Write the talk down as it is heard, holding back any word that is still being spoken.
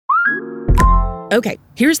Okay,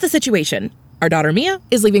 here's the situation. Our daughter Mia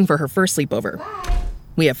is leaving for her first sleepover.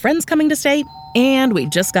 We have friends coming to stay, and we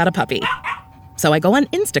just got a puppy. So I go on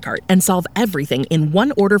Instacart and solve everything in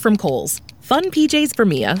one order from Kohl's. Fun PJs for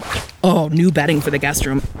Mia. Oh, new bedding for the guest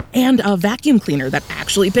room. And a vacuum cleaner that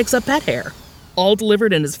actually picks up pet hair. All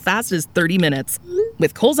delivered in as fast as 30 minutes.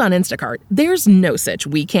 With Kohl's on Instacart, there's no such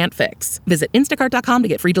we can't fix. Visit instacart.com to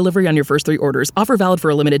get free delivery on your first 3 orders. Offer valid for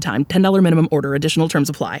a limited time. $10 minimum order. Additional terms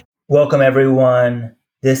apply. Welcome, everyone.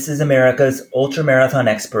 This is America's ultramarathon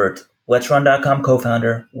expert, Let'sRun.com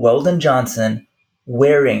co-founder, Weldon Johnson,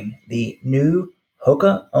 wearing the new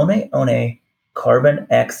Hoka One One Carbon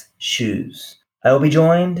X shoes. I will be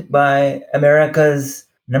joined by America's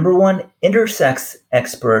 #1 intersex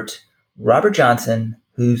expert, Robert Johnson,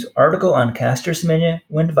 whose article on Caster Semenya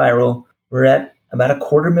went viral. We're at about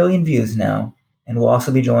 250,000 views now. And we'll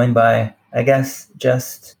also be joined by, I guess,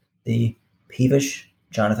 just the peevish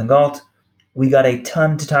Jonathan Galt. We got a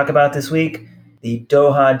ton to talk about this week. The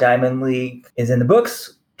Doha Diamond League is in the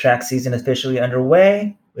books. Track season officially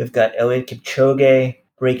underway. We've got Eliud Kipchoge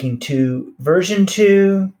breaking 2 version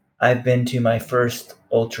 2. I've been to my first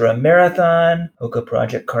ultra marathon, Hoka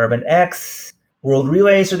Project Carbon X. World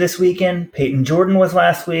Relays are this weekend. Peyton Jordan was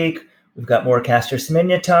last week. We've got more Caster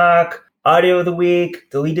Semenya talk, audio of the week,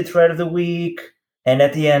 deleted thread of the week. And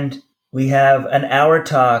at the end, we have an hour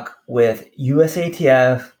talk with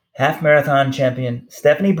USATF half marathon champion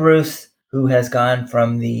Stephanie Bruce, who has gone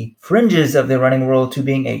from the fringes of the running world to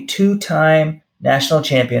being a 2-time national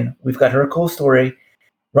champion. We've got her cool story.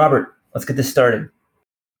 Robert, let's get this started.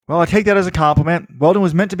 Well, I take that as a compliment. Weldon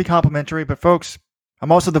was meant to be complimentary, but folks,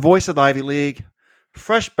 I'm also the voice of the Ivy League,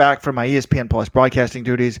 fresh back from my ESPN Plus broadcasting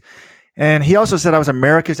duties. And he also said I was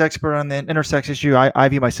America's expert on the intersex issue. I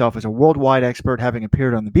view myself as a worldwide expert, having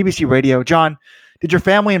appeared on the BBC radio. John, did your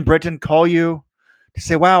family in Britain call you to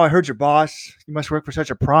say, wow, I heard your boss, you must work for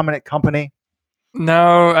such a prominent company?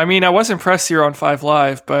 No, I mean, I was impressed you're on 5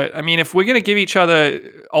 Live, but I mean, if we're going to give each other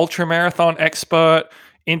ultra marathon expert,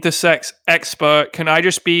 intersex expert, can I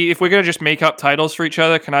just be, if we're going to just make up titles for each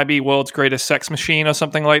other, can I be world's greatest sex machine or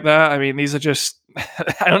something like that? I mean, these are just,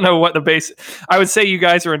 I don't know what the base, I would say you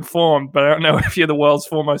guys are informed, but I don't know if you're the world's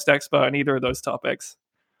foremost expert on either of those topics.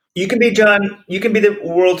 You can be, John, you can be the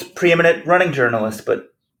world's preeminent running journalist,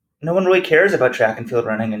 but no one really cares about track and field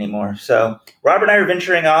running anymore. So Robert and I are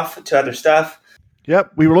venturing off to other stuff.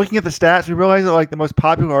 Yep. We were looking at the stats. We realized that the most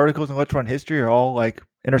popular articles in Let's Run history are all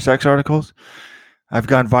intersex articles. I've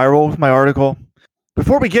gone viral with my article.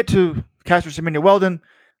 Before we get to Caster Semenya Weldon,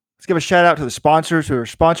 let's give a shout out to the sponsors who are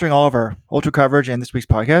sponsoring all of our ultra coverage and this week's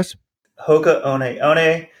podcast. Hoka One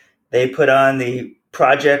One. They put on the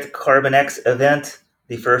Project Carbon X event,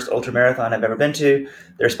 the first ultramarathon I've ever been to.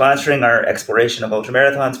 They're sponsoring our exploration of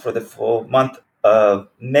ultramarathons for the full month of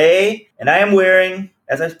May. And I am wearing,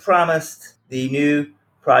 as I promised, the new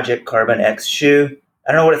Project Carbon X shoe.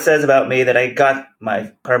 I don't know what it says about me that I got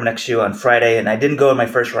my Carbon X shoe on Friday and I didn't go on my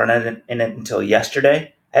first run in it until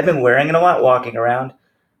yesterday. I've been wearing it a lot, walking around,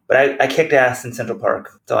 but I kicked ass in Central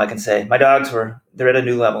Park. That's all I can say. My dogs they're at a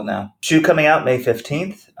new level now. Shoe coming out May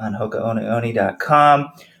 15th on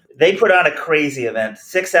HokaOneOne.com. They put on a crazy event,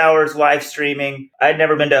 6 hours live streaming. I'd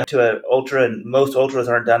never been to an ultra, and most ultras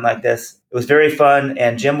aren't done like this. It was very fun,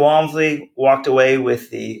 and Jim Walmsley walked away with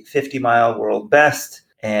the 50-mile world best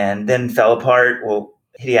and then fell apart. Well,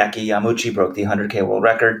 Hideaki Yamauchi broke the 100K world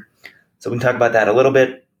record. So we can talk about that a little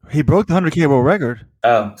bit. He broke the 100K world record?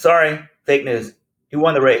 Oh, sorry. Fake news. He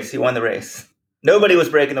won the race. Nobody was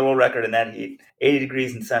breaking the world record in that heat. 80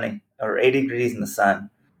 degrees and sunny, or 80 degrees in the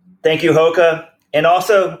sun. Thank you, Hoka. And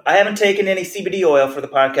also, I haven't taken any CBD oil for the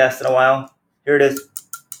podcast in a while. Here it is.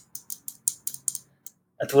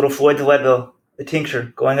 That's a little Floyd de Leadville, the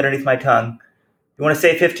tincture, going underneath my tongue. If you want to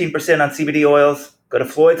save 15% on CBD oils, go to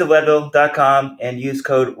floydsofleadville.com and use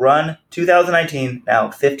code RUN2019. Now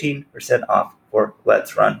 15% off for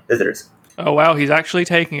Let's Run visitors. Oh, wow. He's actually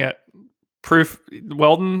taking it. Proof.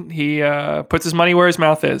 Weldon, he puts his money where his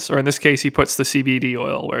mouth is, or in this case, he puts the CBD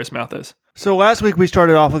oil where his mouth is. So last week we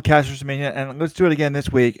started off with Caster Semenya, and let's do it again this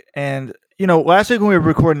week. And, last week when we were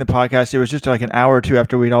recording the podcast, it was just like an hour or two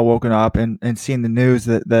after we'd all woken up and seen the news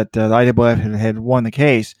that the IAAF had won the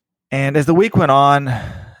case. And as the week went on,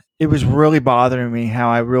 it was really bothering me how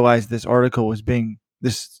I realized this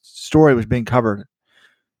story was being covered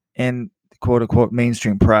in quote unquote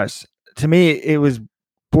mainstream press. To me, it was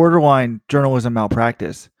borderline journalism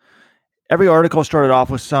malpractice. Every article started off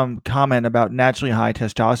with some comment about naturally high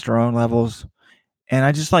testosterone levels. And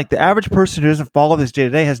I just the average person who doesn't follow this day to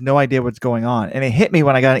day has no idea what's going on. And it hit me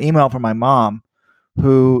when I got an email from my mom,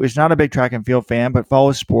 who is not a big track and field fan, but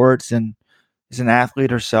follows sports and is an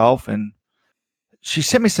athlete herself. And she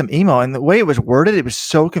sent me some email, and the way it was worded, it was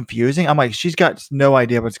so confusing. I'm like, she's got no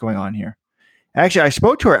idea what's going on here. Actually, I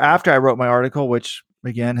spoke to her after I wrote my article, which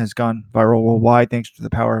again has gone viral worldwide thanks to the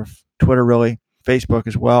power of Twitter, really, Facebook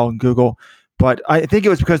as well, and Google. But I think it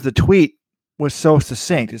was because the tweet was so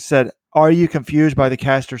succinct. It said, "Are you confused by the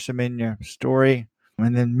Caster Semenya story?"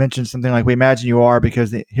 And then mentioned something like, "We imagine you are,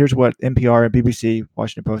 because here's what NPR and BBC,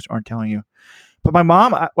 Washington Post aren't telling you." But my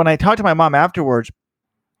mom, when I talked to my mom afterwards,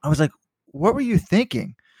 I was like, "What were you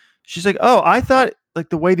thinking?" She's like, "Oh, I thought like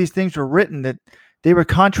the way these things were written that they were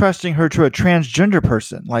contrasting her to a transgender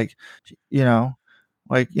person.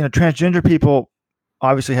 Transgender people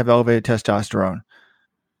obviously have elevated testosterone."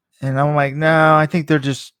 And I'm like, "No, I think they're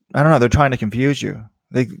just, I don't know, they're trying to confuse you.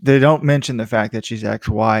 They don't mention the fact that she's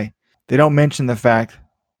XY. They don't mention the fact,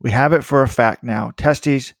 we have it for a fact now.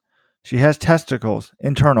 Testes, she has testicles,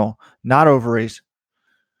 internal, not ovaries."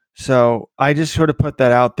 So I just sort of put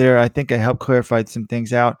that out there. I think I helped clarify some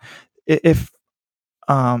things out. If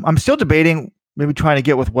I'm still debating maybe trying to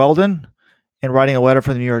get with Weldon and writing a letter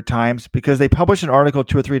for the New York Times, because they published an article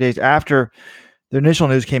 2 or 3 days after the initial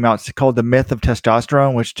news came out. It's called "The Myth of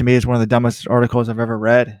Testosterone," which to me is one of the dumbest articles I've ever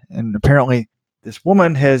read. And apparently this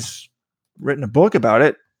woman has written a book about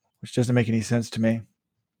it, which doesn't make any sense to me.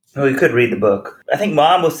 Well, you could read the book. I think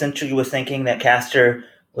Mom essentially was thinking that Caster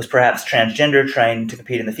was perhaps transgender, trying to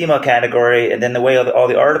compete in the female category. And then the way all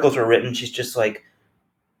the articles were written, she's just like,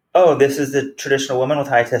 "Oh, this is the traditional woman with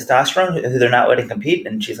high testosterone who they're not letting compete."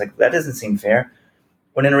 And she's like, "That doesn't seem fair."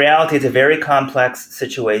 When in reality, it's a very complex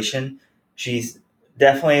situation. She's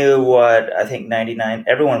definitely what I think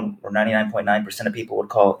 99.9% of people would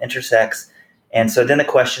call intersex. And so then the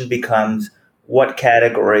question becomes, what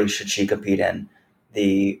category should she compete in?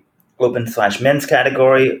 The open/men's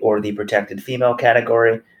category or the protected female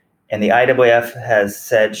category? And the IAAF has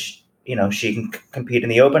said, she can compete in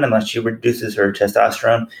the open unless she reduces her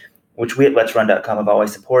testosterone, which we at Let'sRun.com have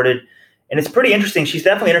always supported. And it's pretty interesting. She's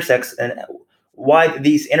definitely intersex, and why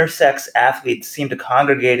these intersex athletes seem to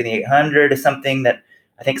congregate in the 800 is something that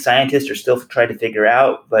I think scientists are still trying to figure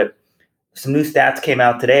out. But some new stats came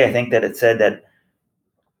out today. I think that it said that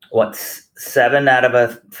 7 out of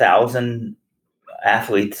 1,000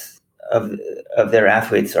 athletes of their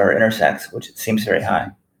athletes are intersex, which seems very high.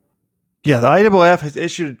 Yeah, the IAAF has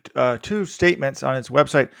issued 2 statements on its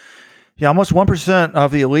website. Yeah, almost 1%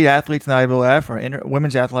 of the elite athletes in the IAAF or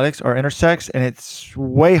women's athletics are intersex, and it's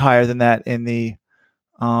way higher than that in the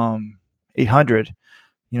 800.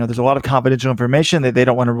 There's a lot of confidential information that they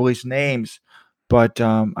don't want to release names, but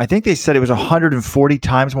I think they said it was 140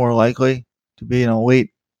 times more likely to be an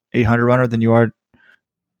elite 800 runner than you are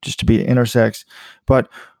just to be intersex. But,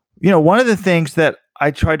 one of the things that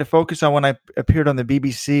I tried to focus on when I appeared on the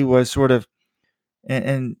BBC was sort of,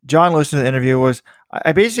 and John listened to the interview, was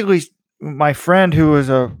I basically, my friend who was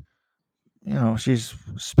she's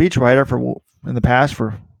a speechwriter in the past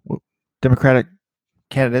for Democratic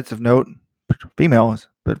candidates of note, females,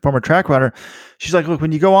 but former track runner. She's like, "Look,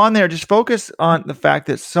 when you go on there, just focus on the fact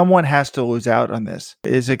that someone has to lose out on this.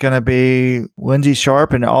 Is it going to be Lindsay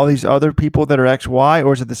Sharp and all these other people that are XY,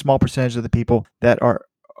 or is it the small percentage of the people that are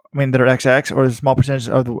XX, or the small percentage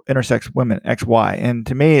of the intersex women XY?" And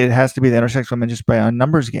to me, it has to be the intersex women, just by a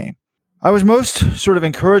numbers game. I was most sort of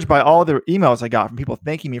encouraged by all the emails I got from people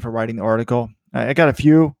thanking me for writing the article. I got a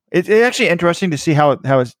few. It's actually interesting to see how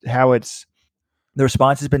the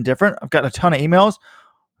response has been different. I've gotten a ton of emails.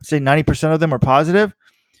 I'd say 90% of them are positive,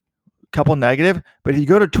 a couple negative. But if you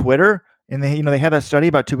go to Twitter, and they had that study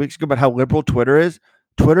about 2 weeks ago about how liberal Twitter is.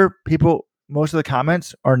 Twitter people, most of the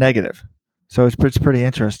comments are negative. So it's pretty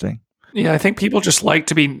interesting. Yeah, I think people just like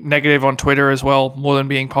to be negative on Twitter as well, more than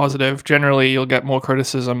being positive. Generally, you'll get more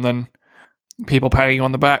criticism than people patting you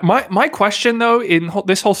on the back. My question, though, in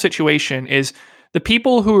this whole situation is the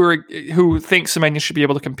people who think Semenya should be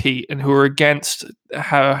able to compete and who are against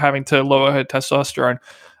having to lower her testosterone.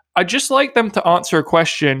 I'd just like them to answer a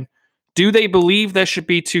question. Do they believe there should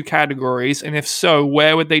be 2 categories? And if so,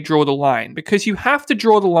 where would they draw the line? Because you have to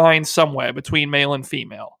draw the line somewhere between male and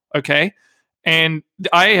female, okay? And the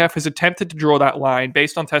IAF has attempted to draw that line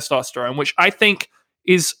based on testosterone, which I think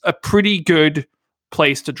is a pretty good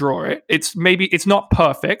place to draw it. It's not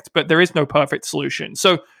perfect, but there is no perfect solution.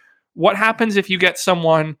 So what happens if you get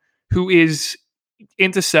someone who is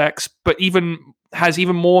intersex, but has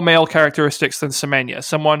even more male characteristics than Semenya?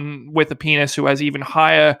 Someone with a penis who has even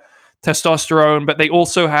higher testosterone, but they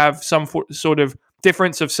also have some sort of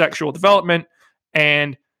difference of sexual development,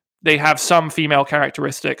 and they have some female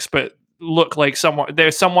characteristics, but look like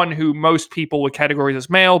there's someone who most people would categorize as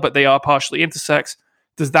male, but they are partially intersex.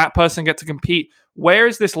 Does that person get to compete? where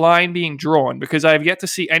is this line being drawn? Because I have yet to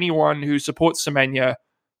see anyone who supports Semenya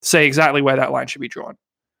say exactly where that line should be drawn.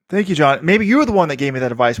 Thank you, John. Maybe you were the one that gave me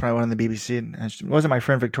that advice when I went on the BBC, and it wasn't my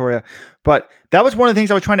friend Victoria. But that was one of the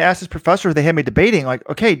things I was trying to ask this professor. They had me debating, like,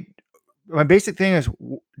 okay, my basic thing is,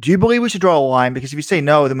 do you believe we should draw a line? Because if you say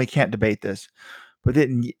no, then we can't debate this. But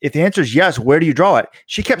then if the answer is yes, where do you draw it?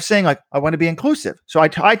 She kept saying, like, I want to be inclusive. So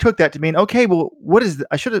I took that to mean, okay, well, what is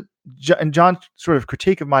I should have, and John's sort of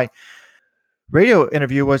critique of my radio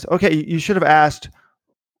interview was, okay, you should have asked,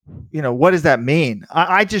 what does that mean?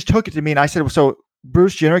 I just took it to mean, I said, so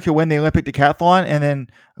Bruce Jenner could win the Olympic decathlon and then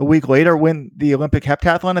a week later win the Olympic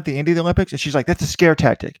heptathlon at the end of the Olympics. And she's like, that's a scare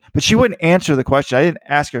tactic. But she wouldn't answer the question. I didn't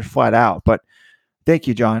ask her flat out. But thank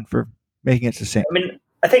you, John, for making it succinct. I mean,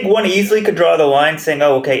 I think one easily could draw the line saying,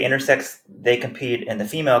 oh, okay, intersex, they compete in the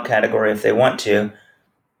female category if they want to.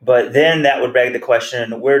 But then that would beg the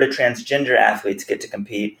question, where do transgender athletes get to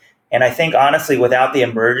compete? And I think, honestly, without the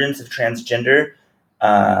emergence of transgender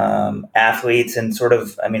athletes and sort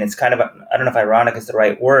of, I mean, it's kind of, I don't know if ironic is the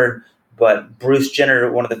right word, but Bruce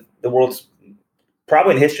Jenner, one of the world's,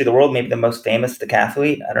 probably in the history of the world, maybe the most famous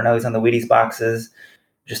decathlete. I don't know, he's on the Wheaties boxes.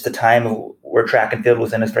 Just the time where track and field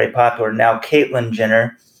was in is very popular. Now, Caitlyn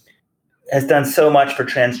Jenner has done so much for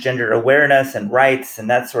transgender awareness and rights and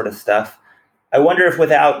that sort of stuff. I wonder if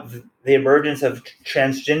without the emergence of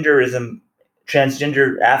transgender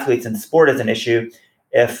athletes in sport as an issue,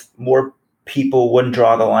 if more people wouldn't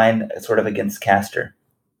draw the line sort of against Caster.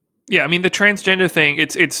 Yeah, I mean, the transgender thing,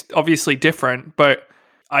 it's obviously different, but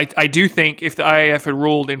I do think if the IAF had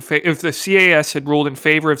ruled if the CAS had ruled in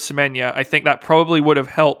favor of Semenya, I think that probably would have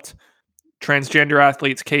helped transgender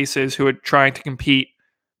athletes' cases who are trying to compete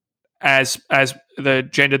as the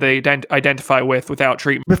gender they identify with without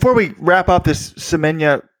treatment. Before we wrap up this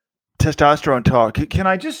Semenya testosterone talk, can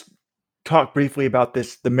I just talk briefly about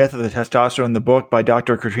the myth of the testosterone in the book by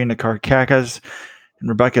Dr. Katrina Karkakas and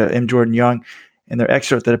Rebecca M. Jordan Young in their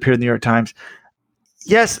excerpt that appeared in the New York Times.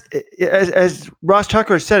 Yes, as Ross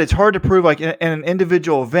Tucker said, it's hard to prove, like, in an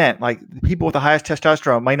individual event, like people with the highest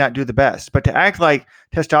testosterone might not do the best. But to act like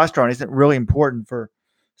testosterone isn't really important for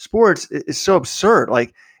sports is so absurd.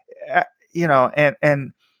 Like,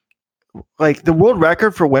 and like the world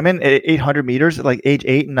record for women at 800 meters at like age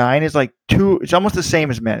 8 and 9 is like it's almost the same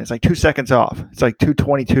as men. It's like 2 seconds off. It's like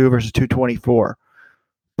 2:22 versus 2:24.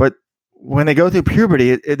 But when they go through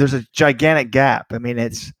puberty, there's a gigantic gap. I mean,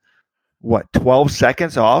 it's 12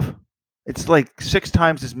 seconds off? It's like 6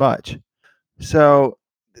 times as much. So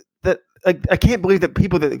that I can't believe that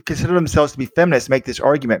people that consider themselves to be feminists make this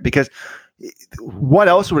argument, because what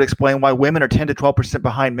else would explain why women are 10 to 12%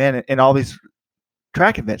 behind men in all these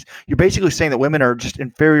track events? You're basically saying that women are just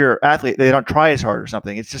inferior athletes. They don't try as hard or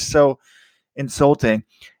something. It's just so insulting.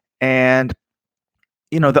 And,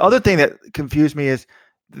 the other thing that confused me is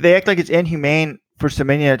they act like it's inhumane for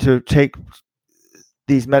Semenya to take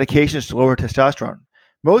these medications to lower testosterone.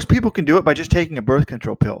 Most people can do it by just taking a birth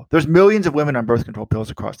control pill. There's millions of women on birth control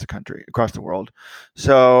pills across the country, across the world.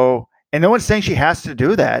 So, and no one's saying she has to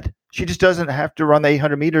do that. She just doesn't have to run the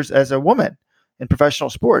 800 meters as a woman in professional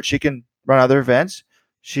sports. She can run other events.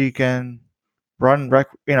 She can run,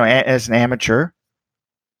 as an amateur.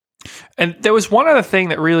 And there was one other thing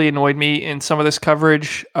that really annoyed me in some of this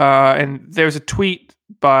coverage. And there was a tweet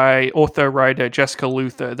by author-writer Jessica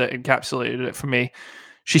Luther that encapsulated it for me.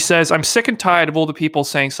 She says, "I'm sick and tired of all the people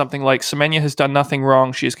saying something like Semenya has done nothing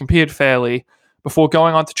wrong, she has competed fairly, before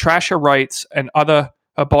going on to trash her rights and her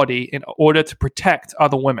body in order to protect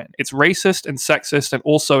other women. It's racist and sexist and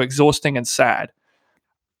also exhausting and sad."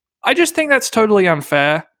 I just think that's totally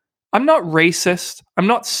unfair. I'm not racist. I'm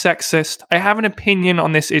not sexist. I have an opinion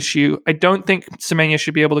on this issue. I don't think Semenya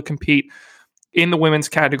should be able to compete in the women's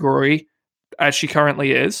category as she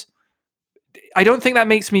currently is. I don't think that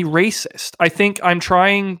makes me racist. I think I'm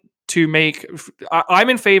trying to I'm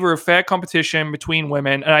in favor of fair competition between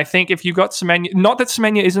women. And I think if you've got Semenya, not that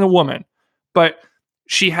Semenya isn't a woman, but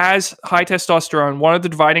she has high testosterone, one of the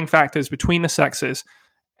dividing factors between the sexes.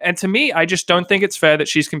 And to me, I just don't think it's fair that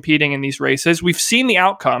she's competing in these races. We've seen the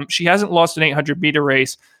outcome. She hasn't lost an 800-meter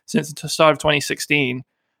race since the start of 2016.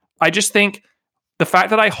 I just think the fact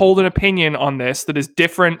that I hold an opinion on this that is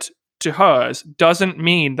different to hers doesn't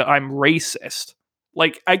mean that I'm racist.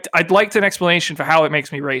 Like, I'd like an explanation for how it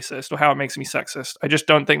makes me racist or how it makes me sexist. I just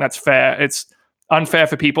don't think that's fair. It's unfair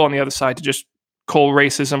for people on the other side to just call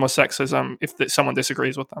racism or sexism if someone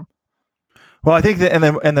disagrees with them. Well, I think that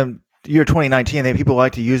in the year 2019, people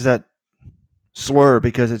like to use that slur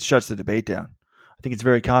because it shuts the debate down. I think it's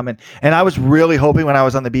very common. And I was really hoping when I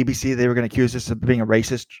was on the BBC, they were going to accuse us of being a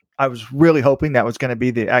racist. I was really hoping that was going to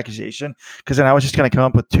be the accusation, because then I was just going to come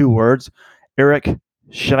up with 2 words, Eric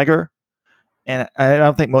Schenniger. And I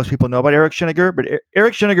don't think most people know about Eric Schenniger, but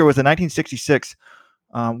Eric Schenniger was a 1966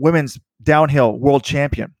 women's downhill world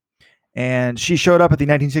champion. And she showed up at the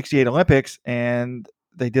 1968 Olympics, and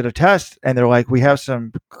they did a test, and they're like, we have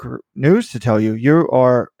some news to tell you. You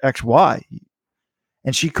are XY.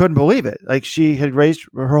 And she couldn't believe it. Like, she had raised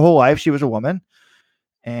her whole life. She was a woman,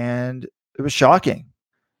 and it was shocking.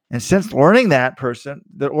 And since learning that,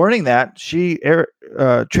 she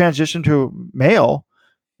transitioned to male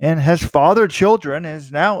and has fathered children. And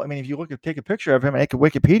is now, I mean, if you take a picture of him and make a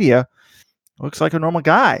Wikipedia, looks like a normal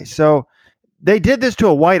guy. So they did this to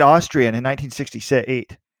a white Austrian in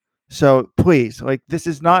 1968. So please, like, this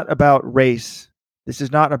is not about race. This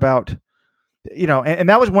is not about, and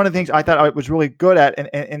that was one of the things I thought I was really good at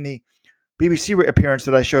in the BBC appearance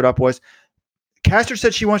that I showed up was, Castor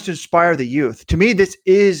said she wants to inspire the youth. To me, this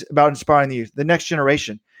is about inspiring the youth, the next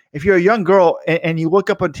generation. If you're a young girl and you look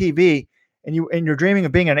up on TV and you're dreaming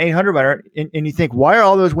of being an 800 runner and you think, why are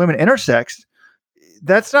all those women intersex?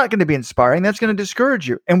 That's not going to be inspiring. That's going to discourage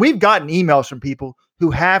you. And we've gotten emails from people who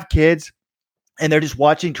have kids and they're just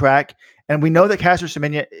watching track. And we know that Castor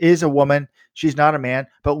Semenya is a woman. She's not a man.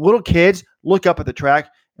 But little kids look up at the track.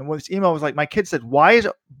 And when this email was like, my kid said, why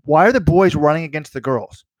are the boys running against the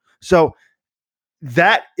girls? So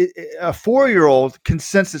that a 4-year-old can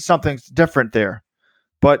sense that something's different there,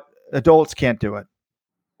 but adults can't do it.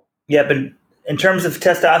 Yeah, but in terms of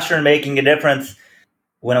testosterone making a difference,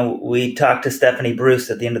 when we talked to Stephanie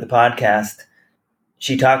Bruce at the end of the podcast,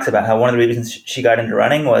 she talks about how one of the reasons she got into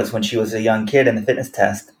running was when she was a young kid in the fitness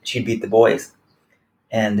test, she'd beat the boys.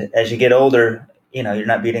 And as you get older, you're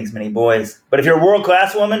not beating as many boys. But if you're a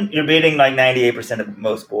world-class woman, you're beating like 98% of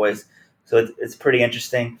most boys. So it's pretty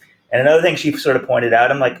interesting. And another thing she sort of pointed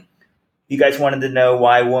out, I'm like, you guys wanted to know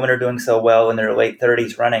why women are doing so well in their late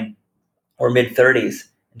 30s running or mid 30s.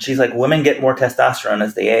 And she's like, women get more testosterone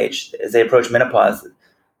as they age. As they approach menopause,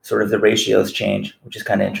 sort of the ratios change, which is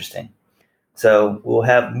kind of interesting. So we'll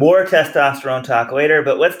have more testosterone talk later,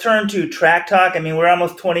 but let's turn to track talk. I mean, we're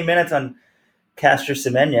almost 20 minutes on Castor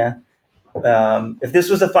Semenya. If this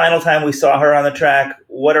was the final time we saw her on the track,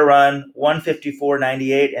 what a run,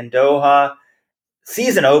 1:54.98 in Doha.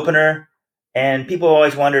 Season opener, and people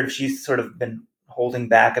always wondered if she's sort of been holding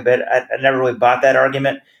back a bit. I never really bought that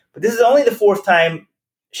argument, but this is only the 4th time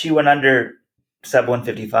she went under sub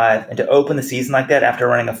 155, and to open the season like that after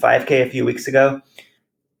running a 5K a few weeks ago,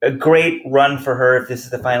 a great run for her if this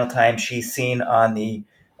is the final time she's seen on the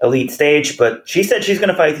elite stage. But she said she's going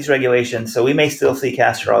to fight these regulations, so we may still see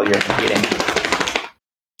Castor all year competing.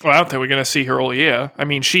 Well, I don't think we're going to see her all year. I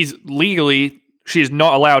mean, she is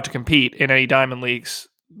not allowed to compete in any diamond leagues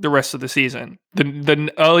the rest of the season.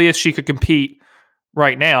 The earliest she could compete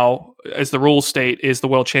right now, as the rules state, is the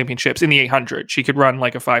World Championships in the 800. She could run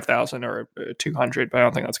like a 5,000 or a 200, but I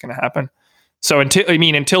don't think that's going to happen. So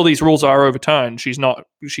until these rules are overturned, she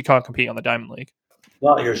can't compete on the diamond league.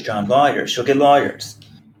 Lawyers, John, lawyers. She'll get lawyers.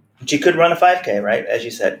 She could run a 5K, right, as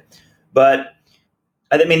you said. But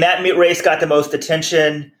I mean, that race got the most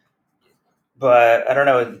attention. But I don't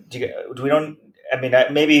know.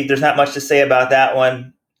 Maybe there's not much to say about that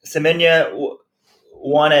one. Semenya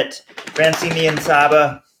won it. Francine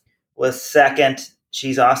Saba was second.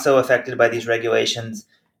 She's also affected by these regulations.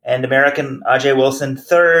 And American Ajay Wilson,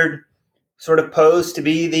 third, sort of posed to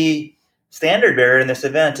be the standard bearer in this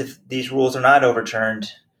event if these rules are not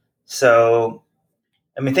overturned. So,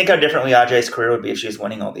 I mean, think how differently Ajay's career would be if she was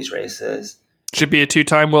winning all these races. Should be a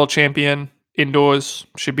 2-time world champion indoors.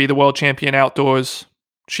 Should be the world champion outdoors.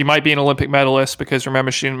 She might be an Olympic medalist because, remember,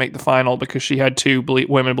 she didn't make the final because she had 2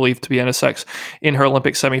 women believed to be intersex in her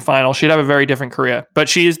Olympic semifinal. She'd have a very different career. But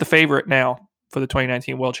she is the favorite now for the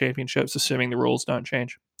 2019 World Championships, assuming the rules don't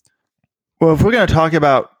change. Well, if we're going to talk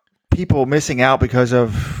about people missing out because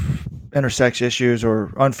of intersex issues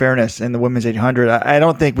or unfairness in the women's 800, I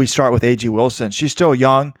don't think we start with A.G. Wilson. She's still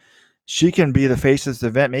young. She can be the face of this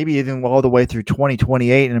event, maybe even all the way through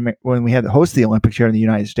 2028 when we have to host the Olympics here in the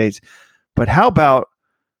United States. But how about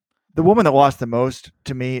the woman that lost the most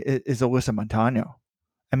to me is Alyssa Montano.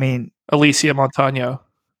 I mean, Alicia Montano.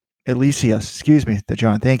 Excuse me,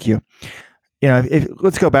 John. Thank you.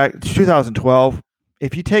 Let's go back to 2012.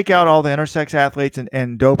 If you take out all the intersex athletes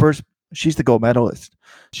and dopers, she's the gold medalist.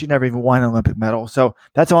 She never even won an Olympic medal. So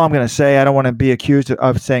that's all I'm going to say. I don't want to be accused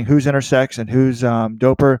of saying who's intersex and who's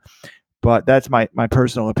doper, but that's my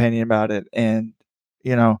personal opinion about it. And,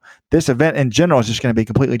 this event in general is just going to be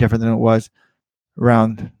completely different than it was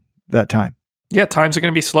around that time. Yeah, times are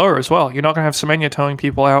going to be slower as well. You're not going to have Semenya towing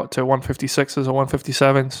people out to 156s or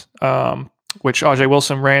 157s. which RJ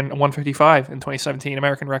Wilson ran 155 in 2017,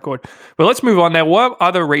 American record. But let's move on. There were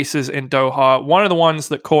other races in Doha. One of the ones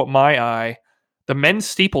that caught my eye, the men's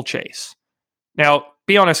steeplechase. Now,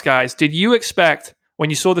 be honest, guys, did you expect when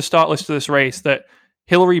you saw the start list of this race that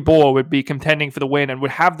Hillary Bohr would be contending for the win and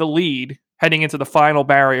would have the lead heading into the final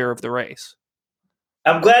barrier of the race?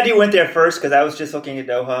 I'm glad you went there first because I was just looking at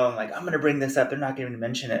Doha. I'm like, I'm going to bring this up. They're not going to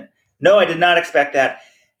mention it. No, I did not expect that.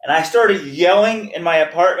 And I started yelling in my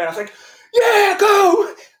apartment. I was like, yeah,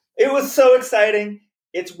 go! It was so exciting.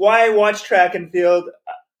 It's why I watch track and field.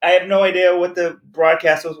 I have no idea what the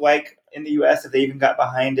broadcast was like in the U.S. if they even got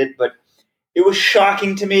behind it, but it was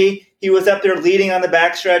shocking to me. He was up there leading on the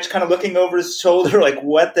backstretch, kind of looking over his shoulder like,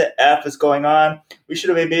 what the F is going on? We should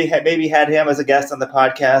have maybe had him as a guest on the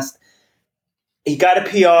podcast. He got a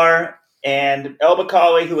PR, and El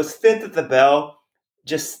Bakali, who was fifth at the bell,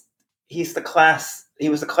 he was the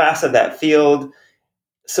class of that field,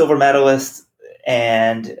 silver medalist,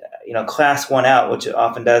 and class won out, which it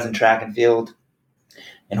often does in track and field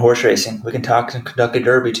and horse racing. We can talk Kentucky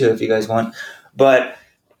Derby too if you guys want. But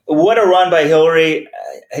what a run by Hillary.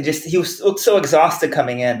 He looked so exhausted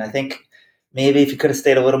coming in. I think maybe if he could have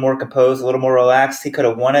stayed a little more composed, a little more relaxed, he could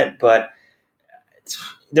have won it. But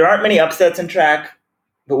there aren't many upsets in track,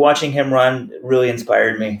 but watching him run really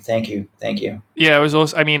inspired me. Thank you. Yeah, it was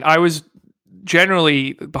also, I was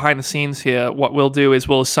generally behind the scenes here. What we'll do is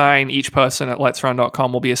we'll assign each person at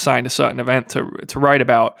letsrun.com will be assigned a certain event to write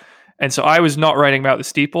about. And so I was not writing about the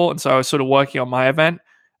steeple, and so I was sort of working on my event.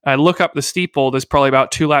 I look up the steeple, there's probably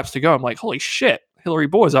about 2 laps to go. I'm like, holy shit, Hillary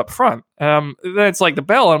Bohr's up front. Then it's like the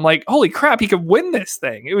bell, and I'm like, holy crap, he could win this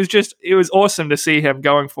thing. It was awesome to see him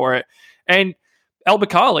going for it. And El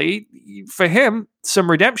Bakali, for him, some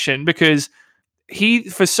redemption, because he,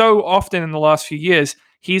 for so often in the last few years,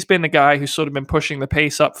 he's been the guy who's sort of been pushing the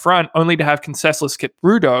pace up front, only to have Conseslus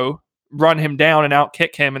Kiprudo run him down and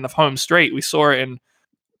outkick him in the home straight. We saw it in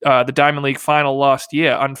the Diamond League final last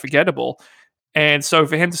year, unforgettable. And so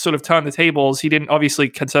for him to sort of turn the tables, he didn't, obviously,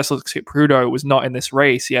 Conseslus Kiprudo was not in this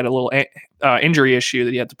race. He had a little injury issue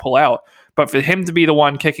that he had to pull out. But for him to be the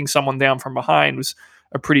one kicking someone down from behind was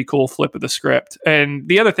a pretty cool flip of the script. And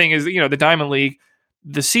the other thing is, the Diamond League,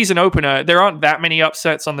 the season opener, there aren't that many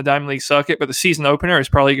upsets on the Diamond League circuit, but the season opener is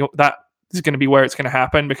probably that is going to be where it's going to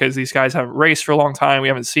happen because these guys haven't raced for a long time. We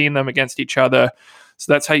haven't seen them against each other.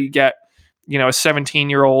 So that's how you get, a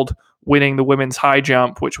 17-year-old winning the women's high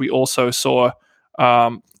jump, which we also saw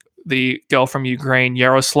the girl from Ukraine,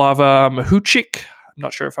 Yaroslava Mahuchik. I'm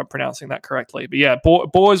not sure if I'm pronouncing that correctly, but yeah,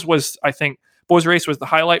 Bohr's race was the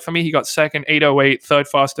highlight for me. He got second, 8:08, third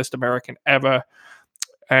fastest American ever.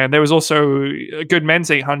 And there was also a good men's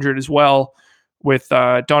 800 as well with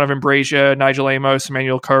Donovan Brazier, Nigel Amos,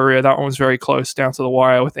 Emmanuel Correa. That one was very close down to the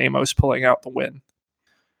wire with Amos pulling out the win.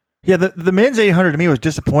 Yeah, the men's 800 to me was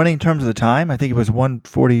disappointing in terms of the time. I think it was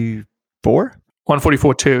 144.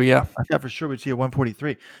 144.2, yeah. I thought for sure we'd see a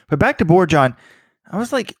 143. But back to Bohr, John, I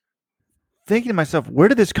was like thinking to myself, where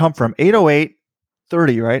did this come from?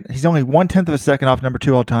 8:08.30, right? He's only 1/10 of a second off number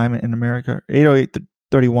 2 all time in America.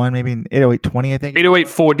 8:08.31, maybe 8:08.20, I think.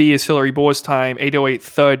 8:08.40 is Hillary Bohr's time.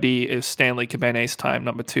 8:08.30 is Stanley Cabene's time,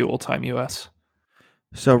 number 2 all time U.S.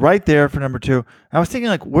 So right there for number 2. I was thinking,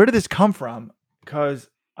 like, where did this come from? Because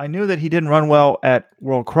I knew that he didn't run well at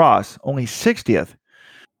World Cross, only 60th.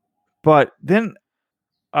 But then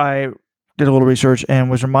I did a little research and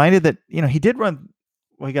was reminded that, he did run,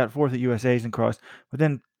 he got 4th at USA's and Cross. But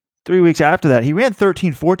then 3 weeks after that, he ran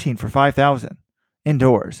 13:14 for 5,000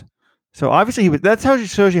 indoors. So obviously that's how it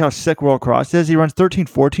shows you how sick World Cross is. He runs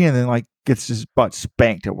 13:14 and then gets his butt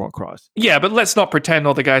spanked at World Cross. Yeah, but let's not pretend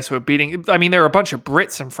all the guys who are beating. I mean, there are a bunch of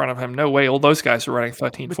Brits in front of him. No way, all those guys are running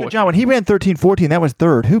 13:14. John, when he ran 13:14, that was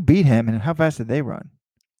third. Who beat him, and how fast did they run?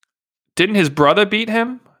 Didn't his brother beat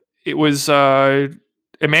him? It was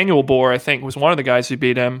Emmanuel Bohr, I think, was one of the guys who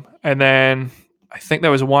beat him, and then I think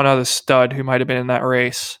there was one other stud who might have been in that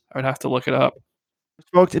race. I would have to look it up.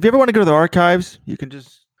 Folks, if you ever want to go to the archives, you can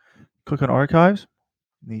just click on archives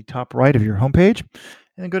in the top right of your homepage,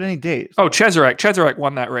 and then go to any date. Oh, Cheserek. Cheserek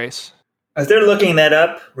won that race. As they're looking that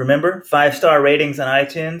up, remember, 5-star ratings on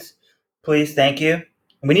iTunes. Please, thank you.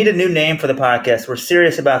 We need a new name for the podcast. We're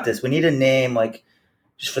serious about this. We need a name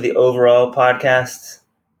just for the overall podcast.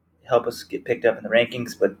 Help us get picked up in the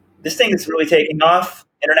rankings. But this thing is really taking off.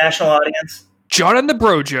 International audience. John and the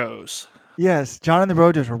Brojos. Yes, John and the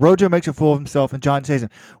Brojos. Rojo makes a fool of himself, and John says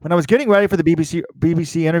it. When I was getting ready for the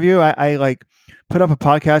BBC interview, I put up a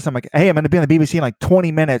podcast. I'm like, hey, I'm going to be on the BBC in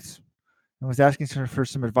 20 minutes. I was asking for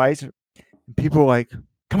some advice. And people were like,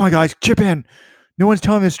 come on, guys, chip in. No one's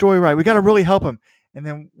telling this story right. We got to really help him. And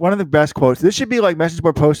then one of the best quotes. This should be like message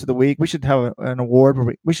board post of the week. We should have an award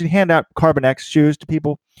where we should hand out Carbon X shoes to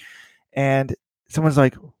people. And someone's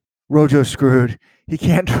like, Rojo's screwed. He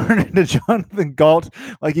can't turn into Jonathan Galt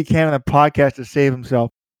like he can on the podcast to save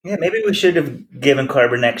himself. Yeah, maybe we should have given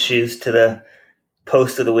Carbon X shoes to the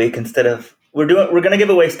post of the week instead of we're going to give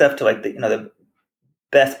away stuff to like the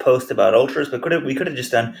best post about ultras, but we could have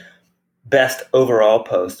just done best overall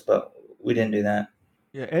post, but we didn't do that.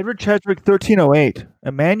 Yeah, Edward Chadwick 1308,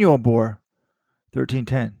 Emmanuel Bohr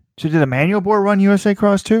 1310. So did Emmanuel Bohr run USA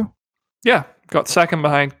Cross too? Yeah, got second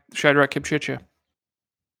behind Shadrach Kipchoge.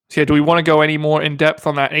 So yeah, do we want to go any more in depth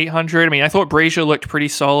on that 800? I mean, I thought Brazier looked pretty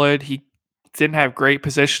solid. He didn't have great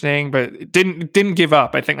positioning, but didn't give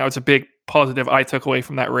up. I think that was a big positive I took away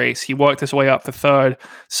from that race. He worked his way up for third.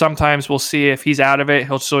 Sometimes we'll see if he's out of it.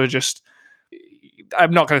 He'll sort of just,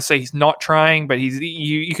 I'm not going to say he's not trying, but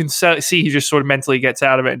you can see he just sort of mentally gets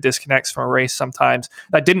out of it and disconnects from a race sometimes.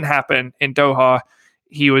 That didn't happen in Doha.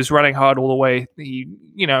 He was running hard all the way. He,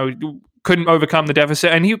 couldn't overcome the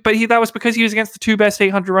deficit, but that was because he was against the two best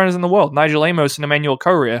 800 runners in the world. Nigel Amos and Emmanuel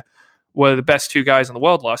Correa were the best two guys in the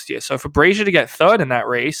world last year. So for Brazier to get third in that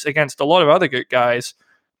race against a lot of other good guys,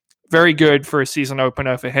 very good for a season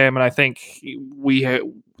opener for him. And I think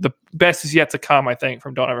the best is yet to come, I think,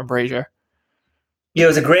 from Donovan Brazier. Yeah, it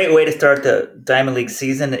was a great way to start the Diamond League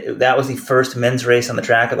season. That was the first men's race on the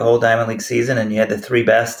track of the whole Diamond League season, and you had the three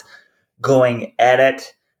best going at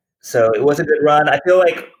it. So it was a good run. I feel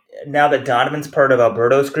like now that Donovan's part of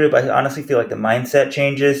Alberto's group, I honestly feel like the mindset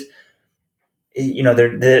changes.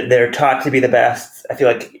 They're taught to be the best. I feel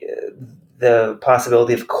like the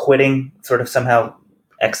possibility of quitting sort of somehow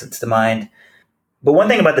exits the mind. But one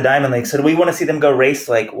thing about the Diamond League, so do we want to see them go race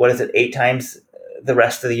 8 times the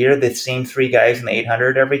rest of the year? The same three guys in the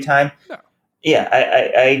 800 every time? No. Yeah,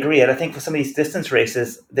 I agree. And I think for some of these distance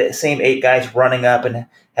races, the same 8 guys running up and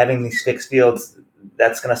having these fixed fields,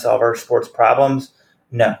 that's going to solve our sports problems.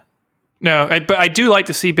 No, but I do like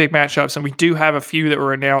to see big matchups, and we do have a few that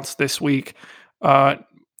were announced this week.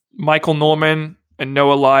 Michael Norman and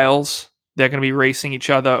Noah Lyles, they're going to be racing each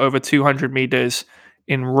other over 200 meters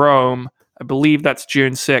in Rome. I believe that's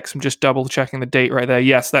June 6th. I'm just double checking the date right there.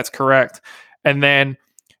 Yes, that's correct. And then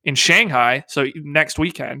in Shanghai, so next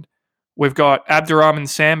weekend, we've got Abdurrahman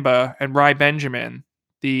Samba and Rai Benjamin,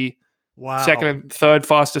 the second and third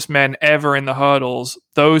fastest men ever in the hurdles.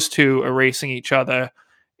 Those two are racing each other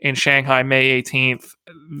in Shanghai, May 18th.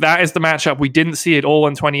 That is the matchup. We didn't see it all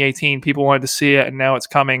in 2018. People wanted to see it, and now it's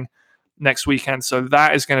coming next weekend. So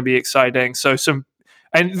that is going to be exciting.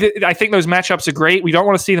 I think those matchups are great. We don't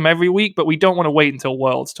want to see them every week, but we don't want to wait until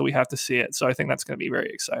Worlds till we have to see it. So I think that's going to be very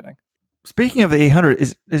exciting. Speaking of the 800,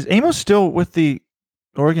 is Amos still with the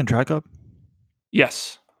Oregon Track Club?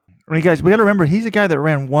 Yes. I mean, guys, we got to remember he's a guy that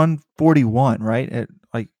ran 141, right? At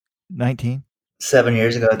 19. 7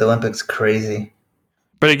 years ago at the Olympics, crazy.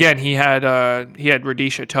 But again, he had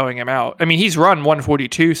Rhodesia towing him out. I mean, he's run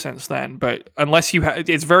 142 since then, but unless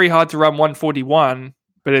it's very hard to run 141,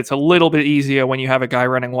 but it's a little bit easier when you have a guy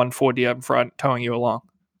running 140 up front towing you along.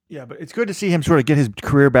 Yeah, but it's good to see him sort of get his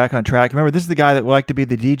career back on track. Remember, this is the guy that would like to be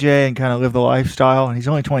the DJ and kind of live the lifestyle, and he's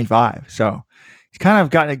only 25, so he's kind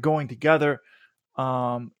of gotten it going together.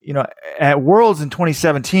 At Worlds in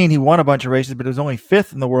 2017, he won a bunch of races, but it was only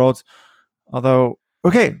 5th in the Worlds. Although,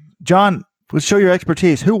 okay, John, let's show your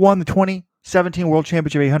expertise. Who won the 2017 World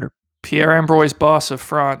Championship 800? Pierre-Ambroise Boss of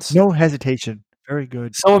France. No hesitation. Very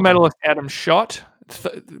good. Silver medalist Adam Schott.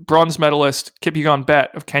 Bronze medalist Kipchoge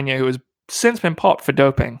Bet of Kenya, who has since been popped for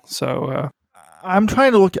doping. So I'm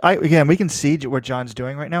trying to look. Again, we can see what John's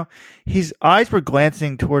doing right now. His eyes were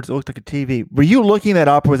glancing towards it looked like a TV. Were you looking that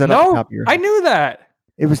up, or was that off the top of your head? I knew that.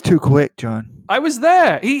 It was too quick, John. I was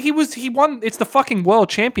there. He won. It's the fucking World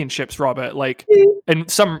Championships, Robert. And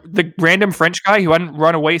the random French guy who hadn't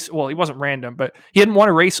run a race. Well, he wasn't random, but he hadn't won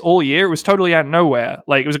a race all year. It was totally out of nowhere.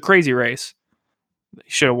 It was a crazy race. He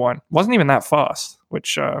should have won. Wasn't even that fast,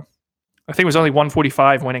 which I think was only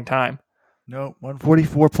 145 winning time. No,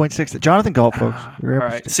 144.6. Jonathan Galt, folks. All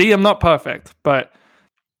right. See, I'm not perfect, but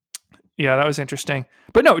yeah, that was interesting.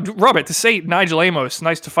 But no, Robert, to say Nigel Amos,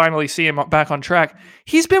 nice to finally see him back on track.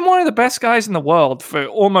 He's been one of the best guys in the world for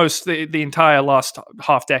almost the entire last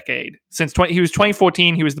half decade. Since he was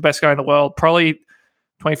 2014, he was the best guy in the world. Probably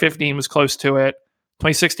 2015 was close to it.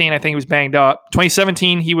 2016, I think he was banged up.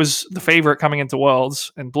 2017, he was the favorite coming into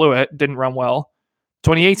Worlds and blew it, didn't run well.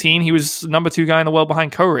 2018, he was the number 2 guy in the world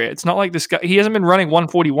behind Correa. It's not like this guy, he hasn't been running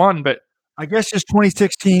 141, but I guess just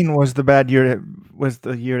 2016 was the bad year. Was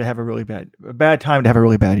the year to have a bad time to have a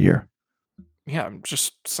really bad year. Yeah, I'm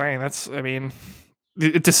just saying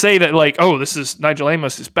to say that like, oh, this is Nigel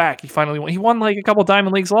Amos is back. He won like a couple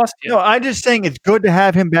Diamond Leagues last year. No, I'm just saying it's good to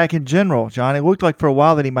have him back in general, John. It looked like for a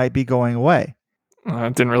while that he might be going away.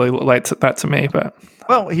 It didn't really look like that to me, but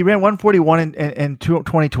well, he ran 141 in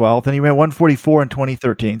 2012, and he ran 144 in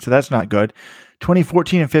 2013, so that's not good.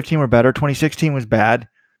 2014 and 15 were better. 2016 was bad.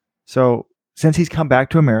 So since he's come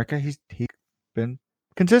back to America, he's been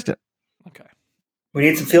consistent. Okay. We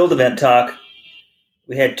need some field event talk.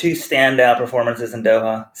 We had 2 standout performances in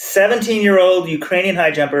Doha. 17-year-old Ukrainian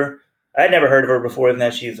high jumper. I'd never heard of her before, even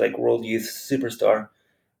though she's like world youth superstar.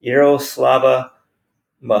 Yaroslava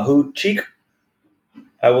Mahuchik.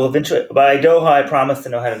 I will eventually, by Doha, I promise to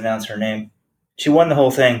know how to pronounce her name. She won the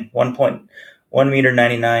whole thing, 1.1 meter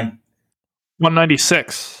 99.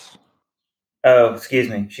 196. Oh, excuse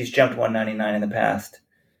me. She's jumped 199 in the past.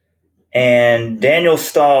 And Daniel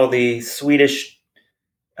Stahl, the Swedish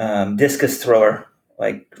discus thrower,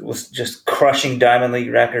 was just crushing Diamond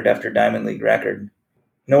League record after Diamond League record.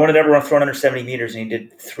 No one had ever thrown under 70 meters, and he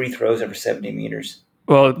did 3 throws over 70 meters.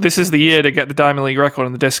 Well, this is the year to get the Diamond League record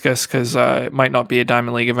in the discus because it might not be a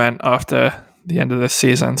Diamond League event after the end of this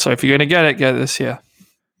season. So if you're going to get it this year.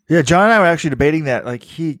 Yeah, John and I were actually debating that. Like,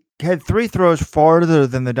 he had 3 throws farther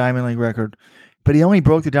than the Diamond League record, but he only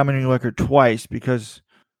broke the Diamond League record twice because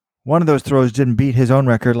one of those throws didn't beat his own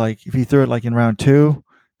record. Like, if he threw it like in round 2,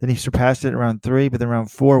 then he surpassed it in round 3, but then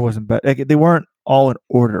round 4 wasn't bad. Like, they weren't all in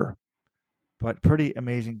order, but pretty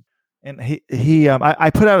amazing. And I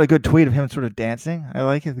put out a good tweet of him sort of dancing. I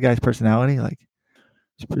like the guy's personality. Like,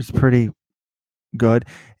 it's pretty good.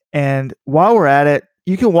 And while we're at it,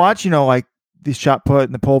 you can watch, like the shot put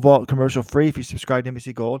and the pole vault commercial free if you subscribe to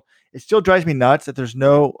NBC Gold. It still drives me nuts that there's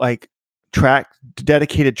no like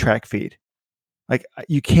dedicated track feed. Like,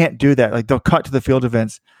 you can't do that. Like, they'll cut to the field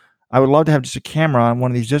events. I would love to have just a camera on one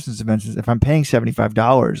of these distance events. If I'm paying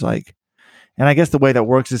 $75, like. And I guess the way that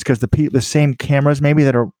works is because the same cameras maybe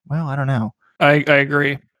that are, well, I don't know. I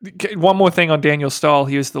agree. One more thing on Daniel Stahl.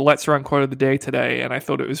 He was the Let's Run quote of the day today, and I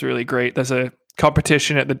thought it was really great. There's a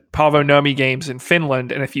competition at the Paavo Nurmi Games in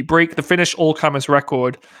Finland, and if you break the Finnish all-comers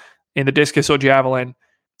record in the discus or javelin,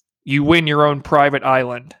 you win your own private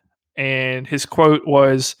island. And his quote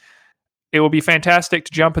was, "It will be fantastic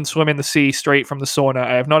to jump and swim in the sea straight from the sauna.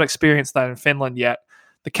 I have not experienced that in Finland yet.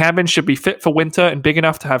 The cabin should be fit for winter and big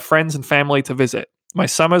enough to have friends and family to visit. My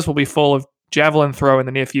summers will be full of javelin throw in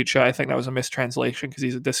the near future." I think that was a mistranslation because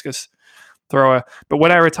he's a discus thrower. "But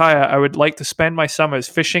when I retire, I would like to spend my summers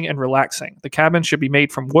fishing and relaxing. The cabin should be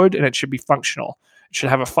made from wood and it should be functional. It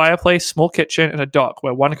should have a fireplace, small kitchen, and a dock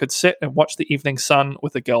where one could sit and watch the evening sun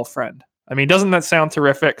with a girlfriend." I mean, doesn't that sound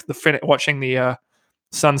terrific? Watching the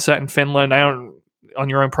sunset in Finland on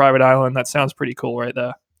your own private island, that sounds pretty cool right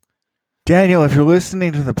there. Daniel, if you're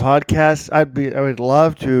listening to the podcast, I would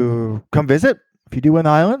love to come visit if you do win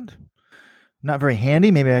the island. Not very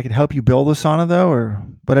handy. Maybe I could help you build a sauna though, or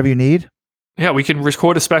whatever you need. Yeah, we can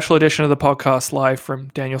record a special edition of the podcast live from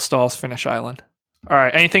Daniel Stahl's Finnish island. All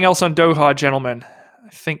right. Anything else on Doha, gentlemen? I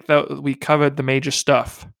think that we covered the major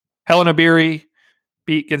stuff. Helen Obiri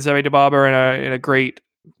beat Genzebe Dibaba in a great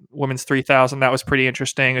women's 3,000. That was pretty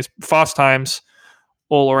interesting. It was fast times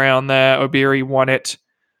all around there. Obiri won it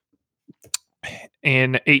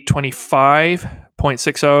in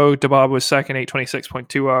 8:25.60. Dibaba was second,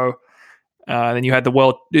 8:26.20. Then you had the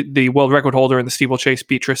world record holder in the steeplechase,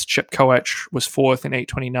 Beatrice Chepkoech, was fourth in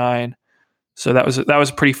 8:29. So that was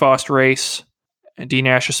a pretty fast race. And Dean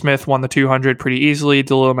Asher-Smith won the 200 pretty easily.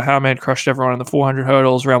 Dalil Muhammad crushed everyone in the 400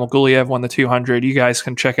 hurdles. Ramal Guliev won the 200. You guys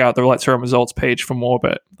can check out the Let's Run results page for more,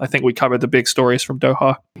 but I think we covered the big stories from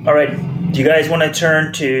Doha. All right. Do you guys want to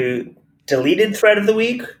turn to deleted thread of the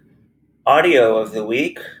week, audio of the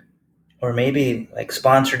week, or maybe like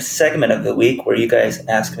sponsored segment of the week where you guys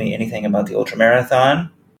ask me anything about the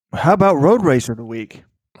ultramarathon? How about road race of the week?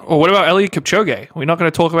 Well, what about Eliud Kipchoge? We're not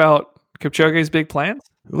going to talk about Kipchoge's big plans?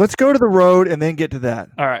 Let's go to the road and then get to that.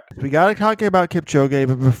 All right. We got to talk about Kipchoge,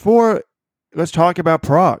 but before, let's talk about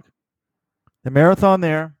Prague. The marathon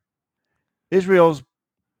there. Israel's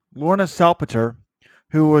Lorna Salpeter,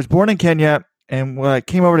 who was born in Kenya and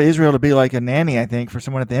came over to Israel to be like a nanny, I think, for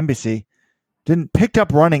someone at the embassy, picked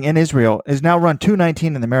up running in Israel, is now run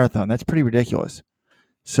 2:19 in the marathon. That's pretty ridiculous.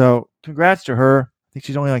 So congrats to her. I think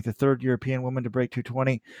she's only like the third European woman to break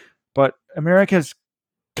 2:20. But America's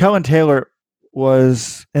Kellen Taylor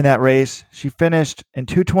was in that race. She finished in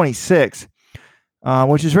 2:26,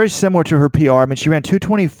 which is very similar to her PR. I mean, she ran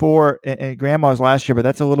 2:24 in Grandma's last year, but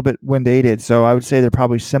that's a little bit wind dated. So I would say they're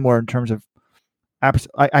probably similar in terms of.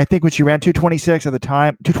 I think when she ran 2:26 at the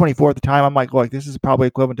time, 2:24 at the time, I'm like, look, this is probably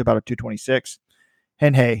equivalent to about a 2:26.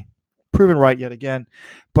 And hey, proven right yet again.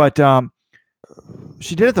 But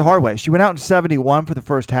she did it the hard way. She went out in 71 for the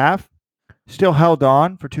first half, still held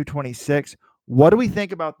on for 226. What do we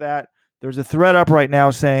think about that? There's a thread up right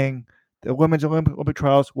now saying the women's Olympic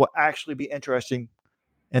trials will actually be interesting,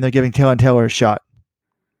 and they're giving Taylor a shot.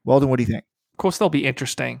 Weldon, what do you think? Of course, they'll be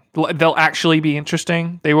interesting. They'll actually be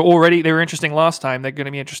interesting. They were interesting last time. They're going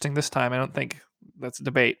to be interesting this time. I don't think that's a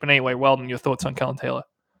debate. But anyway, Weldon, your thoughts on Kellen Taylor?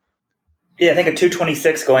 Yeah, I think a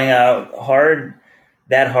 226 going out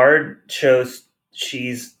that hard shows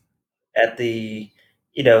she's at the,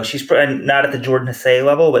 she's not at the Jordan Hsay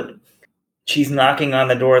level, but she's knocking on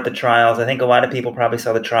the door at the trials. I think a lot of people probably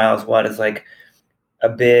saw the trials, as like a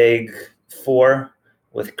big four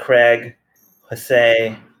with Craig,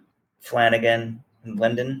 Hsay, Flanagan, and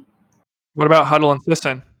Linden. What about Huddle and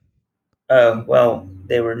Sisson? Oh, well,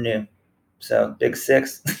 they were new. So big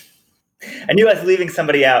six. I knew I was leaving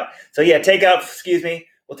somebody out. So yeah, we'll take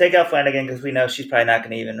out Flanagan because we know she's probably not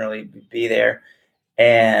going to even really be there.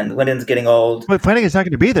 And Linden's getting old. But Flanagan's not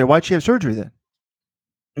going to be there. Why'd she have surgery then?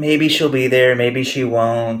 Maybe she'll be there. Maybe she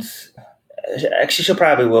won't. Actually, she'll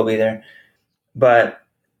probably will be there. But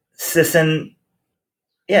Sisson,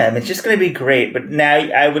 yeah, it's just going to be great. But now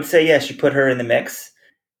I would say, yes, you put her in the mix.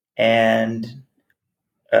 And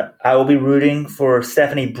I will be rooting for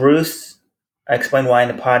Stephanie Bruce. I explained why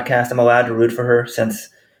in the podcast I'm allowed to root for her since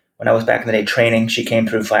when I was back in the day training, she came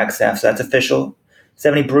through Flagstaff. So that's official.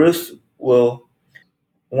 Stephanie Bruce will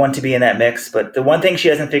want to be in that mix. But the one thing she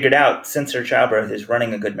hasn't figured out since her childbirth is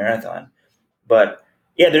running a good marathon. But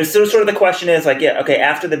yeah, there's still sort of the question is like, yeah, okay,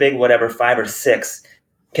 after the big 5 or 6,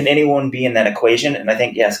 can anyone be in that equation? And I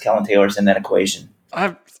think, yes, Kellen Taylor's in that equation.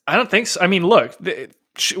 I don't think so. I mean, look,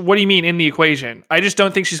 what do you mean in the equation? I just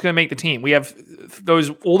don't think she's going to make the team. We have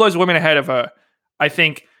all those women ahead of her. I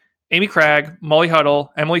think Amy Cragg, Molly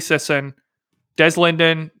Huddle, Emily Sisson, Des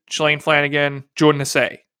Linden, Shalane Flanagan, Jordan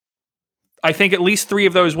Hsay. I think at least 3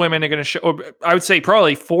 of those women are going to show, or I would say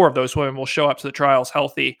probably 4 of those women will show up to the trials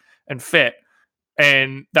healthy and fit.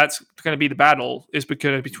 And that's going to be the battle is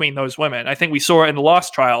between those women. I think we saw it in the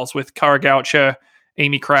last trials with Cara Goucher,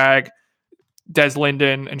 Amy Cragg, Des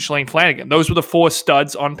Linden, and Shalane Flanagan. Those were the 4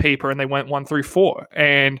 studs on paper, and they went 1 through 4.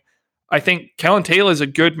 And I think Kellen Taylor is a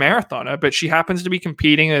good marathoner, but she happens to be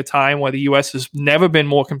competing at a time where the U.S. has never been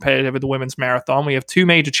more competitive at the women's marathon. We have 2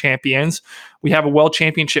 major champions. We have a world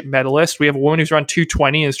championship medalist. We have a woman who's run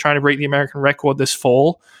 2:20 and is trying to break the American record this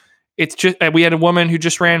fall. It's just we had a woman who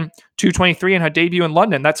just ran 2:23 in her debut in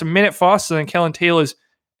London. That's a minute faster than Kellen Taylor's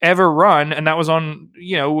ever run, and that was on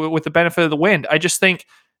with the benefit of the wind. I just think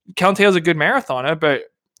Kellen Taylor's a good marathoner, but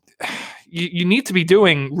you need to be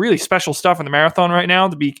doing really special stuff in the marathon right now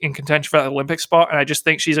to be in contention for that Olympic spot. And I just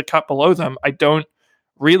think she's a cut below them. I don't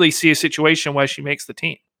really see a situation where she makes the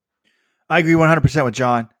team. I agree 100% with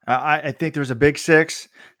John. I think there's a big 6,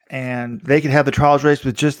 and they can have the trials race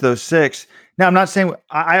with just those 6. Now, I'm not saying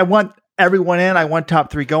I want everyone in. I want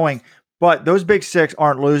top 3 going. But those big 6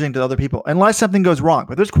 aren't losing to other people unless something goes wrong.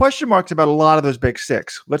 But there's question marks about a lot of those big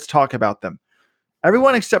 6. Let's talk about them.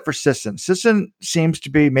 Everyone except for Sisson. Sisson seems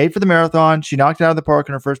to be made for the marathon. She knocked it out of the park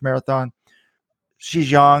in her first marathon.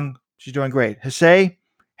 She's young. She's doing great. Hsay,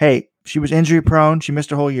 hey, she was injury prone. She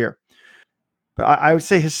missed a whole year. But I would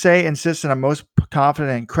say Hsay and Sisson I'm most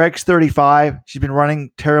confident in. Craig's 35. She's been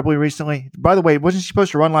running terribly recently. By the way, wasn't she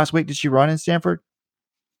supposed to run last week? Did she run in Stanford?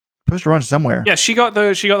 Supposed to run somewhere. Yeah, she got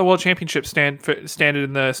the world championship standard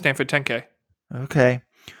in the Stanford 10K. Okay.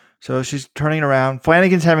 So she's turning around.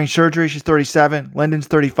 Flanagan's having surgery. She's 37. Linden's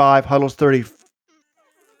 35. Huddle's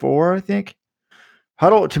 34, I think.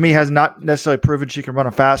 Huddle, to me, has not necessarily proven she can run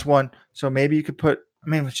a fast one. So maybe you could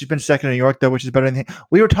she's been second in New York, though, which is better than anything.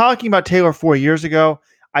 We were talking about Taylor 4 years ago.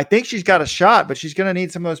 I think she's got a shot, but she's going to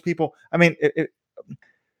need some of those people.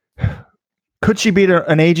 Could she beat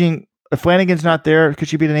an aging, if Flanagan's not there, could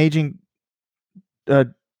she beat an aging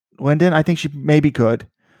Linden? I think she maybe could.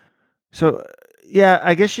 So, yeah,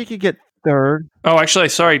 I guess she could get 3rd. Oh, actually,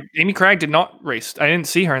 sorry. Amy Cragg did not race. I didn't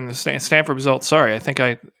see her in the Stanford results. Sorry. I think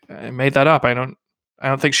I made that up. I don't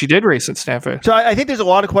think she did race at Stanford. So I think there's a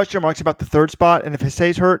lot of question marks about the 3rd spot. And if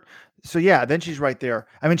Hsay's hurt, so yeah, then she's right there.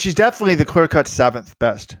 She's definitely the clear-cut 7th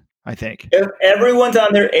best, I think. If everyone's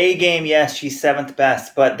on their A game, yes, she's 7th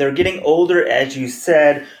best. But they're getting older, as you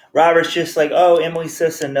said. Robert's just like, oh, Emily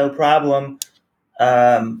Sisson, no problem.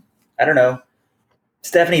 I don't know.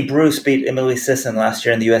 Stephanie Bruce beat Emily Sisson last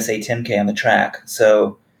year in the USA 10K on the track.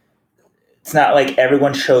 So it's not like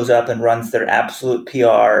everyone shows up and runs their absolute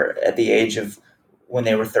PR at the age of when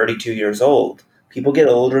they were 32 years old. People get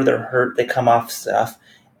older, they're hurt, they come off stuff.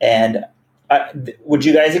 And Would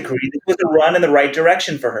you guys agree this was a run in the right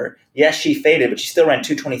direction for her? Yes, she faded, but she still ran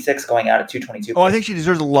 2:26 going out at 2:22. Oh, I think she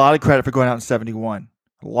deserves a lot of credit for going out in 71.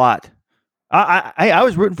 A lot. I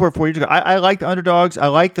was rooting for it 4 years ago. I like the underdogs. I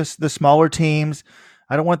like the smaller teams.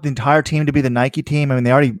 I don't want the entire team to be the Nike team. I mean,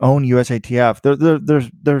 they already own USATF.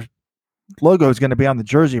 Their logo is going to be on the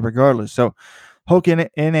jersey regardless. So, Hoke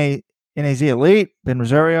NAZ Elite, Ben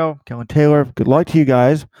Rosario, Kellen Taylor, good luck to you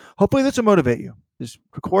guys. Hopefully this will motivate you. Just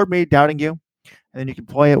record me doubting you, and then you can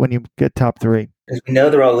play it when you get top 3. Because we know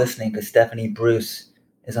they're all listening because Stephanie Bruce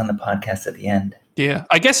is on the podcast at the end. Yeah,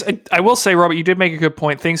 I guess I will say, Robert, you did make a good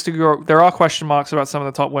point. Things do go. There are question marks about some of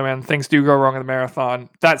the top women. Things do go wrong in the marathon.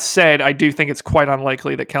 That said, I do think it's quite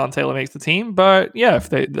unlikely that Kellen Taylor makes the team. But yeah,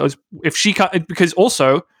 if she because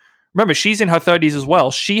also remember she's in her 30s as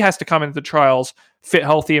well. She has to come into the trials fit,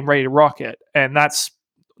 healthy, and ready to rock it, and that's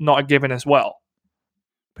not a given as well.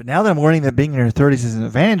 But now that I'm learning that being in her 30s is an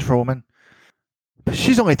advantage for a woman, but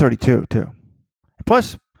she's only 32 too.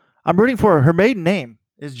 Plus, I'm rooting for her. Her maiden name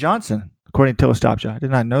is Johnson, according to Telestopja. I did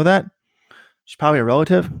not know that. She's probably a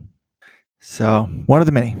relative. So, one of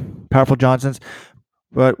the many powerful Johnsons.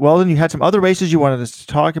 But, Weldon, you had some other races you wanted us to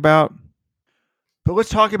talk about. But let's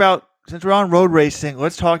talk about, since we're on road racing,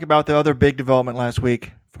 let's talk about the other big development last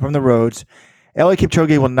week from the roads. Eliud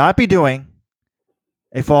Kipchoge will not be doing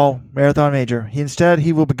a fall marathon major.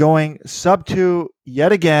 He will be going sub 2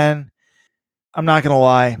 yet again. I'm not going to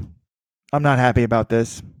lie. I'm not happy about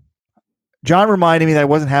this. John reminded me that I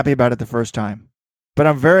wasn't happy about it the first time, but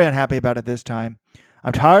I'm very unhappy about it this time.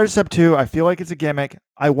 I'm tired of sub 2. I feel like it's a gimmick.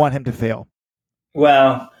 I want him to fail.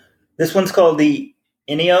 Well, this one's called the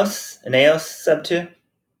Ineos sub 2.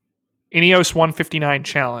 Ineos 159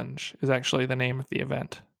 Challenge is actually the name of the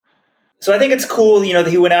event. So I think it's cool, that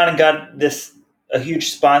he went out and got a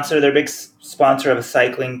huge sponsor. They're a big sponsor of a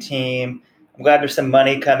cycling team. I'm glad there's some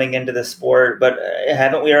money coming into the sport, but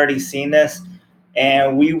haven't we already seen this?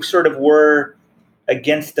 And we sort of were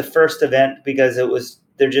against the first event because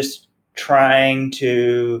they're just trying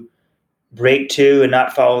to break 2 and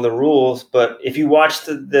not follow the rules. But if you watched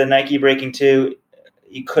the Nike Breaking 2,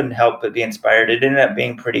 you couldn't help but be inspired. It ended up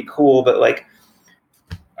being pretty cool, but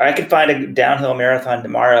I could find a downhill marathon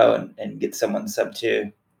tomorrow and get someone sub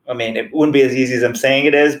 2. I mean, it wouldn't be as easy as I'm saying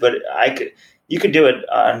it is, but you could do it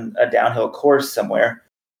on a downhill course somewhere.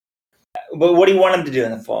 But what do you want him to do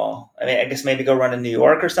in the fall? I mean, I guess maybe go run in New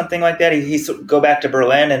York or something like that. He go back to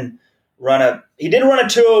Berlin and he did run a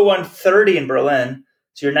 2:01:30 in Berlin.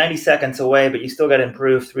 So you're 90 seconds away, but you still got to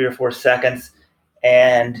improve 3 or 4 seconds.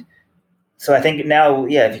 And so I think now,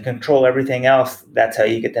 if you control everything else, that's how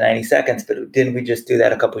you get the 90 seconds. But didn't we just do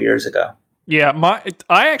that a couple years ago? Yeah,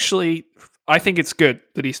 I think it's good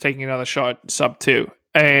that he's taking another shot at sub 2.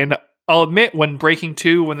 And I'll admit, when Breaking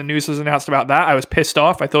 2, when the news was announced about that, I was pissed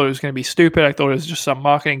off. I thought it was going to be stupid. I thought it was just some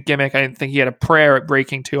marketing gimmick. I didn't think he had a prayer at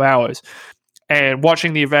breaking 2 hours. And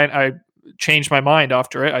watching the event, I changed my mind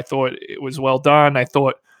after it. I thought it was well done. I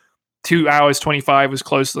thought 2 hours 25 was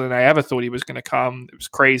closer than I ever thought he was going to come. It was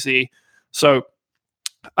crazy. So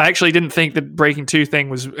I actually didn't think the Breaking 2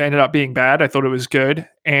 thing ended up being bad. I thought it was good.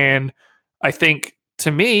 And I think, to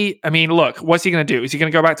me, I mean, look, what's he going to do? Is he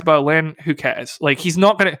going to go back to Berlin? Who cares? He's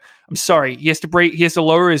not going to, I'm sorry, he has to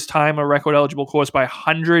lower his time on a record eligible course by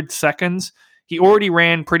 100 seconds. He already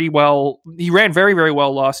ran pretty well. He ran very, very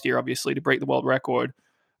well last year, obviously, to break the world record.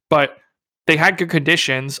 But they had good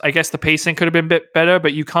conditions. I guess the pacing could have been a bit better,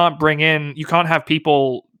 but you can't have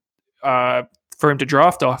people for him to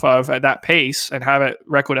draft off of at that pace and have it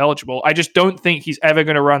record eligible. I just don't think he's ever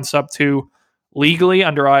going to run sub 2 legally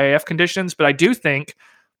under IAF conditions, but I do think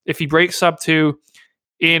if he breaks sub 2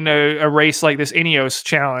 in a race like this Ineos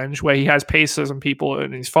challenge where he has paces and people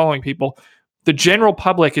and he's following people, the general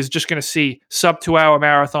public is just going to see sub 2 hour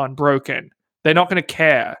marathon broken. They're not going to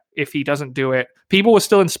care if he doesn't do it. People were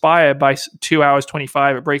still inspired by 2 hours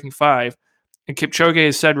 25 at breaking 5, and Kipchoge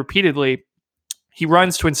has said repeatedly he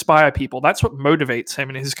runs to inspire people. That's what motivates him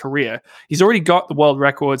in his career. He's already got the world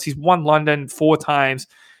records. He's won London 4 times.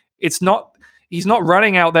 He's not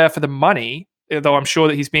running out there for the money, though I'm sure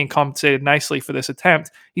that he's being compensated nicely for this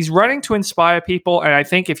attempt. He's running to inspire people, and I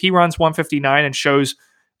think if he runs 159 and shows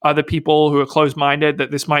other people who are closed-minded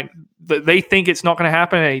that they think it's not going to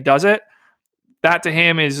happen and he does it, that to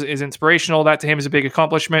him is inspirational. That to him is a big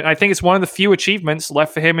accomplishment. I think it's one of the few achievements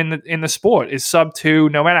left for him in the sport is sub 2,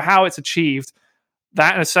 no matter how it's achieved.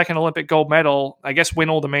 That and a second Olympic gold medal, I guess win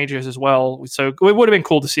all the majors as well. So it would have been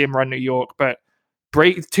cool to see him run New York, but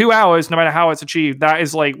break 2 hours, no matter how it's achieved, that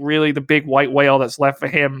is really the big white whale that's left for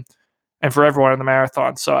him and for everyone in the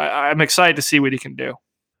marathon. So I'm excited to see what he can do.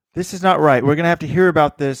 This is not right. We're going to have to hear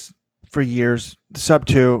about this for years. Sub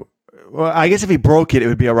 2. Well, I guess if he broke it, it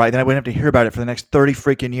would be all right. Then I wouldn't have to hear about it for the next 30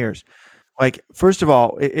 freaking years. Like, first of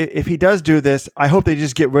all, if he does do this, I hope they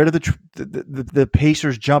just get rid of the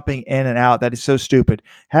pacers jumping in and out. That is so stupid.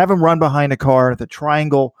 Have him run behind a car, the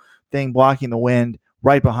triangle thing blocking the wind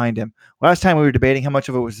right behind him. Last time we were debating how much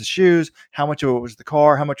of it was the shoes, how much of it was the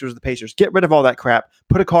car, how much was the pacers. Get rid of all that crap.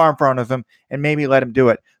 Put a car in front of him and maybe let him do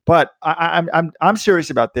it. But I'm serious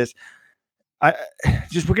about this.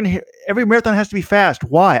 We're gonna hear every marathon has to be fast.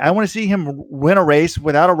 Why? I want to see him win a race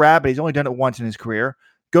without a rabbit. He's only done it once in his career.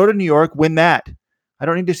 Go to New York, win that. I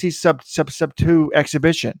don't need to see sub 2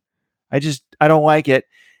 exhibition. I don't like it.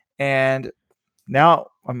 And now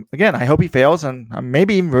again, I hope he fails, and I'm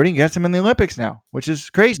maybe even rooting against him in the Olympics now, which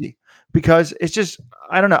is crazy because it's just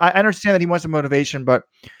I don't know. I understand that he wants the motivation, but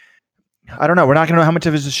I don't know. We're not going to know how much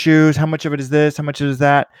of it is the shoes, how much of it is this, how much of it is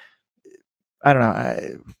that. I don't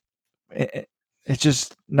know. It's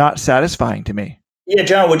just not satisfying to me. Yeah,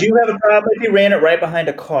 John, would you have a problem if you ran it right behind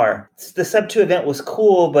a car? The sub 2 event was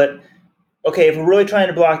cool, but okay, if we're really trying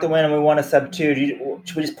to block the wind and we want a sub 2,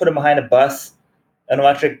 should we just put him behind a bus, an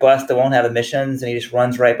electric bus that won't have emissions, and he just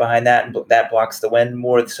runs right behind that, and that blocks the wind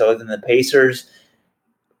more so than the Pacers?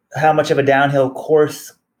 How much of a downhill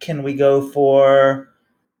course can we go for,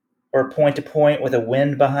 or point to point with a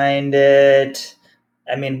wind behind it?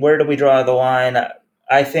 I mean, where do we draw the line?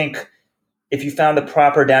 I think if you found the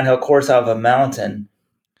proper downhill course out of a mountain,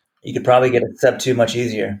 you could probably get a sub 2 much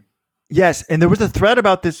easier. Yes, and there was a thread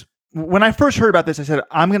about this. When I first heard about this, I said,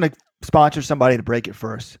 I'm going to sponsor somebody to break it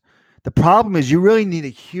first. The problem is you really need a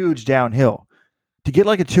huge downhill. To get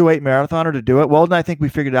like a 2.8 marathoner to do it, Weldon, I think we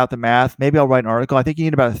figured out the math. Maybe I'll write an article. I think you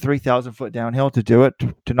need about a 3,000-foot downhill to do it,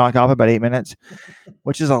 to knock off about 8 minutes,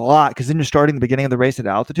 which is a lot because then you're starting the beginning of the race at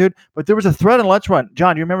altitude. But there was a thread on Let's Run.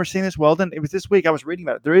 John, you remember seeing this, Weldon? It was this week. I was reading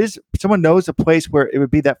about it. Someone knows a place where it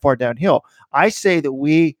would be that far downhill. I say that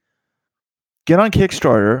we get on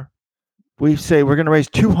Kickstarter. We say we're going to raise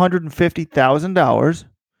 $250,000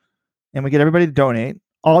 and we get everybody to donate.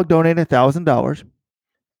 I'll donate $1,000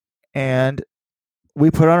 and we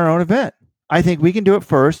put on our own event. I think we can do it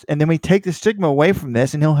first, and then we take the stigma away from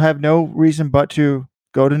this, and he'll have no reason but to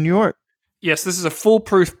go to New York. Yes, this is a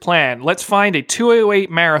foolproof plan. Let's find a 208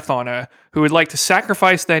 marathoner who would like to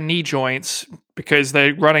sacrifice their knee joints because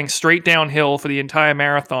they're running straight downhill for the entire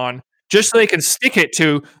marathon, just so they can stick it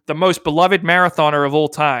to the most beloved marathoner of all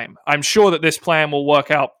time. I'm sure that this plan will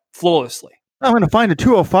work out flawlessly. I'm going to find a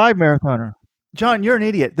 205 marathoner. John, you're an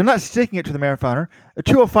idiot. They're not sticking it to the marathoner. A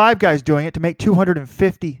 205 guy's doing it to make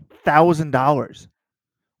 $250,000.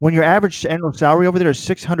 When your average annual salary over there is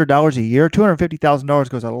 $600 a year, $250,000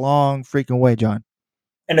 goes a long freaking way, John.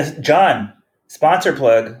 And John, sponsor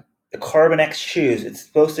plug, the Carbon X shoes. It's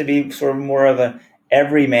supposed to be sort of more of a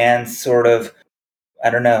everyman sort of,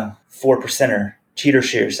 I don't know, 4%er, cheater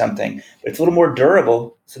shoe or something. But it's a little more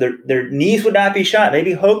durable, so their knees would not be shot.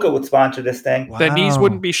 Maybe Hoka would sponsor this thing. Wow. Their knees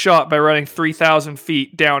wouldn't be shot by running 3,000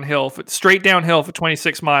 feet downhill, straight downhill for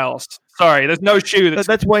 26 miles. Sorry, there's no shoe.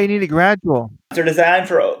 That's why you need a gradual. They're designed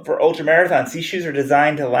for ultra marathons. These shoes are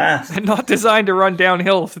designed to last. They're not designed to run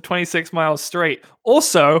downhill for 26 miles straight.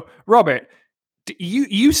 Also, Robert,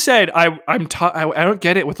 you said I don't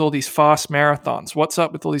get it with all these fast marathons. What's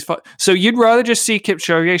up with all these fast? So you'd rather just see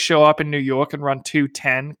Kipchoge show up in New York and run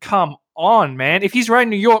 2:10? Come on, man. If he's running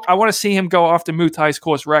New York, I want to see him go after Mutai's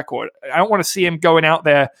course record. I don't want to see him going out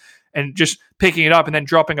there and just picking it up and then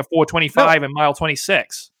dropping a 4:25 in mile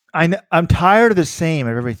 26. I'm tired of the same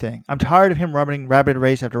of everything. I'm tired of him running rabbit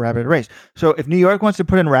race after rabbit race. So if New York wants to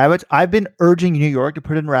put in rabbits, I've been urging New York to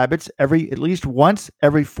put in rabbits at least once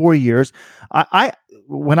every 4 years.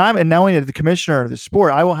 When I'm anointed the commissioner of the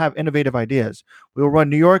sport, I will have innovative ideas. We will run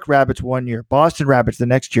New York rabbits 1 year, Boston rabbits the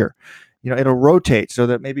next year. It'll rotate so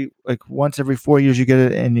that maybe like once every 4 years you get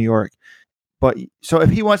it in New York. But so if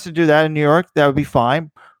he wants to do that in New York, that would be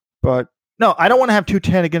fine. But no, I don't want to have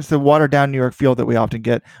 2:10 against the watered down New York field that we often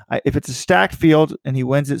get. If it's a stacked field and he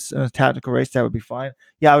wins it in a tactical race, that would be fine.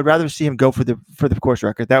 Yeah, I would rather see him go for the course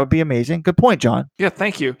record. That would be amazing. Good point, John. Yeah,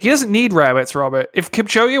 thank you. He doesn't need rabbits, Robert. If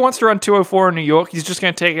Kipchoge wants to run 2:04 in New York, he's just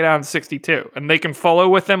going to take it out in 62, and they can follow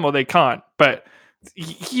with him or they can't. But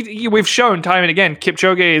we've shown time and again,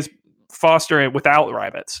 Kipchoge is faster without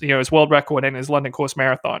rabbits. His world record in his London course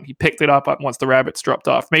marathon, he picked it up once the rabbits dropped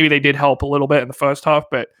off. Maybe they did help a little bit in the first half,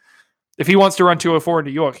 but if he wants to run 2:04 in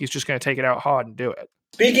New York, he's just going to take it out hard and do it.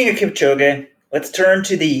 Speaking of Kipchoge, let's turn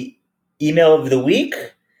to the email of the week.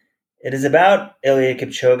 It is about Eliud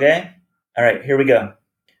Kipchoge. All right, here we go.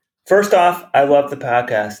 First off, I love the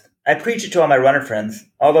podcast. I preach it to all my runner friends,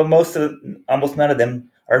 although almost none of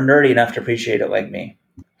them are nerdy enough to appreciate it like me.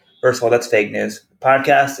 First of all, that's fake news. The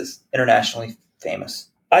podcast is internationally famous.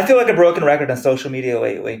 I feel like a broken record on social media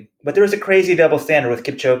lately, but there was a crazy double standard with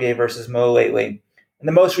Kipchoge versus Mo lately. In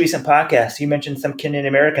the most recent podcast, you mentioned some Kenyan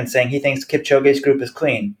American saying he thinks Kipchoge's group is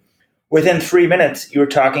clean. Within 3 minutes, you were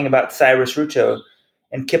talking about Cyrus Ruto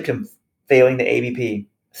and Kiptum failing the ABP.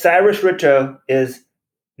 Cyrus Ruto is,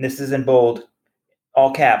 and this is in bold,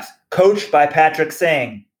 all caps, coached by Patrick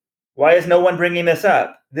Sang. Why is no one bringing this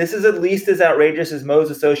up? This is at least as outrageous as Mo's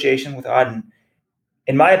association with Auden.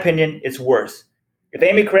 In my opinion, it's worse. If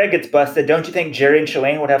Amy Craig gets busted, don't you think Jerry and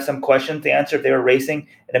Shalane would have some questions to answer if they were racing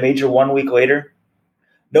in a major 1 week later?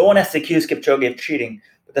 No one has to accuse Kipchoge of cheating,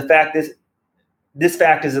 but the fact is, this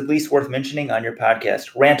fact is at least worth mentioning on your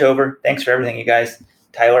podcast. Rant over. Thanks for everything, you guys.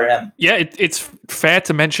 Tyler M. Yeah, it's fair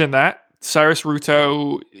to mention that. Cyrus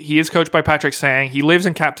Ruto, he is coached by Patrick Sang. He lives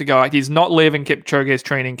in Kaptagat. He's not live in Kipchoge's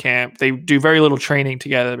training camp. They do very little training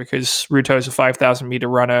together because Ruto is a 5,000 meter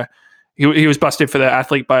runner. He was busted for the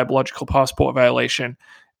athlete biological passport violation,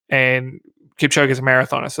 and Kipchoge is a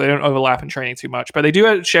marathoner, so they don't overlap in training too much. But they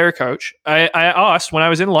do share a coach. I asked, when I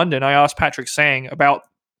was in London, I asked Patrick Sang about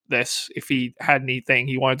this, if he had anything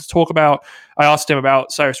he wanted to talk about. I asked him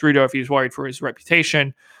about Cyrus Ruto, if he was worried for his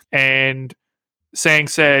reputation, and Sang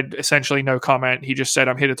said essentially no comment. He just said,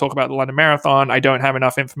 I'm here to talk about the London Marathon. I don't have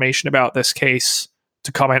enough information about this case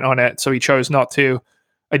to comment on it, so he chose not to.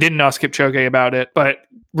 I didn't ask Kipchoge about it, but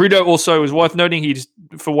Ruto also is worth noting. He just,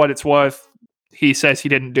 for what it's worth, he says he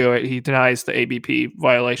didn't do it. He denies the ABP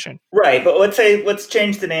violation. Right, but let's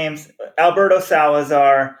change the names. Alberto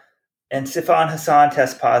Salazar and Sifan Hassan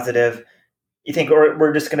test positive. You think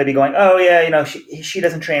we're just going to be going, oh yeah, she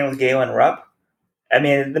doesn't train with Galen Rupp? I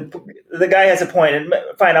mean, the guy has a point. And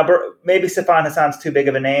fine, maybe Sifan Hassan's too big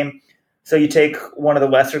of a name. So you take one of the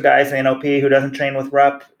lesser guys in the NLP who doesn't train with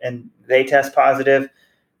Rupp and they test positive.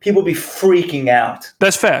 People be freaking out.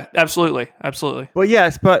 That's fair. Absolutely. Well,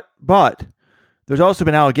 yes, but there's also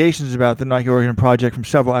been allegations about the Nike Oregon project from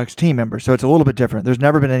several ex-team members, so it's a little bit different. There's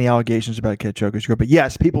never been any allegations about Kipchoge's group, but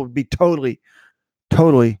yes, people would be totally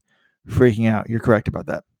freaking out. You're correct about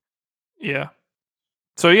that. Yeah.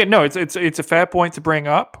 So yeah, no, it's a fair point to bring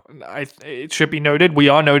up. It should be noted. We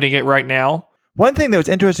are noting it right now. One thing that was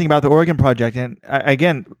interesting about the Oregon project, and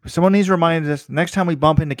again, someone needs to remind us next time we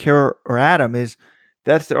bump into Kara or Adam, is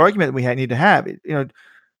that's the argument that we need to have.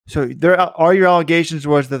 So there are your allegations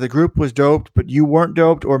was that the group was doped, but you weren't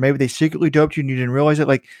doped, or maybe they secretly doped you and you didn't realize it.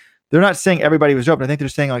 Like, they're not saying everybody was doped. I think they're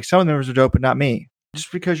saying like some of the members are doped, but not me.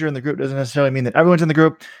 Just because you're in the group doesn't necessarily mean that everyone's in the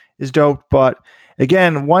group is doped. But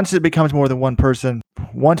again, once it becomes more than one person,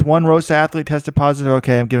 once one ROSA athlete tested positive,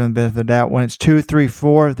 okay, I'm giving them the benefit of the doubt. When it's 2, 3,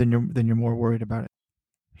 4, then you're more worried about it.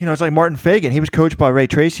 It's like Martin Fagan. He was coached by Ray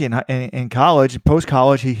Tracy in college.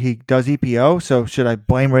 Post-college, he does EPO. So should I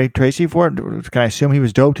blame Ray Tracy for it? Can I assume he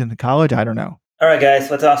was doped in college? I don't know. All right, guys,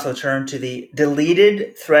 let's also turn to the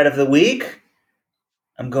deleted thread of the week.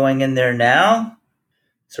 I'm going in there now,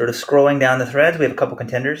 sort of scrolling down the threads. We have a couple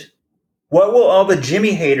contenders. What will all the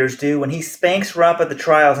Jimmy haters do when he spanks Rupp at the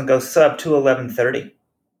trials and goes sub 2:11:30?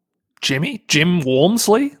 Jim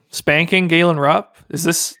Walmsley spanking Galen Rupp? Is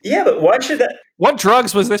this? Yeah, but why should that? What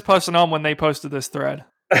drugs was this person on when they posted this thread?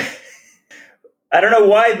 I don't know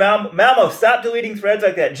why. Malmo, stop deleting threads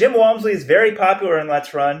like that. Jim Walmsley is very popular in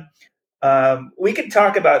Let's Run. We could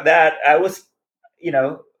talk about that. I was,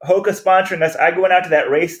 Hoka sponsoring us. I went out to that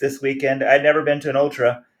race this weekend. I'd never been to an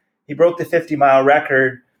ultra. He broke the 50-mile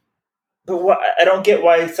record. But I don't get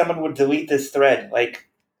why someone would delete this thread. Like,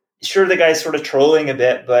 sure, the guy's sort of trolling a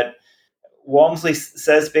bit, but Walmsley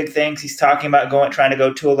says big things. He's talking about trying to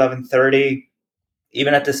go 2:11:30.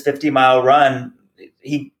 Even at this 50-mile run,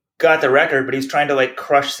 he got the record, but he's trying to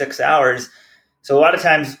crush 6 hours. So a lot of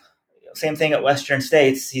times, same thing at Western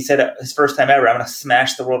States. He said his first time ever, I'm going to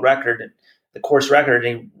smash the world record, the course record.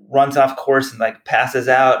 And he runs off course and passes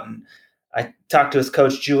out. And I talked to his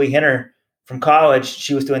coach, Julie Hinner from college.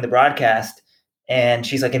 She was doing the broadcast, and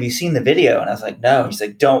she's like, "Have you seen the video?" And I was like, "No." He's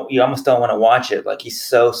like, you almost don't want to watch it. He's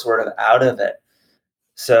so sort of out of it.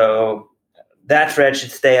 So that thread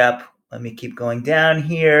should stay up. Let me keep going down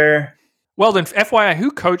here. Well, then, FYI,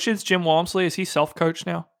 who coaches Jim Walmsley? Is he self-coached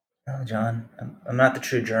now? Oh, John, I'm not the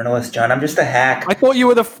true journalist, John. I'm just a hack. I thought you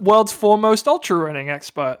were the world's foremost ultra running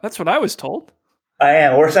expert. That's what I was told. I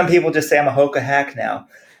am. Or some people just say I'm a Hoka hack now.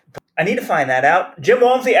 I need to find that out. Jim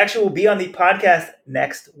Walmsley actually will be on the podcast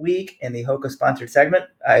next week in the Hoka sponsored segment.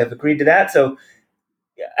 I have agreed to that. So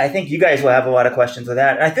I think you guys will have a lot of questions with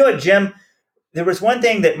that. And I feel like Jim, there was one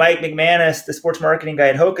thing that Mike McManus, the sports marketing guy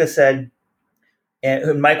at Hoka, said,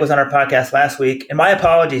 and Mike was on our podcast last week. And my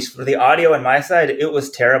apologies for the audio on my side. It was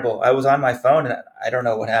terrible. I was on my phone and I don't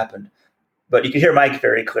know what happened, but you could hear Mike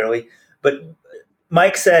very clearly. But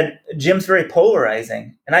Mike said Jim's very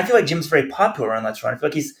polarizing, and I feel like Jim's very popular on Let's Run. I feel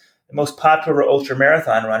like he's the most popular ultra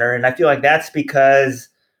marathon runner, and I feel like that's because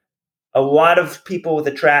a lot of people with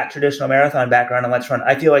a traditional marathon background on Let's Run,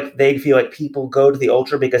 I feel like they feel like people go to the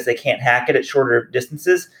ultra because they can't hack it at shorter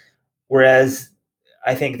distances, whereas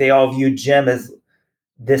I think they all view Jim as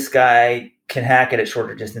this guy can hack it at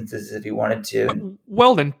shorter distances if he wanted to.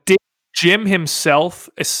 Weldon, did Jim himself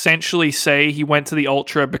essentially say he went to the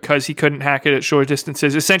ultra because he couldn't hack it at short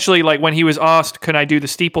distances? Essentially, like when he was asked, can I do the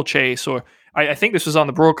steeplechase? Or I think this was on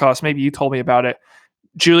the broadcast. Maybe you told me about it.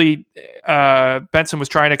 Julie Benson was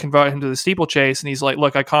trying to convert him to the steeplechase, and he's like,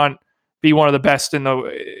 look, I can't be one of the best in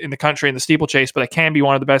the country in the steeplechase, but I can be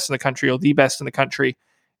one of the best in the country or the best in the country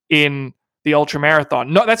in the ultra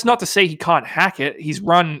marathon. No, that's not to say he can't hack it. He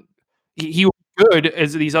was good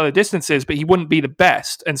as these other distances, but he wouldn't be the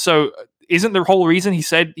best. And so isn't the whole reason he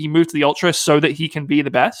said he moved to the ultra so that he can be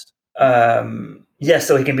the best? Yes,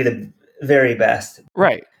 so he can be the very best.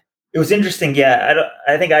 Right. It was interesting. Yeah,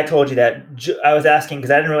 I think I told you that. I was asking because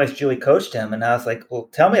I didn't realize Julie coached him, and I was like, well,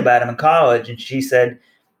 tell me about him in college. And she said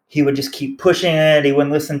he would just keep pushing it. He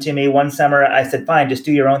wouldn't listen to me. One summer, I said, fine, just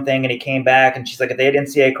do your own thing. And he came back, and she's like, if they had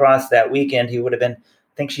NCAA cross that weekend, he would have been,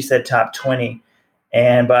 I think she said, top 20.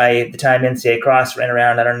 And by the time NCAA cross ran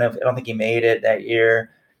around, I don't think he made it that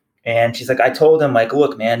year. And she's like, I told him, like,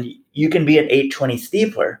 look, man, you can be an 820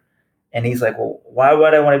 steepler. And he's like, well, why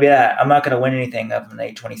would I want to be that? I'm not going to win anything of an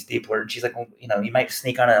 820 steepler. And she's like, well, you might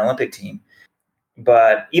sneak on an Olympic team.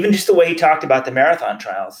 But even just the way he talked about the marathon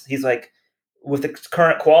trials, he's like, with the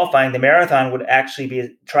current qualifying, the marathon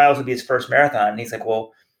trials would be his first marathon. And he's like,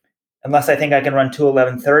 well, unless I think I can run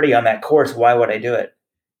 2:11:30 on that course, why would I do it?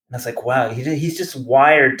 And it's like, wow, he's just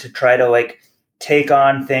wired to try to like take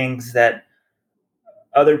on things that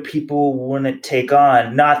other people wouldn't take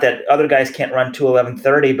on. Not that other guys can't run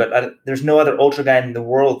 2:11:30, but there's no other ultra guy in the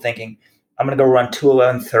world thinking, I'm going to go run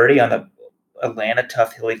 2:11:30 on the Atlanta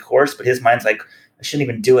tough hilly course. But his mind's like, I shouldn't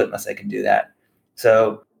even do it unless I can do that.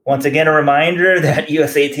 So once again, a reminder that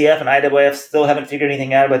USATF and IAAF still haven't figured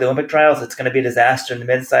anything out about the Olympic trials. It's going to be a disaster in the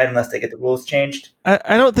mid-side unless they get the rules changed.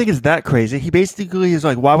 I don't think it's that crazy. He basically is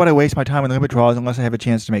like, why would I waste my time in the Olympic trials unless I have a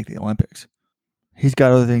chance to make the Olympics? He's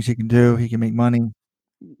got other things he can do. He can make money.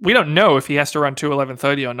 We don't know if he has to run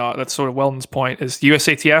 2:11:30 or not. That's sort of Weldon's point. Is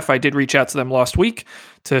USATF, I did reach out to them last week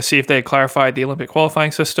to see if they had clarified the Olympic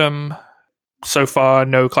qualifying system. So far,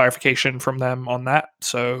 no clarification from them on that.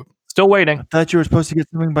 So still waiting. I thought you were supposed to get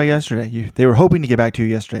something by yesterday. They were hoping to get back to you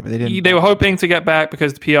yesterday, but they didn't. They were hoping to get back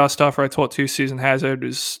because the PR staffer I talked to, Susan Hazard,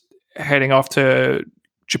 was heading off to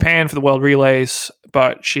Japan for the World Relays,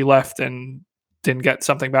 but she left and didn't get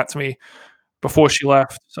something back to me before she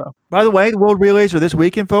left. So, by the way, the World Relays are this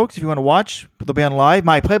weekend, folks. If you want to watch, they'll be on live.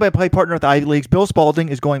 My play-by-play partner at the Ivy Leagues, Bill Spalding,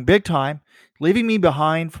 is going big time, leaving me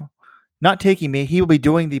behind, not taking me. He will be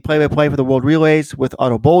doing the play-by-play for the World Relays with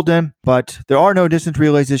Otto Bolden, but there are no distance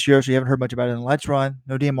relays this year, so you haven't heard much about it in Let's Run.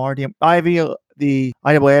 No DMR. Ivy, the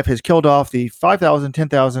IAAF has killed off the 5,000,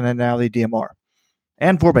 10,000, and now the DMR.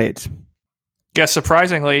 And 4x8s. Guess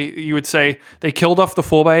surprisingly, you would say they killed off the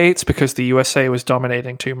 4x8s because the USA was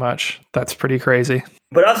dominating too much. That's pretty crazy.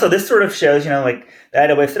 But also, this sort of shows, like the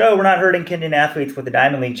IAAF said, we're not hurting Kenyan athletes with the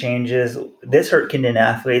Diamond League changes. This hurt Kenyan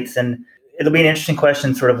athletes, and it'll be an interesting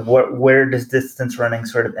question, sort of where does distance running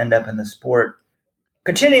sort of end up in the sport?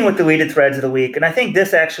 Continuing with deleted threads of the week, and I think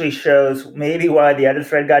this actually shows maybe why the other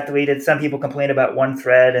thread got deleted. Some people complain about one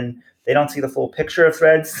thread, and they don't see the full picture of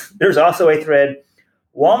threads. There's also a thread,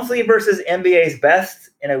 Walmsley versus NBA's best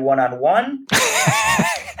in a one-on-one. Can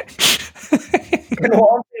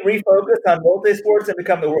Walmsley refocus on multi-sports and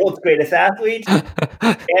become the world's greatest athlete?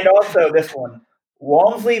 And also this one,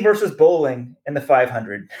 Walmsley versus bowling in the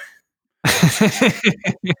 500.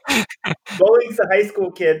 Bowling's a high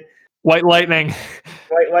school kid. White Lightning,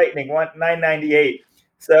 998.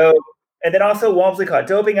 So, and then also Walmsley caught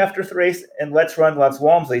doping after the race, and Let's Run loves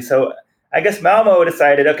Walmsley. So I guess Malmo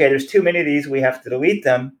decided, okay, there's too many of these, we have to delete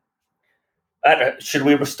them. Should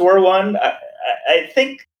we restore one? I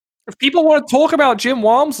think if people want to talk about Jim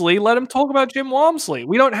Walmsley, let them talk about Jim Walmsley.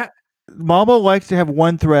 We don't have. Malmo likes to have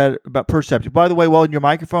one thread about per subject. By the way, Weldon, your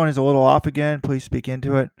microphone is a little off again. Please speak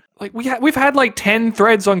into it. Like we've had like 10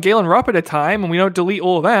 threads on Galen Rupp at a time, and we don't delete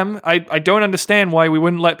all of them. I don't understand why we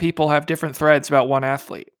wouldn't let people have different threads about one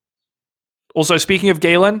athlete. Also, speaking of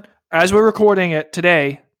Galen, as we're recording it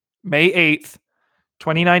today, May 8th,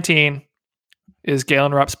 2019, is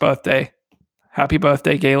Galen Rupp's birthday. Happy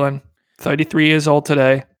birthday, Galen. 33 years old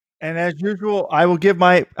today. And as usual, I will give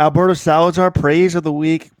my Alberto Salazar praise of the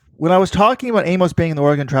week. When I was talking about Amos being in the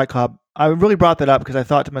Oregon Track Club, I really brought that up because I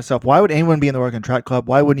thought to myself, why would anyone be in the Oregon Track Club?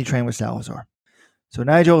 Why wouldn't he train with Salazar? So,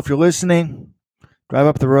 Nigel, if you're listening, drive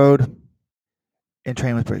up the road and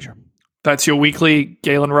train with Frazier. That's your weekly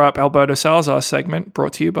Galen Rupp, Alberto Salazar segment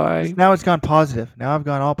brought to you by... Now it's gone positive. Now I've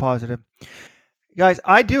gone all positive. Guys,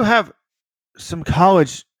 I do have some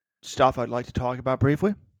college stuff I'd like to talk about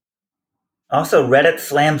briefly. Also, Reddit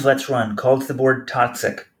slams Let's Run, calls the board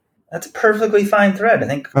toxic. That's a perfectly fine thread, I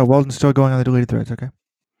think. Oh, Weldon's still going on the deleted threads, okay.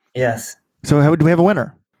 Yes. So do we have a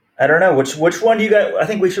winner? I don't know. Which one do you got? I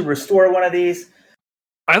think we should restore one of these.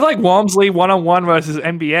 I like Walmsley 1-on-1 versus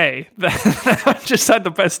NBA. That just had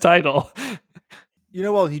the best title. You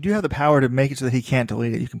know, well, you do have the power to make it so that he can't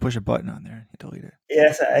delete it. You can push a button on there and delete it.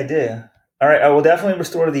 Yes, I do. All right, I will definitely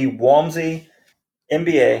restore the Walmsley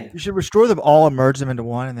NBA. You should restore them all and merge them into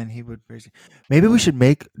one, and then he would basically... Maybe we should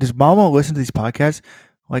make... Does Momo listen to these podcasts?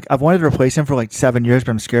 Like, I've wanted to replace him for like 7 years,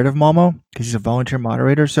 but I'm scared of Momo because he's a volunteer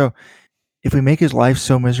moderator. So if we make his life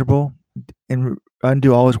so miserable and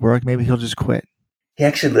undo all his work, maybe he'll just quit. He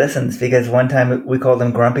actually listens because one time we called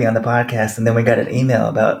him Grumpy on the podcast, and then we got an email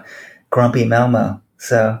about Grumpy Malmo.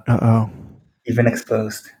 So you've been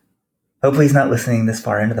exposed. Hopefully he's not listening this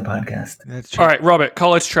far into the podcast. That's true. All right, Robert,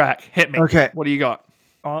 college track. Hit me. Okay. What do you got?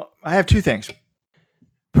 I have two things.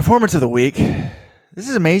 Performance of the week. This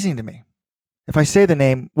is amazing to me. If I say the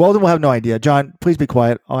name, Weldon will have no idea. John, please be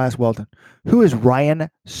quiet. I'll ask Weldon. Who is Ryan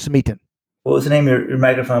Smeaton? What was the name? Your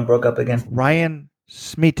microphone broke up again. Ryan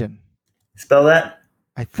Smeaton. Spell that?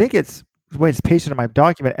 I think it's the way it's pasted in my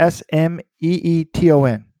document.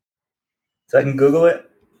 Smeeton. So I can Google it?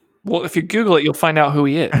 Well, if you Google it, you'll find out who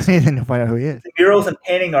he is. Then you'll find out who he is. The murals and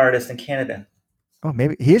painting artist in Canada. Oh,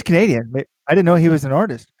 maybe he is Canadian. I didn't know he was an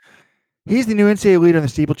artist. He's the new NCAA leader in the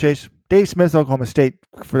steeplechase. Dave Smith, Oklahoma State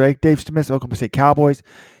Cowboys.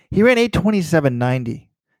 He ran 8:27.90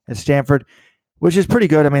 at Stanford, which is pretty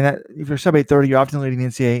good. I mean, if you're sub 8:30, you're often leading the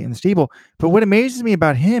NCAA in the steeple. But what amazes me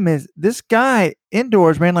about him is this guy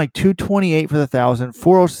indoors ran like 2:28 for the 1,000,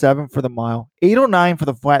 4:07 for the mile, 8:09 for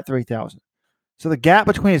the flat 3,000. So the gap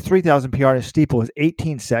between his 3,000 PR and his steeple is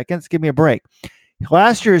 18 seconds. Give me a break.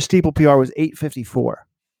 Last year, his steeple PR was 8:54.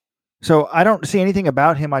 So I don't see anything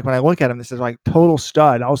about him. Like when I look at him, this is like total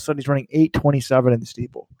stud. All of a sudden, he's running 8:27 in the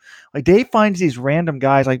steeple. Like Dave finds these random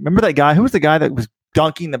guys. Like remember that guy? Who was the guy that was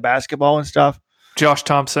dunking the basketball and stuff? Josh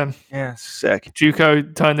Thompson. Yeah, sick.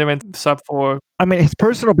 JUCO turned him into sub 4. I mean, his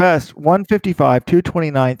personal best, 155,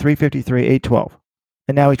 229, 353, 812.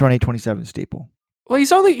 And now he's running 827 steeple. Well,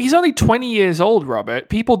 he's only 20 years old, Robert.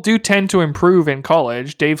 People do tend to improve in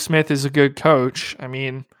college. Dave Smith is a good coach. I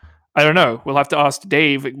mean, I don't know. We'll have to ask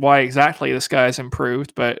Dave why exactly this guy's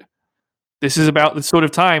improved, but this is about the sort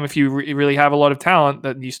of time, if you really have a lot of talent,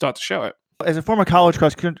 that you start to show it. As a former college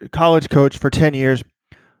coach for 10 years,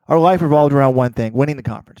 our life revolved around one thing, winning the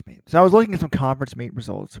conference meet. So I was looking at some conference meet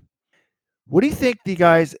results. What do you think the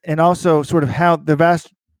guys, and also sort of how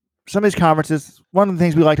some of these conferences, one of the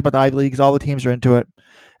things we liked about the Ivy League is all the teams are into it.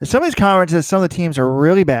 And some of these conferences, some of the teams are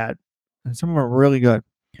really bad, and some of them are really good.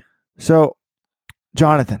 So,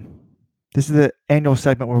 Jonathan, this is the annual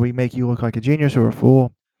segment where we make you look like a genius or a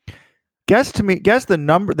fool. Guess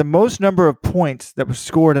the most number of points that was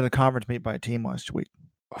scored in a conference meet by a team last week.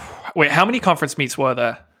 Wait, how many conference meets were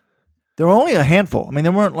there? There were only a handful. I mean,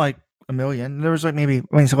 there weren't like a million. There was like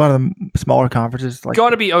it's a lot of the smaller conferences. Like,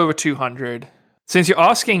 got to be over 200. Since you're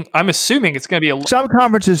asking, I'm assuming it's going to be a lot. Some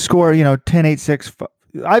conferences score, 10-8-6.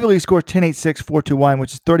 Ivy League scores 10-8-6, 4-2-1,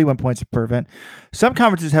 which is 31 points per event. Some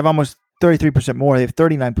conferences have almost 33% more. They have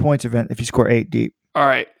 39 points event if you score 8 deep. All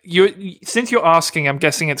right. Since you're asking, I'm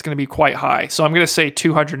guessing it's going to be quite high. So I'm going to say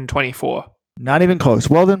 224. Not even close.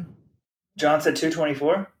 Weldon? John said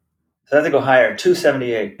 224. So I have to go higher.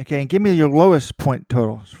 278. Okay, and give me your lowest point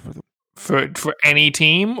totals for any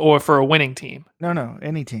team or for a winning team? No,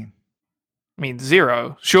 any team. I mean,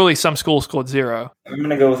 0. Surely some school scored 0. I'm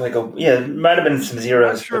going to go with it might have been some zeros.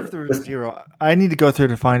 I'm not sure if there was 0. I need to go through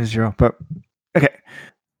to find a 0, but okay.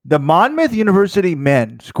 The Monmouth University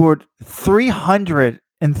men scored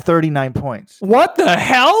 339 points. What the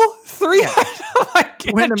hell?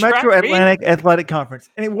 300? Win the Metro Atlantic Athletic Conference.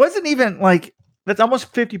 And it wasn't even like, that's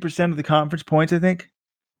almost 50% of the conference points, I think.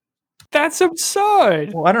 That's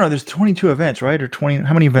absurd. Well, I don't know. There's 22 events, right? Or 20.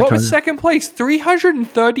 How many events? What was second place?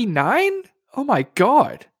 339? Oh my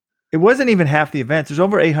God. It wasn't even half the events. There's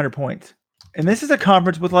over 800 points. And this is a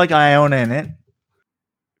conference with like Iona in it.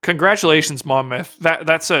 Congratulations, Monmouth.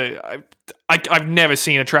 I've never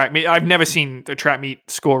seen a track meet. I've never seen a track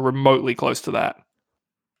meet score remotely close to that.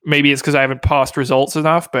 Maybe it's because I haven't passed results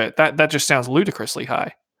enough, but that just sounds ludicrously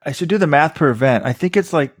high. I should do the math per event. I think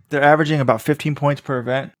it's like they're averaging about 15 points per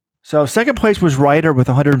event. So second place was Ryder with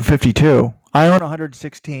 152. Iona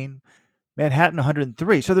 116. Manhattan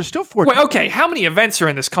 103. So there's still 4. Wait, okay, how many events are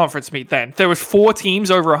in this conference meet then? There was 4 teams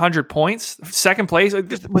over 100 points. Second place?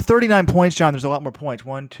 With 39 points, John, there's a lot more points.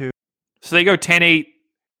 1, 2. So they go 10, 8,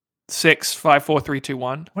 6, 5, 4, 3, 2,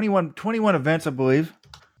 1. 21 events, I believe.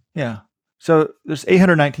 Yeah. So there's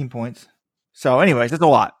 819 points. So anyways, that's a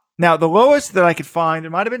lot. Now, the lowest that I could find,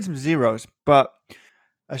 there might have been some zeros, but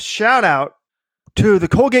a shout out to the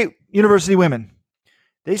Colgate University women.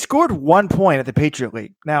 They scored 1 point at the Patriot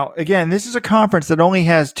League. Now, again, this is a conference that only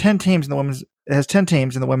has 10 teams in the women's. It has 10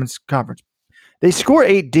 teams in the women's conference. They score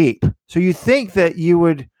 8 deep. So you think that you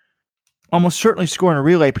would almost certainly score in a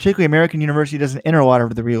relay, particularly American University doesn't enter a lot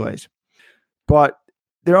of the relays. But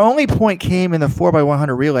their only point came in the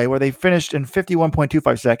 4x100 relay where they finished in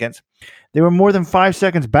 51.25 seconds. They were more than 5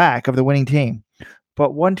 seconds back of the winning team.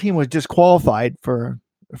 But one team was disqualified for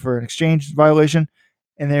an exchange violation,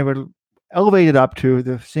 and they were elevated up to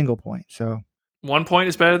the single point. So 1 point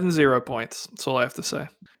is better than 0 points. That's all I have to say.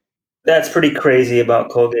 That's pretty crazy about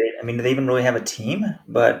Colgate. I mean, do they even really have a team?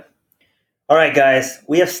 But all right, guys,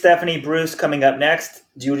 we have Stephanie Bruce coming up next.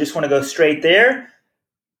 Do you just want to go straight there?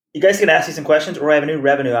 You guys can ask me some questions, or I have a new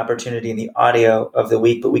revenue opportunity in the audio of the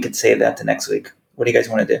week, but we could save that to next week. What do you guys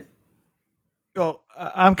want to do? Well,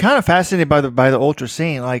 I'm kind of fascinated by the ultra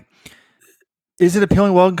scene. Like, is it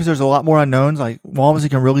appealing well because there's a lot more unknowns? Like, Walmsley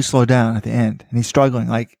can really slow down at the end, and he's struggling.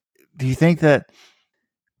 Like, do you think that,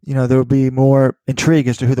 there will be more intrigue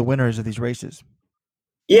as to who the winner is of these races?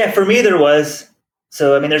 Yeah, for me there was.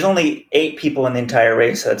 So, I mean, there's only 8 people in the entire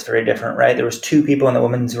race, so that's very different, right? There was 2 people in the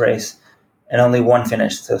women's race, and only 1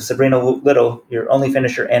 finished. So, Sabrina Little, your only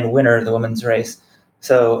finisher and winner of the women's race.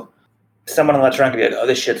 So, someone on Let's Run could be like, oh,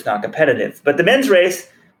 this shit's not competitive. But the men's race,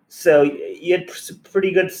 so you had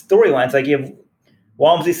pretty good storylines. Like, you have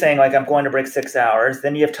Walmsley saying, like, I'm going to break 6 hours.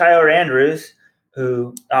 Then you have Tyler Andrews,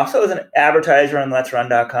 who also is an advertiser on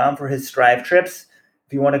Let'sRun.com for his Strive trips.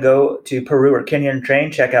 If you want to go to Peru or Kenya and train,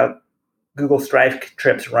 check out Google Strive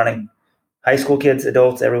trips running. High school kids,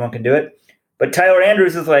 adults, everyone can do it. But Tyler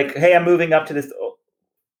Andrews is like, hey, I'm moving up to this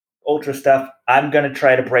ultra stuff. I'm going to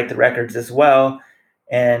try to break the records as well.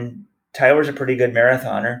 And Tyler's a pretty good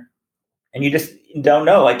marathoner. And you just don't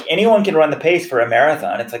know. Like, anyone can run the pace for a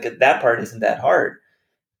marathon. It's like that part isn't that hard.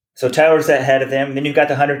 So Tyler's ahead of them. Then you've got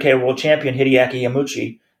the 100K world champion, Hideaki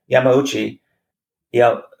Yamauchi.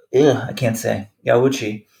 I can't say.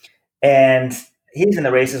 Yamauchi. And he's in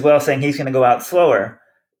the race as well, saying he's going to go out slower.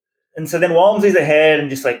 And so then Walmsley's ahead and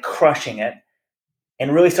just like crushing it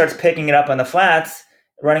and really starts picking it up on the flats,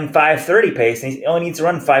 running 5:30 pace. And he only needs to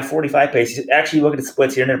run 5:45 pace. He's actually looking at the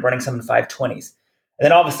splits here and ended up running some in 5:20s. And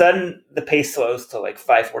then all of a sudden, the pace slows to like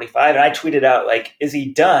 5:45. And I tweeted out, like, is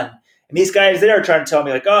he done? And these guys there are trying to tell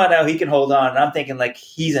me, like, oh, no, he can hold on. And I'm thinking, like,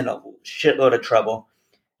 he's in a shitload of trouble.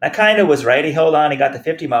 And I kind of was right. He held on. He got the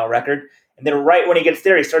 50-mile record. And then right when he gets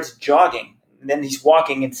there, he starts jogging. And then he's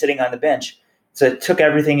walking and sitting on the bench. So it took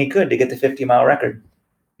everything he could to get the 50-mile record.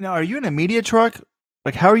 Now, are you in a media truck?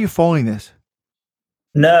 Like, how are you following this?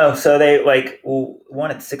 No. So they,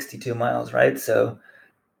 won at 62 miles, right? So,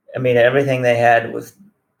 I mean, everything they had was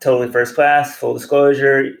totally first class, full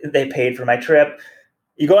disclosure. They paid for my trip.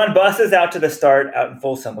 You go on buses out to the start out in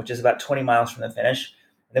Folsom, which is about 20 miles from the finish.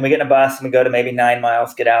 And then we get in a bus and we go to maybe 9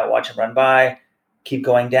 miles, get out, watch them run by, keep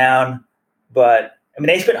going down. But, I mean,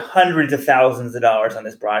 they spent hundreds of thousands of dollars on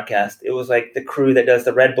this broadcast. It was like the crew that does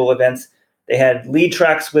the Red Bull events. They had lead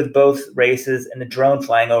trucks with both races and a drone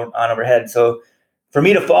flying on overhead. So for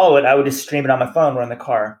me to follow it, I would just stream it on my phone or in the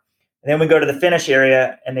car. And then we go to the finish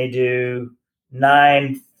area and they do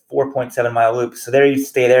 9 4.7-mile loops. So there you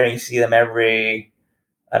stay there and you see them every,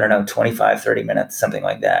 25, 30 minutes, something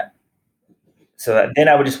like that. So then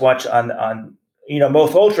I would just watch on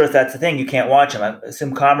most ultras, that's the thing. You can't watch them. I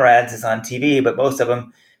assume Comrades is on TV, but most of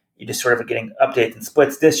them, you just sort of are getting updates and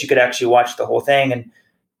splits. This, you could actually watch the whole thing. And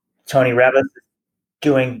Tony Revis is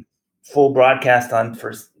doing full broadcast on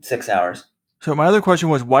for 6 hours. So my other question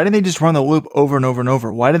was, why didn't they just run the loop over and over and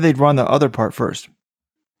over? Why did they run the other part first?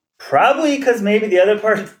 Probably because maybe the other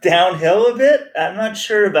part is downhill a bit. I'm not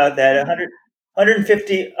sure about that.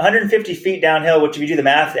 150 feet downhill, which if you do the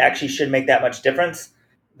math, actually should make that much difference.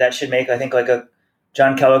 That should make, I think, like a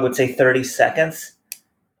John Kellogg would say 30 seconds.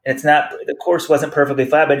 And it's not, the course wasn't perfectly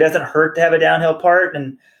flat, but it doesn't hurt to have a downhill part.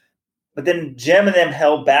 But then Jim and them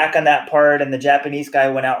held back on that part, and the Japanese guy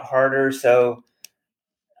went out harder. So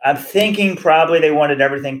I'm thinking probably they wanted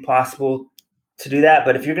everything possible to do that.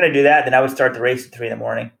 But if you're going to do that, then I would start the race at 3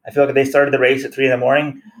 a.m. I feel like if they started the race at 3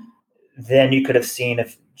 a.m, then you could have seen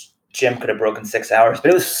if Jim could have broken 6 hours.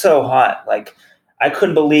 But it was so hot. Like, I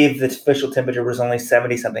couldn't believe the official temperature was only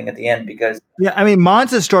 70 something at the end because. Yeah, I mean,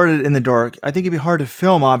 Monza started in the dark. I think it'd be hard to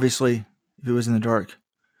film, obviously, if it was in the dark.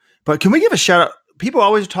 But can we give a shout out? People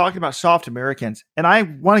always are talking about soft Americans, and I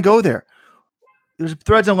want to go there. There's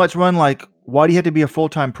threads on Let's Run like, why do you have to be a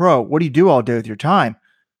full-time pro? What do you do all day with your time?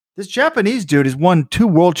 This Japanese dude has won 2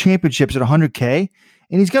 world championships at 100K,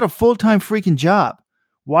 and he's got a full-time freaking job.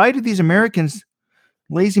 Why do these Americans,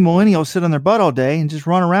 lazy millennials, sit on their butt all day and just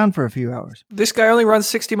run around for a few hours? This guy only runs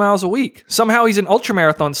 60 miles a week. Somehow he's an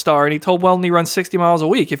ultramarathon star, and he told Weldon he runs 60 miles a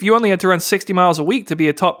week. If you only had to run 60 miles a week to be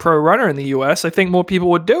a top pro runner in the U.S., I think more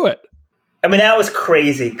people would do it. I mean, that was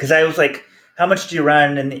crazy because I was like, how much do you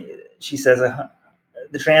run? And she says,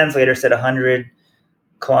 the translator said 100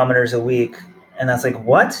 kilometers a week. And I was like,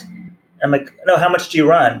 what? I'm like, no, how much do you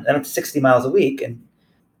run? And it's 60 miles a week. And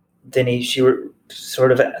then she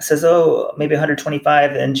sort of says, oh, maybe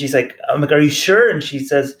 125. And she's like, I'm like, are you sure? And she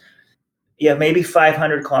says, yeah, maybe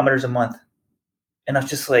 500 kilometers a month. And I was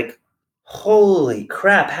just like, holy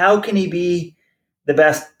crap, how can he be the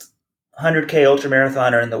best 100K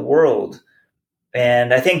ultramarathoner in the world?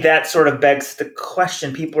 And I think that sort of begs the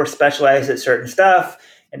question. People are specialized at certain stuff,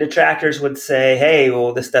 and detractors would say, hey,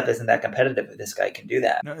 well, this stuff isn't that competitive, but this guy can do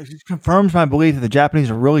that. No, it just confirms my belief that the Japanese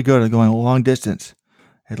are really good at going a long distance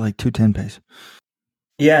at like 2:10 pace.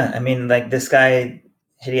 Yeah, I mean, like this guy,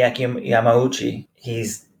 Hideaki Yamauchi,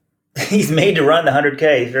 he's made to run the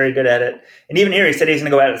 100K. He's very good at it. And even here, he said he's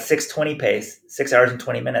going to go out at 6:20 pace, 6 hours and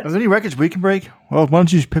 20 minutes. Are there any records we can break? Well, why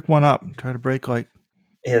don't you just pick one up and try to break like...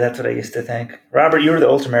 Yeah, that's what I used to think. Robert, you were the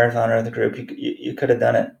ultramarathoner of the group. You could have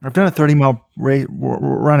done it. I've done a 30-mile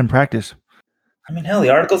run in practice. I mean, hell,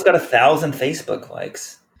 the article's got 1,000 Facebook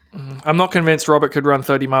likes. I'm not convinced Robert could run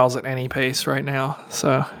 30 miles at any pace right now.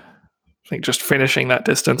 So I think just finishing that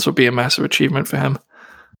distance would be a massive achievement for him.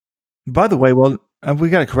 By the way, well,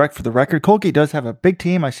 we got to correct for the record. Colgate does have a big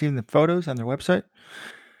team. I see the photos on their website.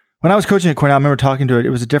 When I was coaching at Cornell, I remember talking to it.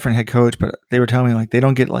 It was a different head coach, but they were telling me like they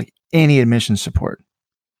don't get like any admission support.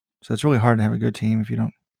 So it's really hard to have a good team if you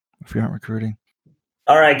aren't recruiting.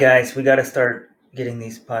 All right, guys, we got to start getting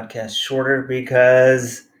these podcasts shorter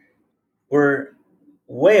because we're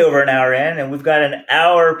way over an hour in, and we've got an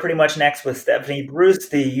hour pretty much next with Stephanie Bruce,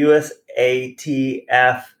 the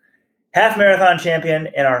USATF half marathon champion,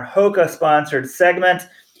 in our Hoka sponsored segment.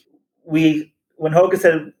 When Hoka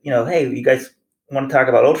said, hey, you guys want to talk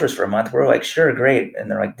about ultras for a month? We're like, sure, great.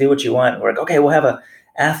 And they're like, do what you want. We're like, okay, we'll have a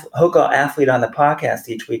Hoka athlete on the podcast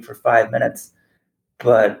each week for 5 minutes.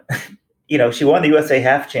 But, she won the USA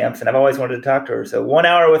half champs, and I've always wanted to talk to her. So 1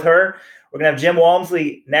 hour with her. We're going to have Jim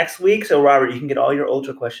Walmsley next week. So, Robert, you can get all your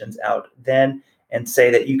ultra questions out then and say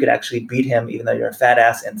that you could actually beat him even though you're a fat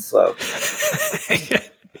ass and slow.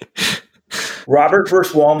 Robert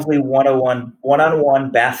versus Walmsley 101,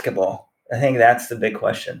 one-on-one basketball. I think that's the big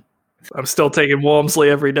question. I'm still taking Walmsley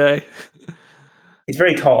every day. He's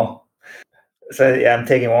very tall. So, yeah, I'm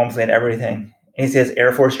taking Walmsley in everything. And he says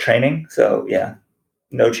Air Force training. So, yeah,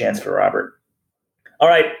 no chance for Robert. All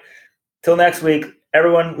right. Till next week,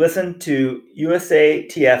 everyone, listen to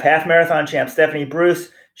USATF half marathon champ Stephanie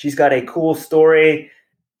Bruce. She's got a cool story.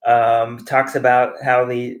 Talks about how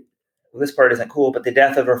this part isn't cool, but the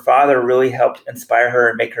death of her father really helped inspire her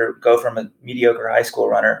and make her go from a mediocre high school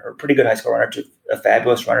runner, or pretty good high school runner, to a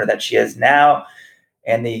fabulous runner that she is now.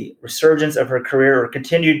 And the resurgence of her career, or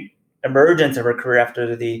continued emergence of her career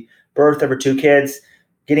after the birth of her 2 kids,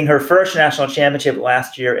 getting her first national championship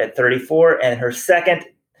last year at 34 and her second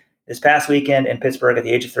this past weekend in Pittsburgh at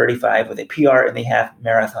the age of 35 with a PR in the half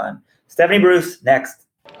marathon. Stephanie Bruce, next.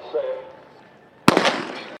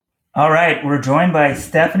 All right, we're joined by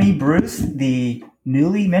Stephanie Bruce, the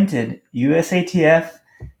newly minted USATF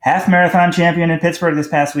half marathon champion in Pittsburgh this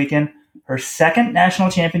past weekend. Her second national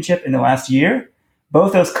championship in the last year.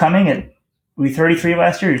 Both those coming at, were you 33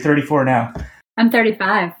 last year? You're 34 now. I'm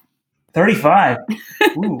 35. 35.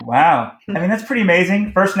 Ooh, wow. I mean, that's pretty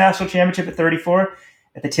amazing. First national championship at 34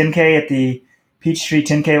 at the 10K at the Peachtree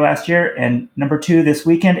 10K last year, and number 2 this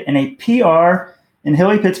weekend in a PR in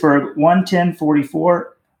Hilly, Pittsburgh, 1:10:44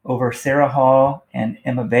 over Sarah Hall and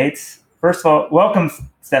Emma Bates. First of all, welcome,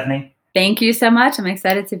 Stephanie. Thank you so much. I'm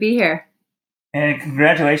excited to be here. And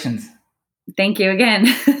congratulations. Thank you again.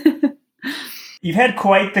 You've had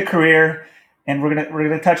quite the career, and we're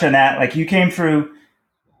gonna touch on that. Like, you came through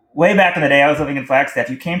way back in the day. I was living in Flagstaff.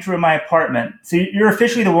 You came through my apartment, so you're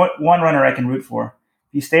officially the one runner I can root for.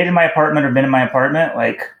 If you stayed in my apartment or been in my apartment,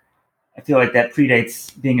 like, I feel like that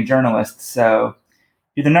predates being a journalist. So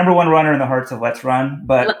you're the number 1 runner in the hearts of Let's Run.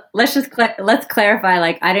 But let's clarify.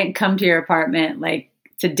 Like, I didn't come to your apartment like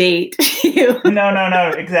to date you.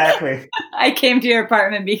 No, exactly. I came to your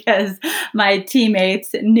apartment because my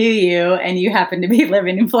teammates knew you, and you happened to be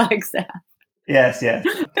living in Flagstaff. Yes.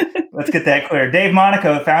 Let's get that clear. Dave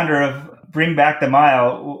Monaco, founder of Bring Back the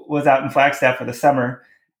Mile was out in Flagstaff for the summer,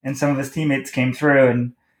 and some of his teammates came through,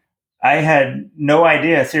 and I had no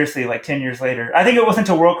idea, seriously, like 10 years later. I think it wasn't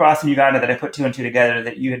until World Cross in Uganda that I put two and two together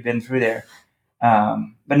that you had been through there.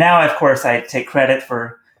 But now, of course, I take credit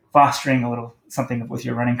for fostering a little something with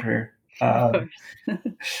your running career. But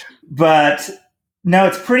no,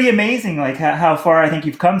 it's pretty amazing, like how far I think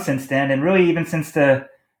you've come since then, and really even since the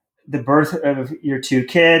birth of your two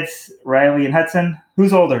kids, Riley and Hudson.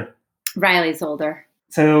 Who's older? Riley's older.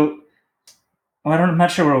 So, I'm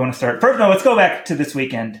not sure where I want to start. First, no, let's go back to this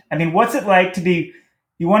weekend. I mean, what's it like to be?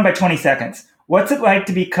 You won by 20 seconds. What's it like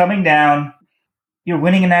to be coming down? You're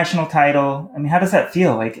winning a national title. I mean, how does that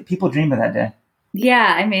feel? Like, people dream of that day.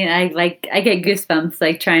 Yeah, I mean, I get goosebumps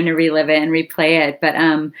like trying to relive it and replay it. But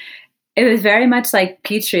it was very much like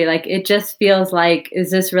Peachtree. Like, it just feels like,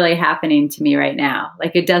 is this really happening to me right now?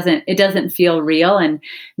 Like, it doesn't feel real. And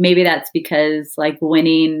maybe that's because like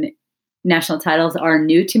winning national titles are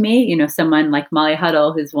new to me. You know, someone like Molly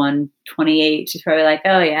Huddle, who's won 28, she's probably like,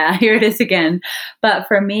 oh yeah, here it is again. But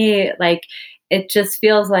for me, like, it just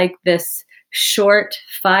feels like this short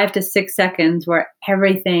 5 to 6 seconds where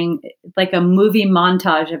everything, like a movie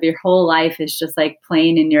montage of your whole life, is just like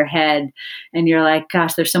playing in your head. And you're like,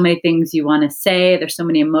 gosh, there's so many things you want to say. There's so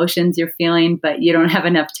many emotions you're feeling, but you don't have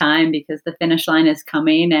enough time because the finish line is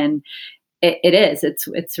coming. And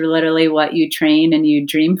it's literally what you train and you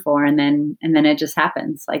dream for. And then it just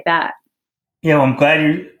happens like that. Yeah. Well, I'm glad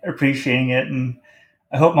you're appreciating it. And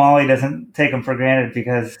I hope Molly doesn't take them for granted,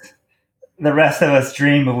 because the rest of us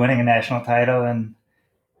dream of winning a national title, and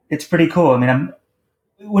it's pretty cool. I mean,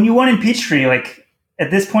 when you won in Peachtree, like at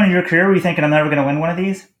this point in your career, were you thinking I'm never going to win one of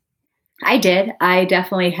these? I did. I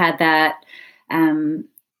definitely had that.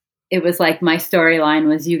 It was like my storyline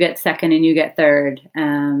was you get second and you get third.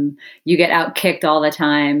 You get outkicked all the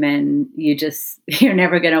time, and you're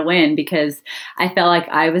never going to win, because I felt like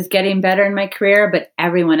I was getting better in my career, but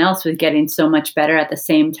everyone else was getting so much better at the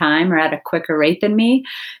same time or at a quicker rate than me.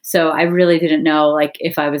 So I really didn't know like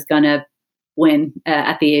if I was going to win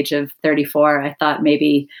at the age of 34. I thought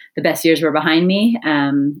maybe the best years were behind me,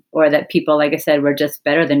 or that people, like I said, were just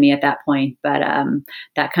better than me at that point. But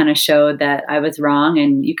that kind of showed that I was wrong,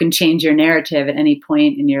 and you can change your narrative at any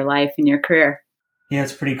point in your life and your career. Yeah,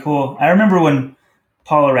 it's pretty cool. I remember when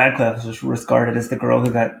Paula Radcliffe was regarded as the girl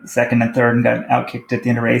who got second and third and got outkicked at the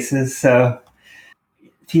end of races. So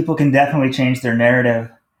people can definitely change their narrative.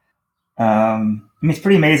 I mean, it's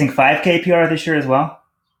pretty amazing. 5K PR this year as well.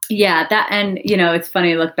 Yeah, and it's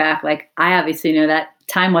funny to look back. Like, I obviously know that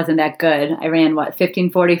time wasn't that good. I ran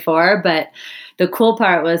 15:44, but the cool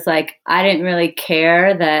part was like I didn't really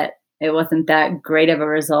care that it wasn't that great of a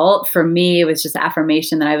result. For me, it was just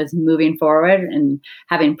affirmation that I was moving forward and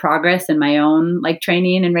having progress in my own like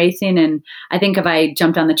training and racing. And I think if I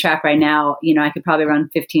jumped on the track right now, I could probably run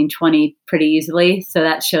 15:20 pretty easily. So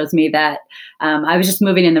that shows me that I was just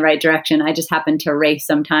moving in the right direction. I just happen to race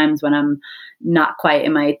sometimes when I'm not quite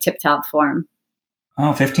in my tip-top form.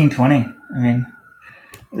 Oh, 15:20. I mean,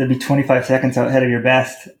 it'd be 25 seconds ahead of your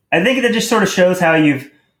best. I think that just sort of shows how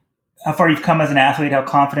far you've come as an athlete, how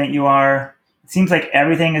confident you are. It seems like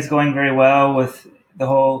everything is going very well with the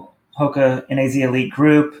whole Hoka NAZ Elite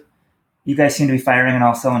group. You guys seem to be firing on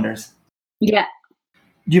all cylinders. Yeah.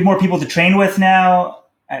 Do you have more people to train with now?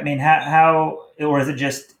 I mean, how or is it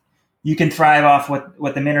just you can thrive off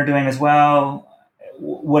what the men are doing as well?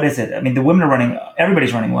 What is it? I mean, the women are running,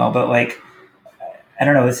 everybody's running well, but like, I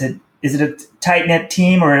don't know, is it a tight-knit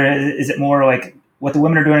team, or is it more like what the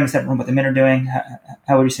women are doing except from what the men are doing?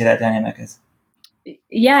 How would you say that dynamic is?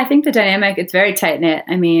 Yeah, I think the dynamic, it's very tight-knit.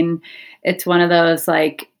 I mean, it's one of those,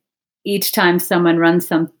 like, each time someone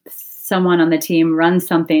on the team runs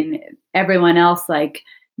something, everyone else like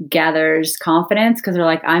gathers confidence because they're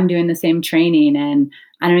like, I'm doing the same training, and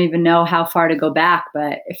I don't even know how far to go back.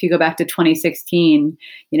 But if you go back to 2016,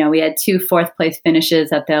 we had 2 fourth place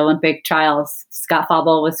finishes at the Olympic trials. Scott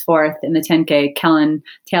Fauble was 4th in the 10K. Kellen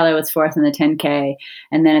Taylor was 4th in the 10K.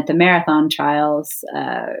 And then at the marathon trials,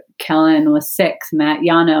 Kellen was 6th. Matt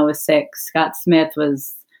Yano was 6th. Scott Smith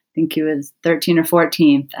was, I think he was 13th or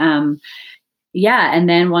 14th. And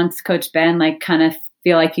then once Coach Ben, kind of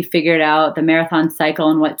feel like he figured out the marathon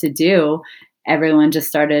cycle and what to do, everyone just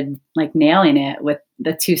started nailing it, with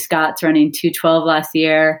the 2 Scotts running 2:12 last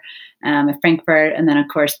year at Frankfurt. And then of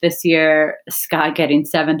course this year, Scott getting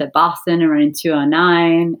 7th at Boston and running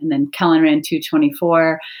 2:09. And then Kellen ran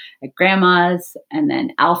 2:24 at Grandma's. And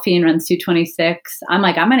then Alfine runs 2:26. I'm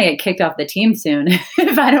like, I'm going to get kicked off the team soon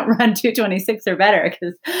if I don't run 2:26 or better,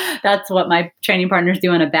 because that's what my training partners do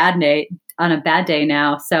on a bad day. on a bad day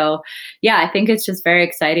now. So yeah, I think it's just very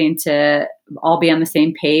exciting to all be on the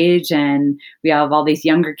same page. And we have all these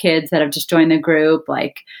younger kids that have just joined the group,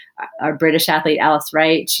 like our British athlete, Alice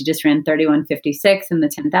Wright. She just ran 31:56 in the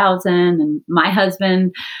 10,000. And my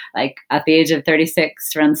husband, like at the age of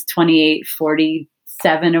 36, runs 28:47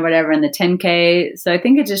 or whatever in the 10K. So I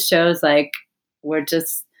think it just shows like, we're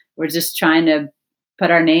just trying to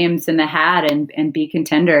put our names in the hat and be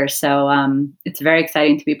contenders. So it's very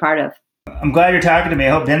exciting to be part of. I'm glad you're talking to me. I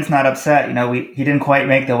hope Vin's not upset. He didn't quite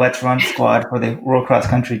make the Let's Run squad for the World Cross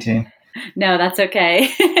Country team. No, that's okay.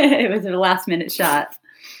 It was a last minute shot.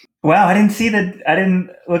 Wow, I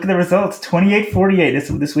didn't look at the results.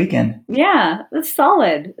 28:48 this weekend. Yeah, that's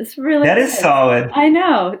solid. It's really That good. is solid. I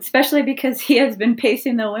know, especially because he has been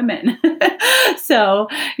pacing the women. So,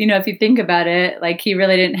 if you think about it, like he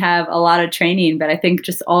really didn't have a lot of training, but I think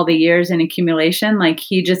just all the years in accumulation, like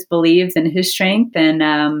he just believes in his strength,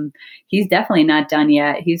 and he's definitely not done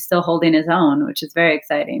yet. He's still holding his own, which is very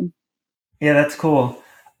exciting. Yeah, that's cool.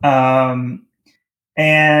 And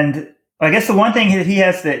I guess the one thing that he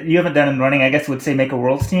has that you haven't done in running, I guess would say make a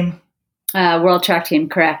world's team. World track team,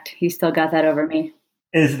 correct. He still got that over me.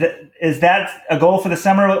 Is that a goal for the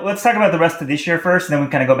summer? Let's talk about the rest of this year first, and then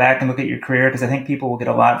we kind of go back and look at your career, because I think people will get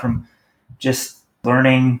a lot from just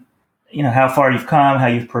learning, how far you've come, how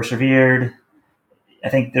you've persevered. I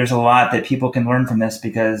think there's a lot that people can learn from this,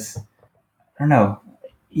 because I don't know,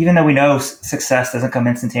 even though we know success doesn't come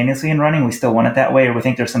instantaneously in running, we still want it that way, or we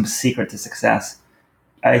think there's some secret to success.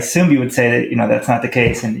 I assume you would say that, that's not the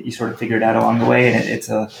case, and you sort of figure it out along the way, and it's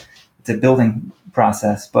a building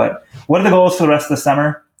process. But what are the goals for the rest of the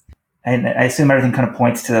summer? And I assume everything kind of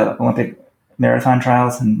points to Olympic marathon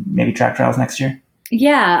trials and maybe track trials next year.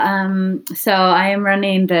 Yeah. So I am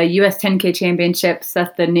running the US 10K championships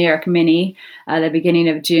at the New York Mini the beginning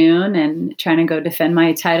of June, and trying to go defend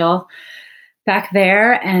my title back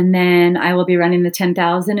there. And then I will be running the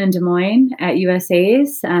 10,000 in Des Moines at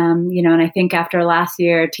USA's. And I think after last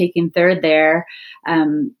year taking third there,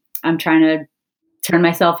 I'm trying to turn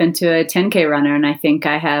myself into a 10K runner. And I think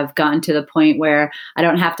I have gotten to the point where I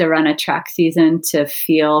don't have to run a track season to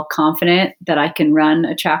feel confident that I can run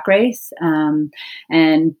a track race.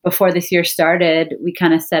 And before this year started, we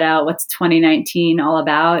kind of set out what's 2019 all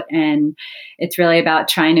about. And it's really about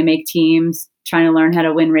trying to make teams, trying to learn how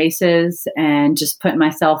to win races, and just put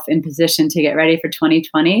myself in position to get ready for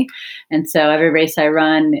 2020. And so every race I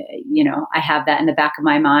run, I have that in the back of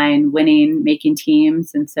my mind, winning, making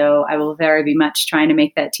teams. And so I will very much trying to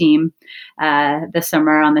make that team this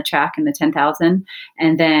summer on the track in the 10,000.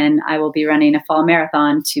 And then I will be running a fall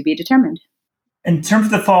marathon to be determined. In terms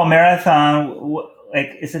of the fall marathon,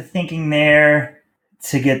 is the thinking there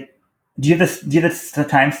to get, do you have the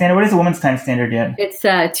time standard? What is the women's time standard yet? It's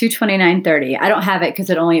 2:29:30. I don't have it because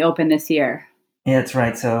it only opened this year. Yeah, that's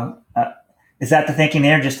right. So is that the thinking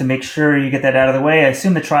there, just to make sure you get that out of the way?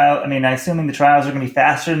 Assuming the trials are going to be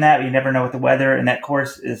faster than that, but you never know with the weather, and that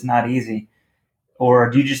course is not easy. Or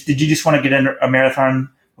did you just want to get in a marathon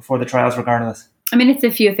before the trials regardless? I mean, it's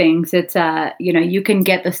a few things. It's, you can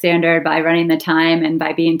get the standard by running the time and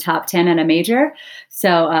by being top 10 at a major.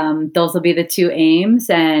 So those will be the two aims.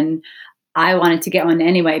 And I wanted to get one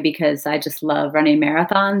anyway, because I just love running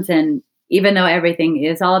marathons. And even though everything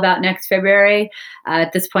is all about next February,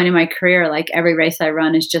 at this point in my career, like every race I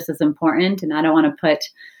run is just as important. And I don't want to put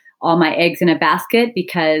all my eggs in a basket,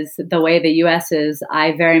 because the way the US is,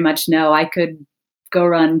 I very much know I could go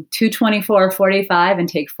run 2:24:45 and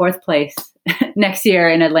take fourth place next year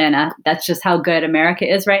in Atlanta. That's just how good America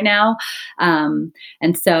is right now.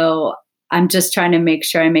 And so I'm just trying to make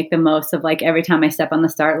sure I make the most of like every time I step on the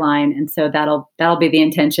start line. And so that'll be the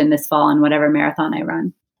intention this fall in whatever marathon I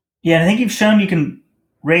run. Yeah, and I think you've shown you can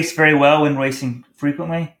race very well when racing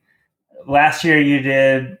frequently. Last year you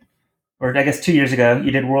did, or I guess 2 years ago,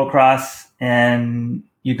 you did World Cross in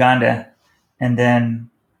Uganda. And then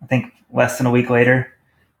I think less than a week later,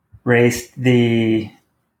 raced the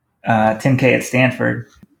 10K at Stanford.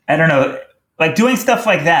 I don't know, like doing stuff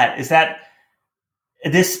like that, is that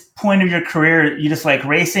at this point of your career, you just like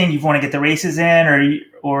racing, you want to get the races in,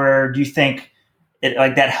 or do you think it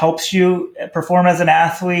like that helps you perform as an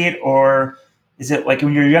athlete? Or is it like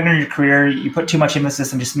when you're younger in your career, you put too much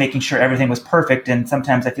emphasis on just making sure everything was perfect? And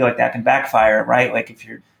sometimes I feel like that can backfire, right? Like if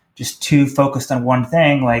you're just too focused on one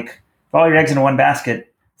thing, like if all your eggs in one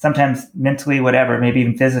basket, sometimes mentally, whatever, maybe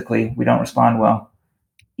even physically, we don't respond well.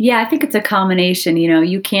 Yeah, I think it's a combination.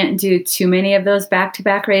 You can't do too many of those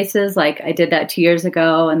back-to-back races. Like I did that 2 years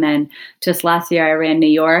ago. And then just last year I ran New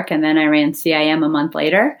York, and then I ran CIM a month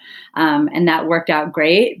later. And that worked out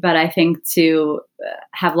great. But I think to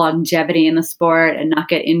have longevity in the sport and not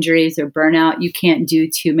get injuries or burnout, you can't do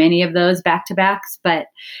too many of those back-to-backs. But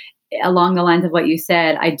along the lines of what you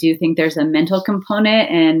said, I do think there's a mental component.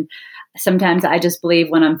 And sometimes I just believe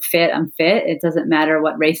when I'm fit, I'm fit. It doesn't matter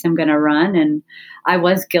what race I'm going to run. And I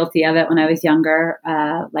was guilty of it when I was younger.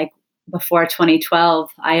 Like before 2012,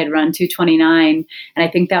 I had run 2:29, and I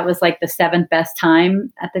think that was like the 7th best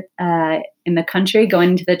time at the in the country going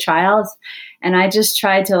into the trials. And I just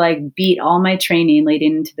tried to like beat all my training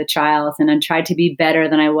leading into the trials, and I tried to be better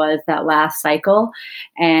than I was that last cycle.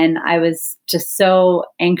 And I was just so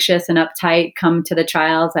anxious and uptight come to the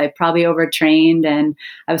trials. I probably overtrained, and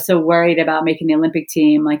I was so worried about making the Olympic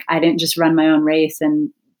team. Like I didn't just run my own race, and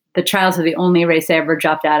the trials are the only race I ever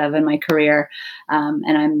dropped out of in my career.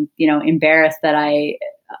 And I'm, embarrassed that I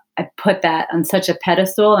put that on such a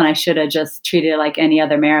pedestal, and I should have just treated it like any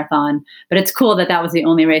other marathon. But it's cool that that was the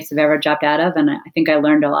only race I've ever dropped out of. And I think I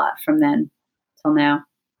learned a lot from then till now.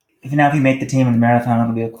 If you make the team in the marathon,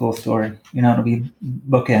 it'll be a cool story. It'll be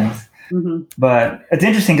bookends. Mm-hmm. But it's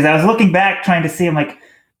interesting because I was looking back trying to see, I'm like,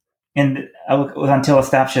 and I was on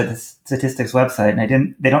Telestopsia, the statistics website,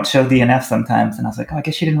 and they don't show DNF sometimes. And I was like, I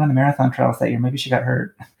guess she didn't run the marathon trials that year. Maybe she got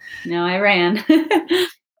hurt. No, I ran.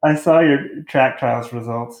 I saw your track trials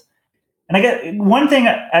results. And I get one thing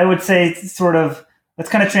I would say, sort of, let's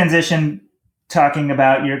kind of transition talking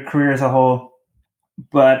about your career as a whole.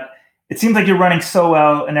 But it seems like you're running so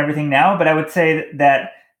well and everything now. But I would say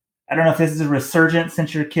that, I don't know if this is a resurgence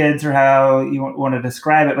since you're kids or how you want to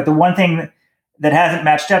describe it. But the one thing that hasn't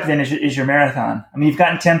matched up then is your marathon. I mean, you've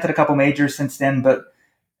gotten 10th at a couple majors since then, but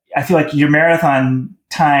I feel like your marathon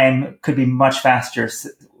time could be much faster.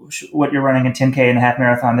 What you're running in 10K and a half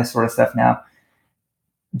marathon, this sort of stuff now.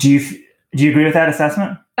 Do you agree with that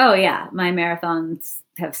assessment? Oh yeah, my marathons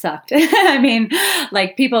have sucked. I mean,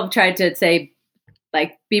 like people have tried to say,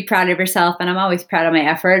 like, be proud of yourself, and I'm always proud of my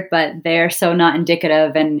effort, but they're so not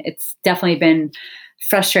indicative, and it's definitely been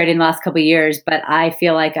frustrating the last couple of years, but I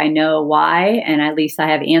feel like I know why, and at least I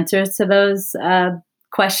have answers to those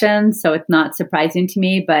questions. So it's not surprising to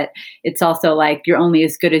me, but it's also like you're only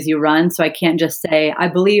as good as you run. So I can't just say, I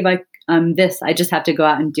believe I'm this. I just have to go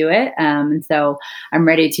out and do it. And so I'm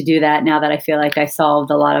ready to do that now that I feel like I solved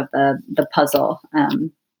a lot of the puzzle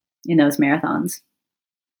in those marathons.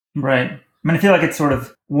 Right. I mean, I feel like it's sort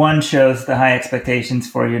of one shows the high expectations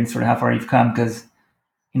for you and sort of how far you've come, because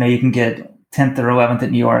you can get 10th or 11th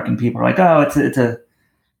at New York, and people are like, "Oh,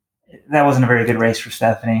 that wasn't a very good race for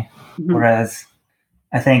Stephanie." Mm-hmm. Whereas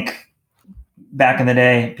I think back in the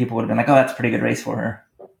day, people would have been like, "Oh, that's a pretty good race for her."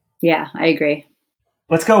 Yeah, I agree.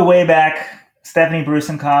 Let's go way back. Stephanie Bruce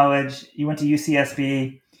in college. You went to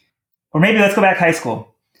UCSB, or maybe let's go back high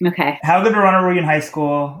school. Okay. How good a runner were you in high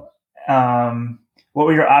school? What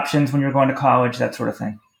were your options when you were going to college? That sort of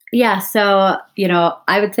thing. Yeah. So,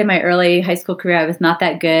 I would say my early high school career, I was not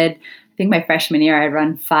that good. I think my freshman year, I'd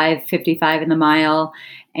run 5:55 in the mile.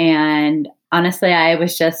 And honestly, I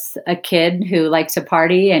was just a kid who liked to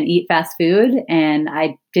party and eat fast food. And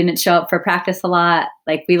I didn't show up for practice a lot.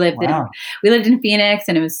 Like we lived in Phoenix,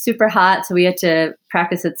 and it was super hot. So we had to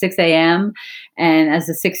practice at 6 a.m. And as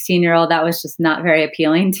a 16-year-old, that was just not very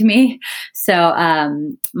appealing to me. So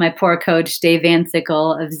my poor coach, Dave Van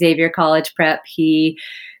Sickle of Xavier College Prep, he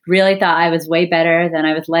really thought I was way better than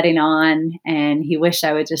I was letting on. And he wished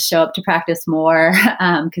I would just show up to practice more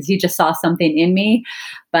because he just saw something in me.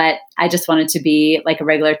 But I just wanted to be like a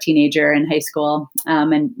regular teenager in high school.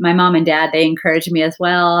 And my mom and dad, they encouraged me as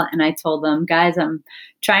well. And I told them, guys, I'm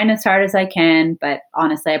trying as hard as I can. But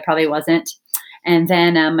honestly, I probably wasn't. And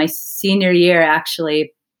then my senior year,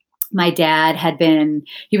 actually, my dad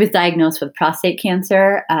he was diagnosed with prostate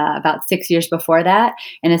cancer about 6 years before that.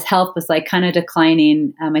 And his health was like kind of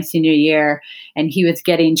declining my senior year. And he was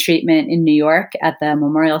getting treatment in New York at the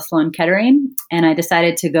Memorial Sloan Kettering. And I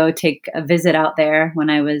decided to go take a visit out there when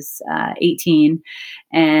I was 18.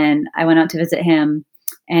 And I went out to visit him.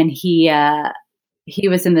 And he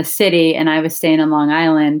was in the city, and I was staying on Long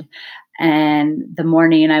Island. And the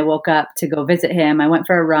morning I woke up to go visit him, I went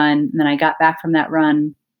for a run. And then I got back from that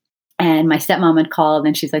run, and my stepmom had called,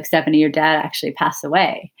 and she's like, "Stephanie, your dad actually passed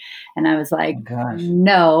away." And I was like,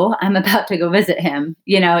 "No, I'm about to go visit him."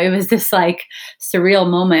 It was this like surreal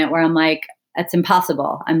moment where I'm like, "That's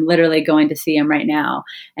impossible. I'm literally going to see him right now."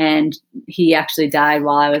 And he actually died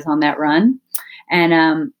while I was on that run. And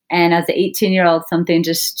as an 18-year-old, something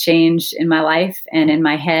just changed in my life and in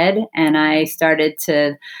my head. And I started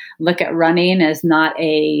to look at running as not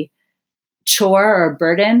a chore or a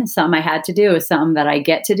burden, something I had to do. It was something that I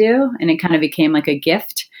get to do. And it kind of became like a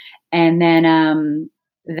gift. And then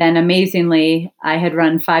amazingly, I had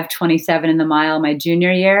run 5:27 in the mile my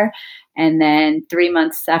junior year. And then 3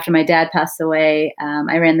 months after my dad passed away,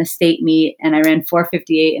 I ran the state meet and I ran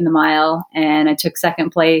 4:58 in the mile and I took second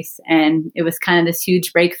place. And it was kind of this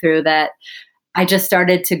huge breakthrough that I just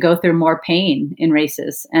started to go through more pain in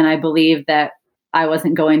races. And I believe that I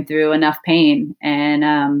wasn't going through enough pain.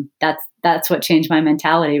 And that's what changed my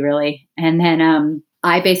mentality, really. And then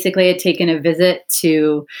I basically had taken a visit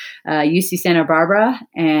to UC Santa Barbara,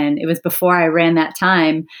 and it was before I ran that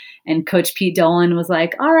time. And Coach Pete Dolan was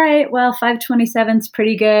like, all right, well, 5:27 is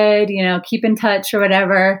pretty good, keep in touch or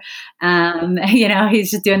whatever.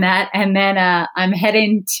 He's just doing that. And then I'm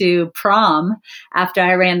heading to prom after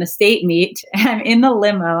I ran the state meet. I'm in the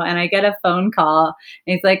limo and I get a phone call.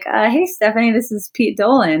 And he's like, hey, Stephanie, this is Pete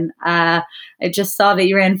Dolan. I just saw that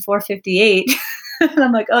you ran 4:58. And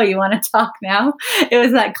I'm like, oh, you want to talk now? It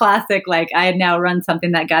was that classic, like I had now run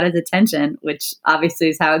something that got his attention, which obviously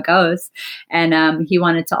is how it goes. And he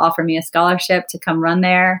wanted to offer me a scholarship to come run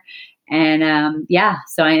there. And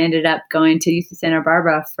so I ended up going to UC Santa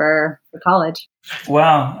Barbara for college.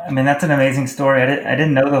 Wow. I mean, that's an amazing story. I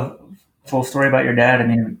didn't know the full story about your dad. I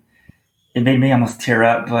mean, it made me almost tear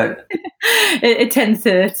up, but it tends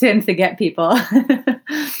to get people.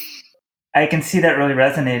 I can see that really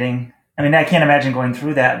resonating. I mean, I can't imagine going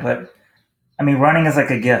through that, but I mean, running is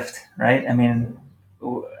like a gift, right? I mean,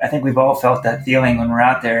 I think we've all felt that feeling when we're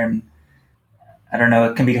out there, and I don't know,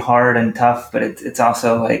 it can be hard and tough, but it's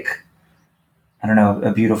also like, I don't know,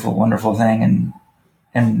 a beautiful, wonderful thing.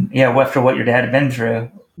 And yeah, after what your dad had been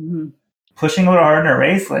through, mm-hmm. pushing a little hard in a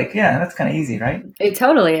race, like, yeah, that's kind of easy, right? It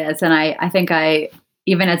totally is. And I think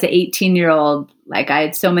even as an 18-year-old, like I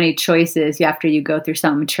had so many choices after you go through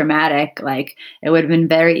something traumatic. Like it would have been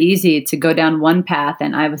very easy to go down one path.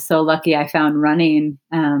 And I was so lucky I found running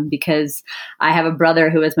because I have a brother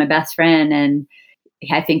who was my best friend. And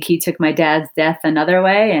I think he took my dad's death another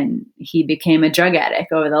way and he became a drug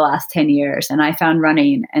addict over the last 10 years. And I found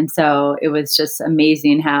running. And so it was just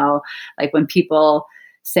amazing how, like, when people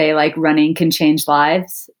say like running can change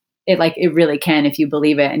lives, it really can if you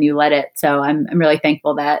believe it and you let it. So I'm really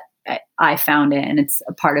thankful that I found it and it's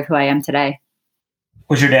a part of who I am today.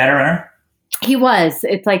 Was your dad a runner? He was.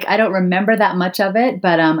 It's like, I don't remember that much of it,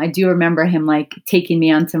 but I do remember him like taking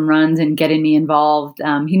me on some runs and getting me involved.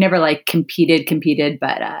 He never like competed,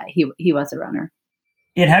 but he was a runner.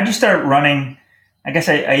 And how'd you start running? I guess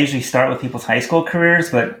I usually start with people's high school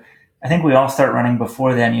careers, but I think we all start running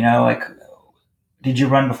before then, like, did you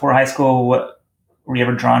run before high school? Were you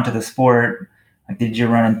ever drawn to the sport? Like, did you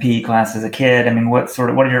run in PE class as a kid? I mean, what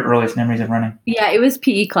are your earliest memories of running? Yeah, it was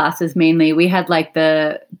PE classes mainly. We had like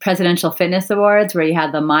the Presidential Fitness Awards where you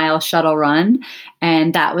had the mile shuttle run.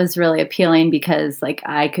 And that was really appealing because like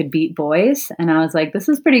I could beat boys. And I was like, this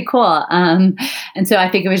is pretty cool. And so I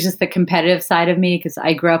think it was just the competitive side of me because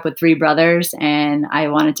I grew up with 3 brothers and I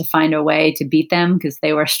wanted to find a way to beat them because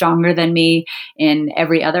they were stronger than me in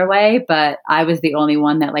every other way. But I was the only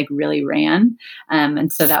one that like really ran.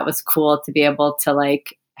 And so that was cool to be able to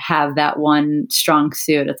like have that one strong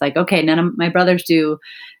suit. It's like, okay, none of my brothers do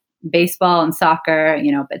baseball and soccer,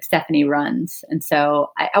 but Stephanie runs. And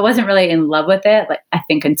so I wasn't really in love with it. Like I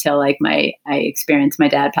think until like I experienced my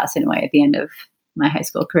dad passing away at the end of my high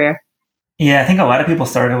school career. Yeah. I think a lot of people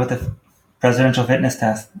started with the presidential fitness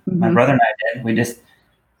test. Mm-hmm. My brother and I did.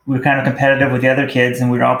 We were kind of competitive with the other kids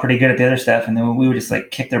and we were all pretty good at the other stuff. And then we would just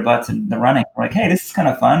like kick their butts in the running. We're like, hey, this is kind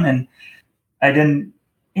of fun. And I didn't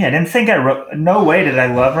think no way did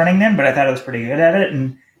I love running then, but I thought I was pretty good at it.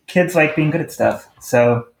 And kids like being good at stuff.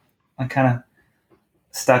 So I kind of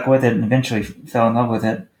stuck with it and eventually fell in love with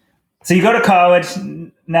it. So you go to college.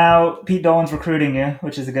 Now Pete Dolan's recruiting you,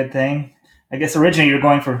 which is a good thing. I guess originally you were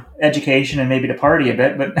going for education and maybe to party a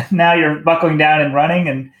bit, but now you're buckling down and running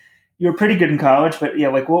and you were pretty good in college. But yeah,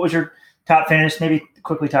 like what was your top finish? Maybe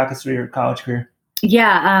quickly talk us through your college career.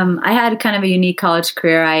 Yeah, I had kind of a unique college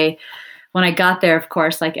career. When I got there, of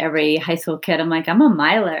course, like every high school kid, I'm like, I'm a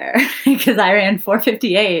miler because I ran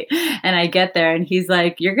 4:58 and I get there and he's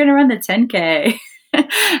like, you're going to run the 10K. And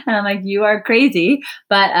I'm like, you are crazy.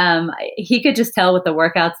 But he could just tell with the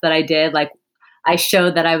workouts that I did, like I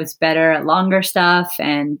showed that I was better at longer stuff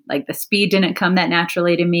and like the speed didn't come that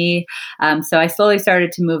naturally to me. So I slowly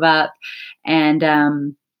started to move up and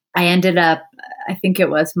I ended up, I think it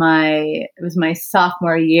was my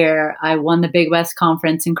sophomore year. I won the Big West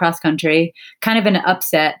Conference in cross country, kind of an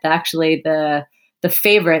upset. Actually, the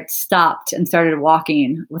favorite stopped and started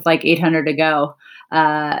walking with like 800 to go.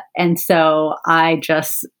 And so I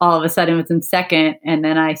just all of a sudden was in second and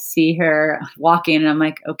then I see her walking and I'm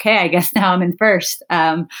like, okay, I guess now I'm in first.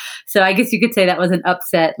 So I guess you could say that was an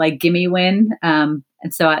upset, like gimme win. And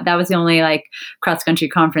so that was the only like cross country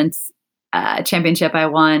conference championship I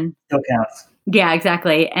won. Still counts. Yeah,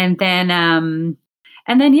 exactly. And then,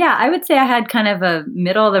 yeah, I would say I had kind of a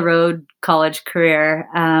middle of the road college career.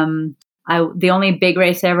 The only big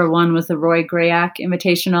race I ever won was the Roy Grayak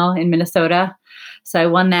Invitational in Minnesota. So I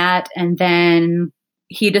won that. And then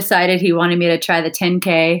he decided he wanted me to try the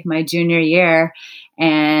 10K my junior year.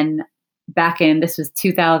 And this was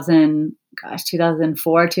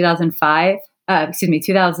 2004, 2005,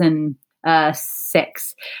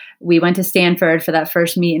 2006. We went to Stanford for that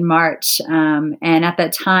first meet in March. And at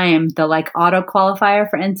that time, the auto qualifier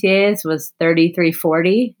for NCAAs was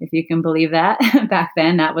 33:40, if you can believe that. Back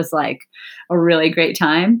then, that was a really great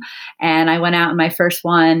time. And I went out in my first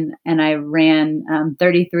one and I ran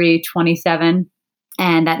 33:27.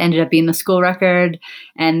 And that ended up being the school record.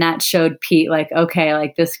 And that showed Pete,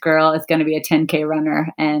 okay, this girl is going to be a 10K runner.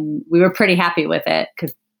 And we were pretty happy with it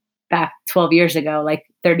because back 12 years ago,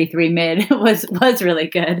 33 mid was really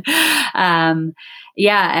good. And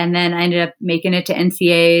then I ended up making it to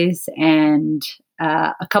NCAAs. And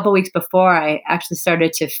a couple weeks before, I actually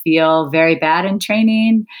started to feel very bad in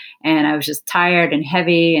training. And I was just tired and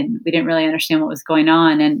heavy, and we didn't really understand what was going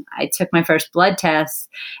on. And I took my first blood test,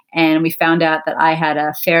 and we found out that I had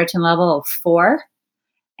a ferritin level of 4.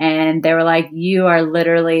 And they were like, you are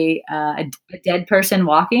literally a dead person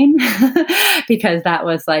walking because that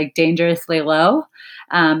was dangerously low.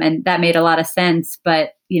 And that made a lot of sense.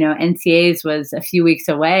 But, NCAAs was a few weeks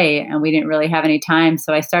away and we didn't really have any time.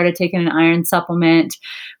 So I started taking an iron supplement.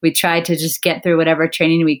 We tried to just get through whatever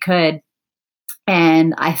training we could.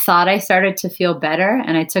 And I thought I started to feel better,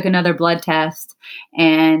 and I took another blood test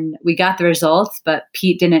and we got the results, but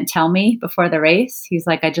Pete didn't tell me before the race. He's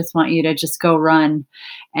like, I just want you to just go run.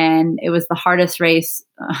 And it was the hardest race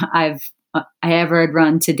I ever had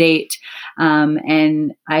run to date.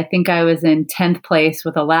 And I think I was in 10th place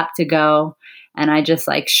with a lap to go. And I just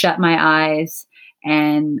shut my eyes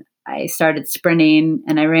and I started sprinting,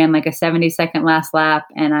 and I ran a 70-second last lap,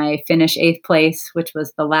 and I finished 8th place, which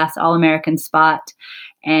was the last All-American spot.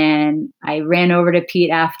 And I ran over to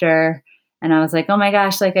Pete after, and I was like, oh my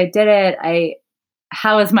gosh, I did it.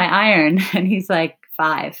 How is my iron? And he's like,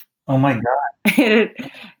 5. Oh my God.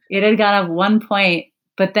 It had gone up 1 point.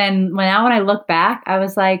 But then when I look back, I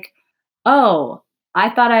was like, oh,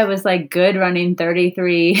 I thought I was good running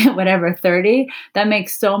 33, whatever, 30. That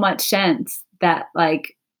makes so much sense that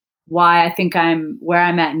why I think I'm where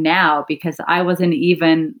I'm at now, because I wasn't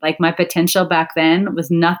even my potential back then was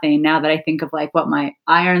nothing now that I think of what my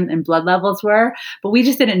iron and blood levels were. But we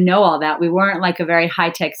just didn't know all that. We weren't a very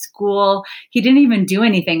high tech school. He didn't even do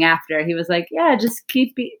anything after. He was like, yeah, just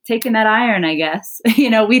keep taking that iron, I guess.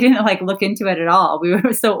 We didn't look into it at all. We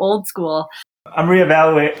were so old school. I'm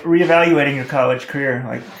reevaluating your college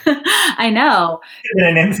career. I know. You've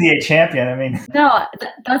been an NCAA champion. I mean, no,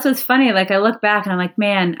 that's what's funny. I look back and I'm like,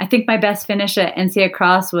 man, I think my best finish at NCAA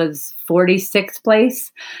Cross was 46th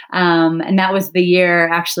place. And that was the year,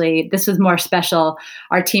 actually, this was more special.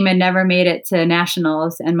 Our team had never made it to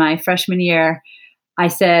nationals. And my freshman year, I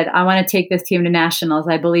said, I want to take this team to nationals.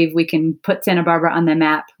 I believe we can put Santa Barbara on the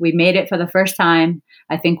map. We made it for the first time.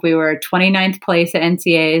 I think we were 29th place at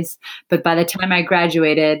NCAAs, but by the time I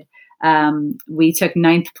graduated, we took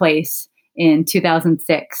 9th place in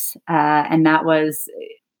 2006. And that was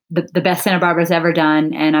the best Santa Barbara's ever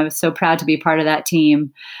done. And I was so proud to be part of that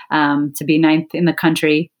team, to be 9th in the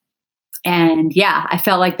country. And yeah, I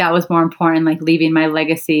felt like that was more important, leaving my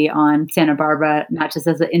legacy on Santa Barbara, not just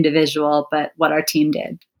as an individual, but what our team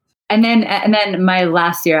did. And then my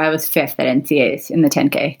last year, I was 5th at NCAAs in the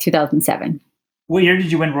 10K, 2007. What year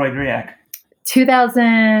did you win Roy Griak?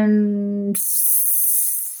 2000.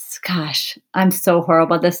 Gosh, I'm so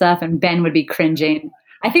horrible at this stuff, and Ben would be cringing.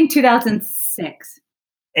 I think 2006.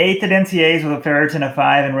 8th at NCAAs with a ferritin of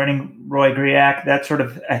 5 and running Roy Griak. That sort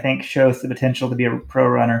of, I think, shows the potential to be a pro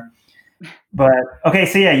runner. But okay,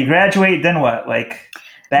 so yeah, you graduate, then what?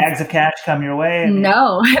 Bags of cash come your way?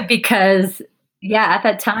 No, because at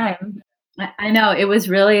that time, I know it was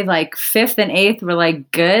really 5th and 8th were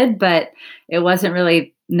good, but it wasn't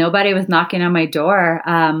really, nobody was knocking on my door.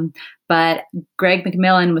 But Greg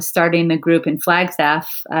McMillan was starting the group in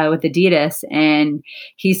Flagstaff with Adidas. And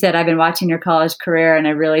he said, I've been watching your college career and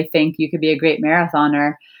I really think you could be a great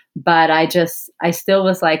marathoner. But I still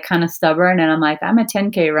was kind of stubborn, and I'm like, I'm a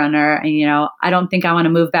 10K runner, and I don't think I want to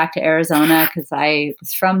move back to Arizona because I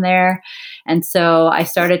was from there. And so I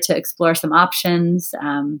started to explore some options.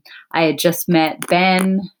 I had just met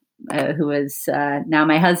Ben who is now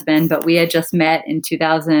my husband, but we had just met in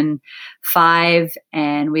 2005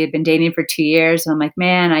 and we had been dating for 2 years. And I'm like,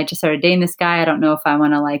 man, I just started dating this guy. I don't know if I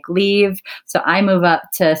want to like leave. So I move up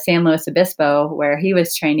to San Luis Obispo where he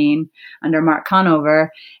was training under Mark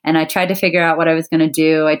Conover. And I tried to figure out what I was going to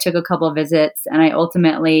do. I took a couple of visits and I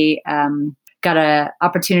ultimately got an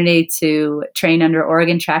opportunity to train under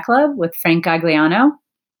Oregon Track Club with Frank Gagliano.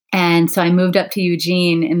 And so I moved up to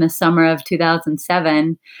Eugene in the summer of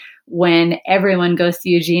 2007 when everyone goes to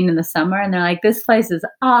Eugene in the summer and they're like, this place is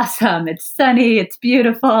awesome. It's sunny. It's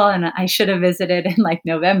beautiful. And I should have visited in like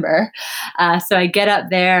November. So I get up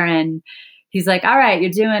there and he's like, all right,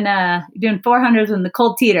 you're doing 400s with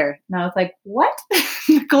Nicole Teeter. And I was like, what?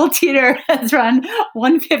 Nicole Teeter has run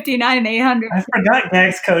 159 and 800. I forgot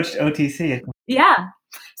Gags coached OTC. Yeah.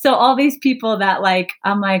 So all these people that like,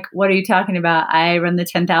 I'm like, what are you talking about? I run the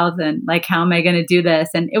 10,000. Like, how am I going to do this?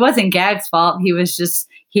 And it wasn't Gag's fault. He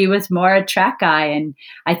was more a track guy. And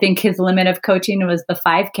I think his limit of coaching was the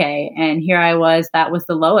 5K. And here I was, that was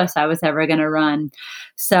the lowest I was ever going to run.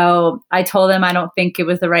 So I told him, I don't think it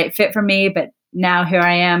was the right fit for me, but now here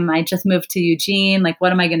I am. I just moved to Eugene. Like,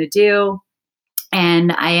 what am I going to do?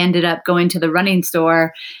 And I ended up going to the running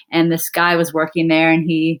store and this guy was working there and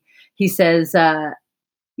he says,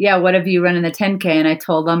 yeah, what have you run in the 10K? And I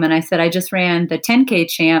told him, and I said, I just ran the 10K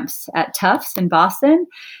champs at Tufts in Boston.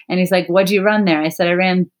 And he's like, what'd you run there? I said, I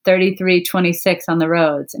ran 33:26 on the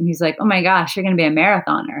roads. And he's like, oh my gosh, you're going to be a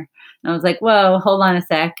marathoner. And I was like, whoa, hold on a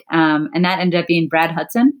sec. And that ended up being Brad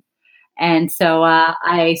Hudson. And so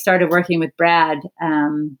I started working with Brad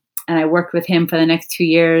and I worked with him for the next 2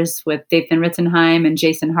 years with Dathan Ritzenheim and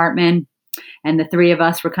Jason Hartman. And the three of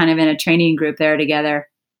us were kind of in a training group there together.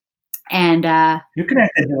 And you're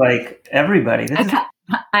connected to like everybody.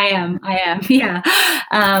 I am. Yeah.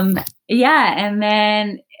 Yeah. And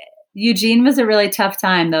then Eugene was a really tough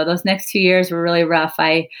time though. Those next 2 years were really rough.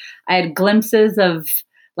 I had glimpses of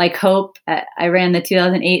like hope. I ran the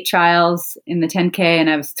 2008 trials in the 10K and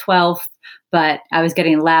I was 12th, but I was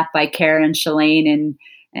getting lapped by Karen Shalane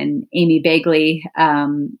and Amy Bagley.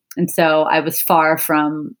 And so I was far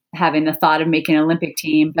from having the thought of making an Olympic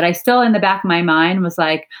team, but I still in the back of my mind was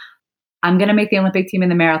like, I'm going to make the Olympic team in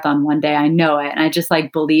the marathon one day. I know it. And I just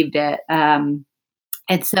like believed it. And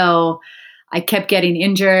so I kept getting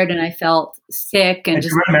injured and I felt sick. And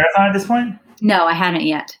did you run a marathon at this point? No, I hadn't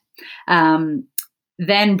yet.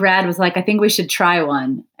 Then Brad was like, I think we should try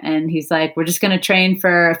one. And he's like, we're just going to train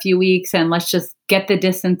for a few weeks and let's just get the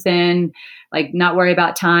distance in, like not worry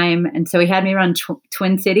about time. And so he had me run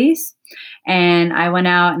Twin Cities and I went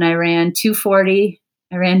out and I ran 240.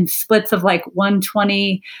 I ran splits of like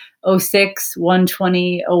 120.06,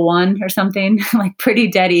 120.01 or something, like pretty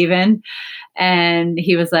dead even. And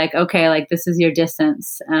he was like, okay, like this is your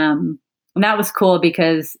distance. And that was cool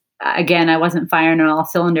because again, I wasn't firing on all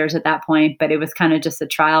cylinders at that point, but it was kind of just a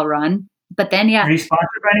trial run. But then, yeah. Are you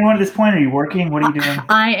sponsored by anyone at this point? Are you working? What are you doing?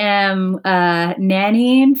 I am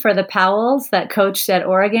nannying for the Powells that coached at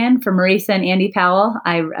Oregon for Marisa and Andy Powell.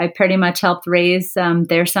 I pretty much helped raise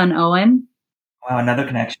their son, Owen. Wow, another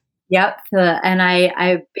connection. Yep. And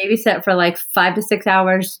I babysat for like 5 to 6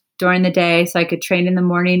 hours during the day so I could train in the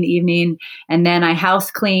morning, evening. And then I house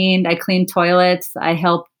cleaned. I cleaned toilets. I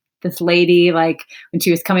helped this lady, like when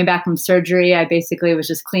she was coming back from surgery, I basically was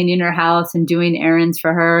just cleaning her house and doing errands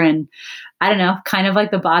for her. And I don't know, kind of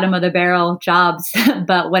like the bottom of the barrel jobs,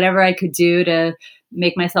 but whatever I could do to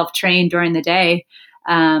make myself train during the day.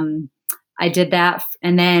 I did that.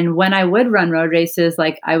 And then when I would run road races,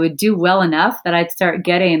 like I would do well enough that I'd start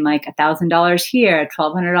getting like $1,000 here,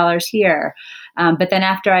 $1,200 here. But then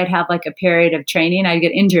after I'd have like a period of training, I'd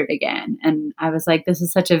get injured again. And I was like, this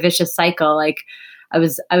is such a vicious cycle. Like I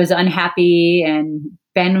was unhappy, and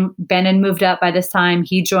Ben had moved up by this time.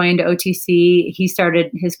 He joined OTC.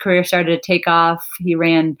 His career started to take off. He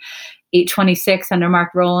ran 8:26 under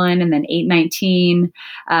Mark Rowland and then 8:19.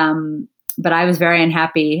 But I was very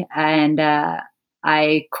unhappy, and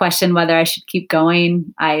I questioned whether I should keep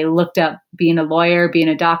going. I looked up being a lawyer, being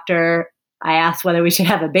a doctor. I asked whether we should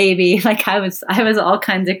have a baby. Like I was all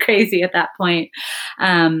kinds of crazy at that point.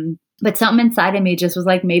 But something inside of me just was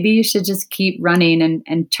like, maybe you should just keep running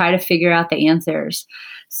and try to figure out the answers.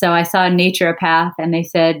 So I saw Naturopath and they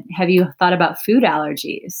said, have you thought about food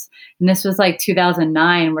allergies? And this was like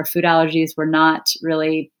 2009 where food allergies were not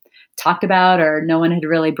really talked about or no one had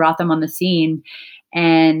really brought them on the scene.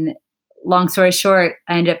 And long story short,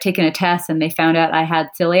 I ended up taking a test and they found out I had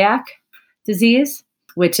celiac disease,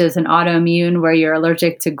 which is an autoimmune where you're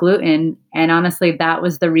allergic to gluten. And honestly, that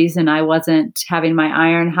was the reason I wasn't having my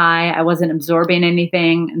iron high. I wasn't absorbing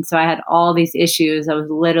anything. And so I had all these issues. I was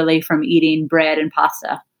literally from eating bread and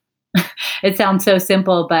pasta. It sounds so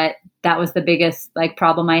simple, but that was the biggest like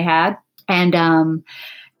problem I had. And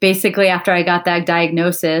basically after I got that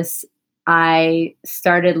diagnosis, I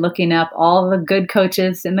started looking up all the good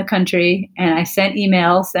coaches in the country, and I sent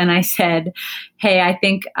emails and I said, hey, I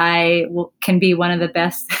think I can be one of the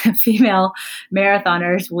best female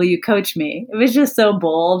marathoners. Will you coach me? It was just so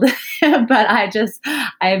bold, but I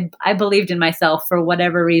believed in myself for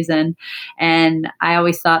whatever reason. And I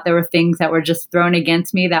always thought there were things that were just thrown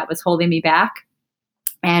against me that was holding me back.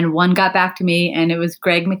 And one got back to me, and it was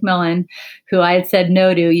Greg McMillan, who I had said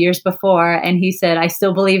no to years before. And he said, I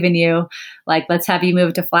still believe in you. Like, let's have you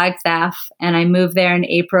move to Flagstaff. And I moved there in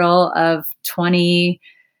April of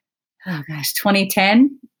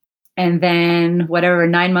 2010. And then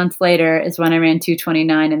 9 months later is when I ran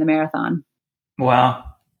 2:29 in the marathon. Wow.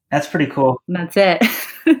 That's pretty cool. And that's it.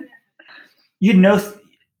 You'd know,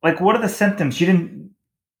 like, what are the symptoms? You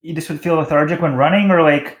just would feel lethargic when running, or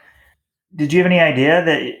like, did you have any idea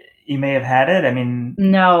that you may have had it? I mean,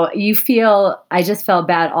 no, I just felt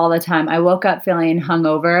bad all the time. I woke up feeling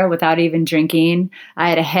hungover without even drinking. I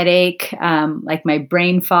had a headache, like my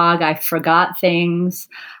brain fog. I forgot things.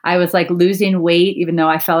 I was like losing weight, even though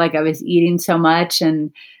I felt like I was eating so much.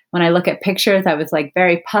 And when I look at pictures, I was like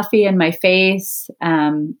very puffy in my face.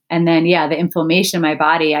 And then, the inflammation in my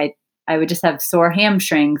body, I would just have sore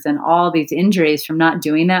hamstrings and all these injuries from not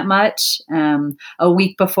doing that much. A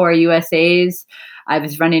week before USA's, I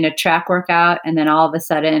was running a track workout, and then all of a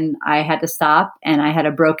sudden I had to stop, and I had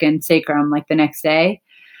a broken sacrum like the next day.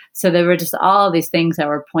 So there were just all these things that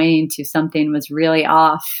were pointing to something was really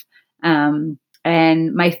off.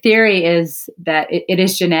 And my theory is that it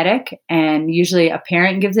is genetic, and usually a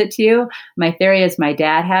parent gives it to you. My theory is my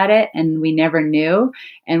dad had it and we never knew.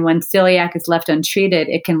 And when celiac is left untreated,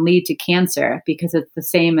 it can lead to cancer because it's the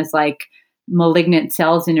same as like malignant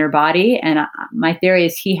cells in your body. And my theory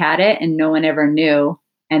is he had it and no one ever knew.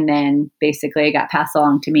 And then basically it got passed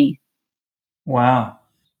along to me. Wow.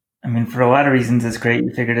 I mean, for a lot of reasons, it's great you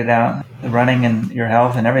figured it out, the running and your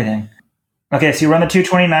health and everything. Okay, so you run the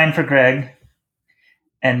 2:29 for Greg.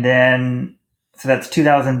 And then, so that's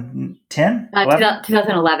 2010?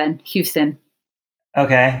 2011, Houston.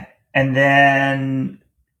 Okay. And then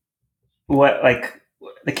what, like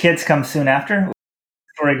the kids come soon after? What's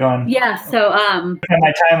the story going? Yeah. So,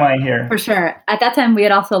 my timeline here. For sure. At that time, we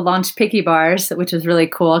had also launched Picky Bars, which was really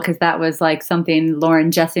cool because that was like something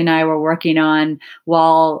Lauren, Jesse, and I were working on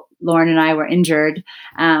while Lauren and I were injured.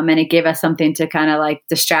 And it gave us something to kind of like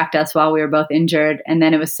distract us while we were both injured. And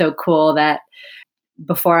then it was so cool that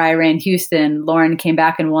before I ran Houston, Lauren came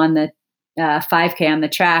back and won the 5K on the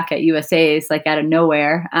track at USA's, like out of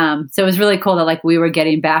nowhere. So it was really cool that like we were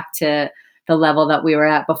getting back to the level that we were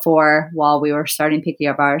at before while we were starting Picky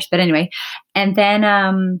Bars. But anyway, and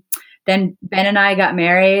then Ben and I got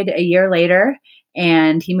married a year later,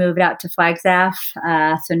 and he moved out to Flagstaff.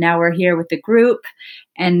 So now we're here with the group.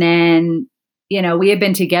 And then, we had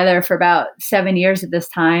been together for about 7 years at this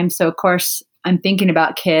time. So of course I'm thinking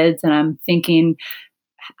about kids, and I'm thinking,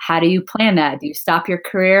 how do you plan that? Do you stop your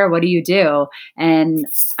career? What do you do? And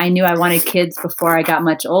I knew I wanted kids before I got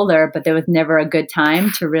much older, but there was never a good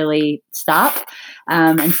time to really stop.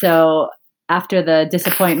 And so after the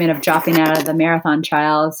disappointment of dropping out of the marathon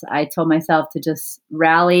trials, I told myself to just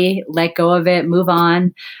rally, let go of it, move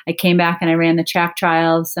on. I came back and I ran the track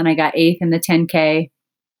trials, and I got 8th in the 10K.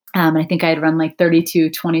 I think I had run like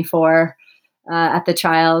 32:24 at the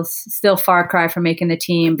trials. Still far cry from making the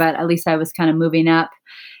team, but at least I was kind of moving up.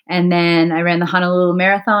 And then I ran the Honolulu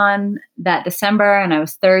Marathon that December, and I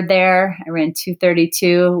was 3rd there. I ran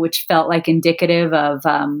 2:32, which felt like indicative of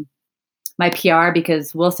my PR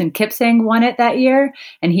because Wilson Kipsang won it that year,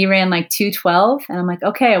 and he ran like 2:12. And I'm like,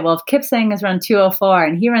 okay, well, if Kipsang has run 2:04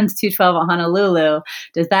 and he runs 2:12 at Honolulu,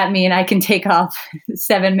 does that mean I can take off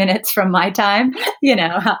 7 minutes from my time?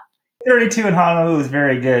 32 in Honolulu is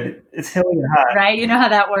very good. It's hilly and hot. Right? You know how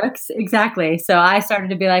that works? Exactly. So I started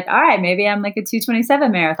to be like, all right, maybe I'm like a 2:27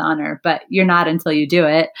 marathoner, but you're not until you do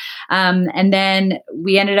it. And then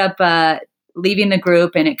we ended up leaving the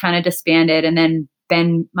group, and it kind of disbanded. And then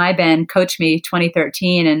Ben coached me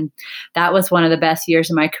 2013. And that was one of the best years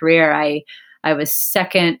of my career. I was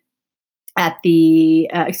second at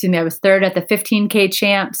I was 3rd at the 15K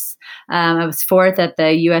champs. I was 4th at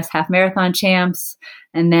the US half marathon champs.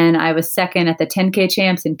 And then I was 2nd at the 10K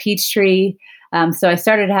champs in Peachtree. So I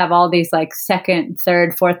started to have all these like 2nd,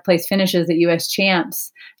 3rd, 4th place finishes at US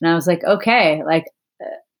champs. And I was like, okay, like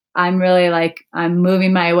I'm really like, I'm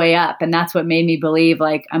moving my way up. And that's what made me believe,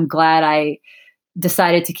 like, I'm glad I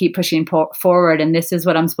decided to keep pushing forward. And this is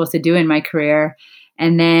what I'm supposed to do in my career.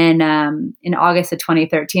 And then in August of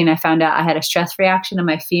 2013, I found out I had a stress reaction in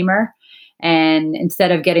my femur. And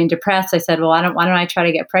instead of getting depressed, I said, well, why don't I try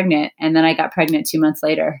to get pregnant? And then I got pregnant 2 months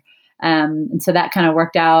later. And so that kind of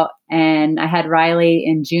worked out. And I had Riley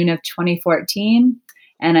in June of 2014.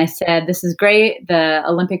 And I said, this is great. The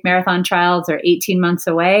Olympic marathon trials are 18 months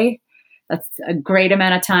away. That's a great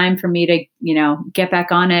amount of time for me to, get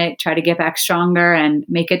back on it, try to get back stronger and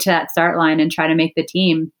make it to that start line and try to make the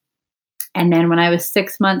team. And then when I was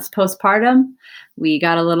 6 months postpartum, we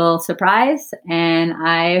got a little surprise and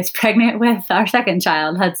I was pregnant with our second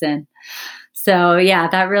child, Hudson. So yeah,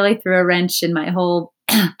 that really threw a wrench in my whole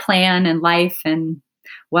plan and life and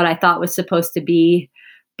what I thought was supposed to be.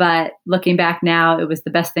 But looking back now, it was the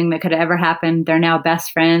best thing that could have ever happened. They're now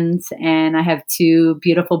best friends and I have 2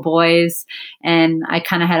 beautiful boys, and I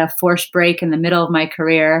kind of had a forced break in the middle of my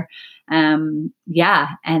career. And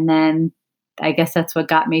then I guess that's what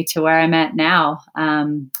got me to where I'm at now.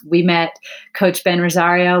 We met Coach Ben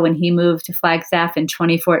Rosario when he moved to Flagstaff in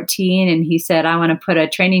 2014, and he said, I want to put a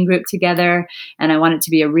training group together, and I want it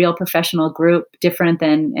to be a real professional group, different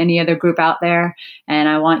than any other group out there, and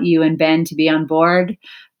I want you and Ben to be on board.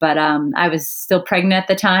 But I was still pregnant at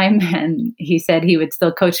the time, and he said he would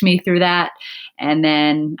still coach me through that. And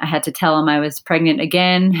then I had to tell him I was pregnant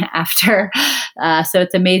again after. So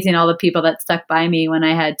it's amazing all the people that stuck by me when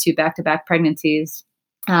I had 2 back-to-back pregnancies.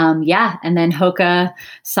 And then Hoka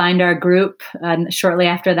signed our group shortly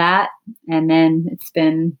after that. And then it's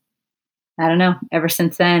been, I don't know, ever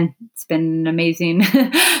since then. It's been an amazing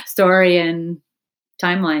story and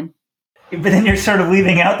timeline. But then you're sort of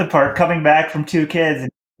leaving out the part coming back from 2 kids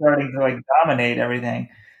and starting to dominate everything.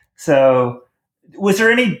 So was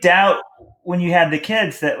there any doubt when you had the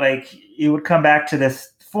kids that you would come back to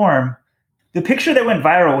this form? The picture that went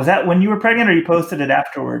viral, was that when you were pregnant or you posted it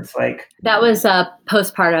afterwards? That was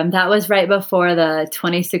postpartum. That was right before the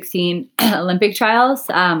 2016 Olympic trials.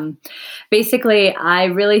 Basically,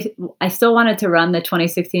 I still wanted to run the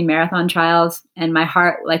 2016 marathon trials, and my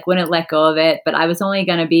heart wouldn't let go of it, but I was only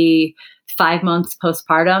going to be 5 months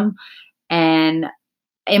postpartum. And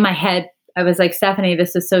in my head, I was like, Stephanie,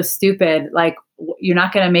 this is so stupid. You're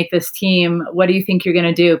not going to make this team. What do you think you're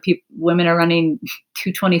going to do? Women are running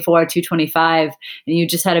 224, 225, and you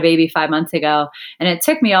just had a baby 5 months ago. And it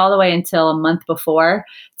took me all the way until a month before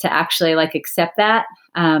to actually accept that.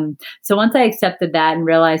 So once I accepted that and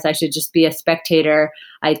realized I should just be a spectator,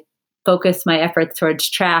 I focused my efforts towards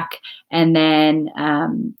track. And then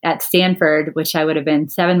at Stanford, which I would have been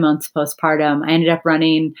 7 months postpartum, I ended up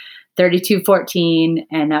running 32:14,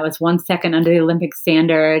 and that was 1 second under the Olympic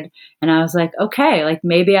standard. And I was like, okay,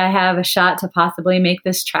 maybe I have a shot to possibly make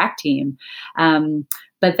this track team.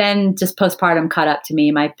 But then just postpartum caught up to me.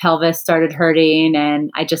 My pelvis started hurting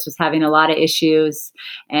and I just was having a lot of issues.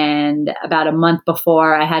 And about a month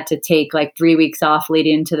before, I had to take 3 weeks off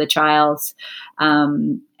leading into the trials.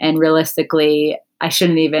 And realistically, I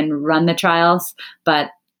shouldn't even run the trials,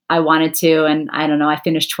 but I wanted to, and I don't know, I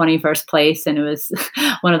finished 21st place, and it was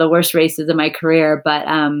one of the worst races of my career. But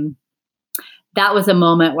that was a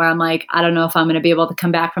moment where I'm like, I don't know if I'm going to be able to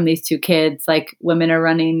come back from these 2 kids. Women are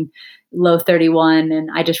running low 31, and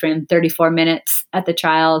I just ran 34 minutes at the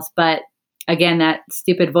trials. But again, that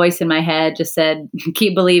stupid voice in my head just said,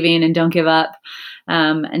 keep believing and don't give up.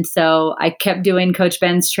 And so I kept doing Coach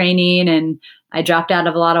Ben's training, and I dropped out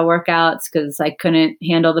of a lot of workouts because I couldn't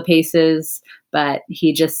handle the paces, but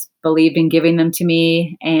he just believed in giving them to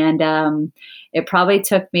me. And it probably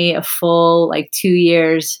took me a full 2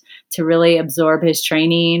 years to really absorb his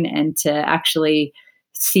training and to actually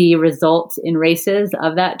see results in races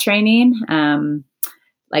of that training.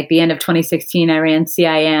 The end of 2016, I ran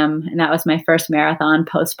CIM, and that was my first marathon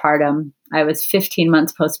postpartum. I was 15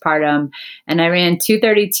 months postpartum, and I ran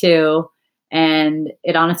 2:32. And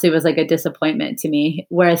it honestly was a disappointment to me.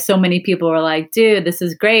 Whereas so many people were like, dude, this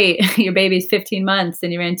is great. Your baby's 15 months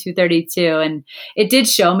and you ran 2:32. And it did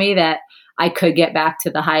show me that I could get back to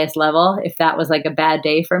the highest level if that was a bad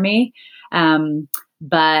day for me.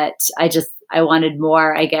 But I wanted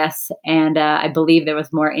more, I guess. And I believe there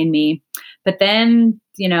was more in me. But then,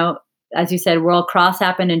 as you said, World Cross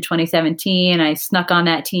happened in 2017. I snuck on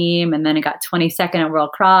that team, and then I got 22nd at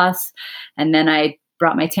World Cross. And then I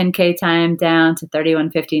brought my 10K time down to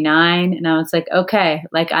 31:59. And I was like, okay,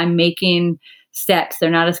 I'm making steps. They're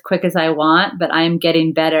not as quick as I want, but I'm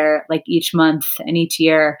getting better each month and each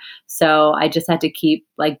year. So I just had to keep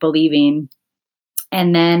believing.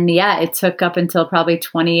 And then, it took up until probably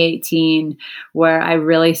 2018 where I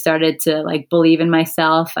really started to believe in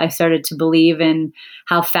myself. I started to believe in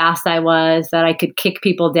how fast I was, that I could kick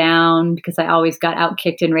people down because I always got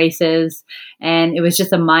outkicked in races. And it was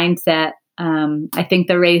just a mindset. I think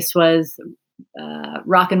the race was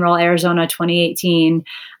Rock and Roll Arizona 2018.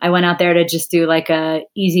 I went out there to just do like a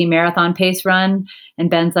easy marathon pace run. And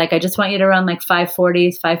Ben's like, I just want you to run like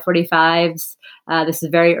 540s, 545s. This is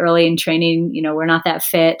very early in training. We're not that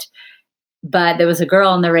fit. But there was a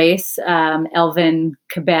girl in the race, Elvin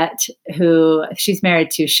Kibet, who she's married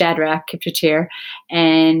to Shadrach Kipchoge,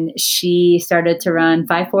 and she started to run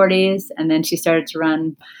 540s, and then she started to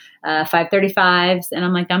run 535s. And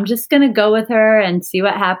I'm like, I'm just going to go with her and see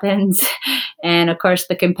what happens. And of course,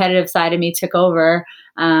 the competitive side of me took over.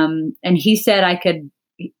 And he said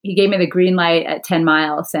he gave me the green light at 10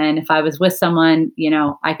 miles. And if I was with someone,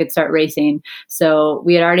 I could start racing. So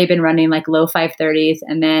we had already been running like low 530s.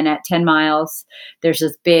 And then at 10 miles, there's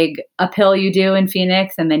this big uphill you do in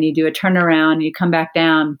Phoenix. And then you do a turnaround and you come back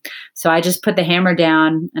down. So I just put the hammer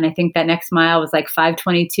down. And I think that next mile was like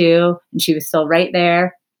 522. And she was still right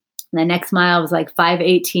there. And the next mile was like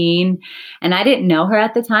 518. And I didn't know her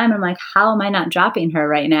at the time. I'm like, how am I not dropping her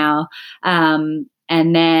right now?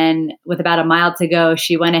 And then with about a mile to go,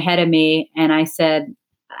 she went ahead of me. And I said,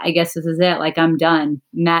 I guess this is it. Like, I'm done.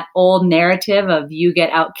 And that old narrative of you get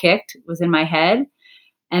out kicked was in my head.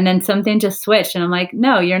 And then something just switched. And I'm like,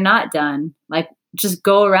 no, you're not done. Like, just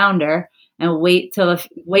go around her and wait till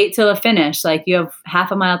the finish. Like, you have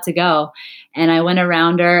half a mile to go. And I went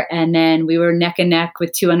around her, and then we were neck and neck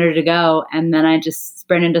with 200 to go. And then I just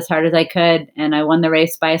sprinted as hard as I could. And I won the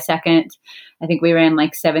race by a second. I think we ran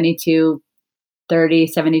like 72:30,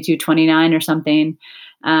 72:29 or something.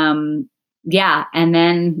 Yeah. And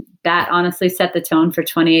then that honestly set the tone for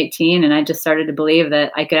 2018. And I just started to believe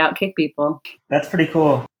that I could outkick people. That's pretty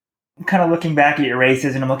cool. I'm kind of looking back at your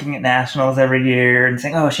races, and I'm looking at nationals every year and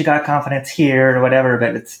saying, oh, she got confidence here or whatever.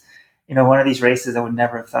 But it's, one of these races I would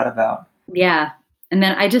never have thought about. Yeah. And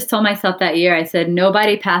then I just told myself that year, I said,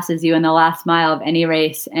 nobody passes you in the last mile of any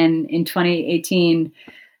race. And in 2018,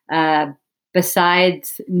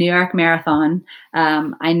 besides New York Marathon,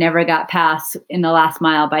 I never got passed in the last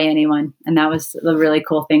mile by anyone. And that was the really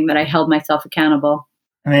cool thing, that I held myself accountable.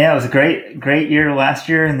 I mean, yeah, it was a great year last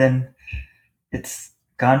year. And then it's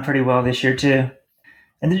gone pretty well this year too.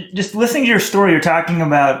 And just listening to your story, you're talking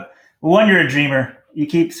about, one, you're a dreamer. You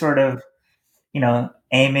keep sort of,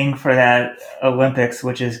 aiming for that Olympics,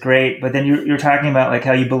 which is great. But then you're talking about like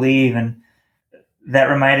how you believe. And that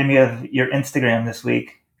reminded me of your Instagram this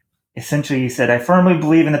week. Essentially, you said, I firmly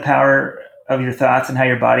believe in the power of your thoughts and how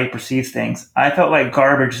your body perceives things. I felt like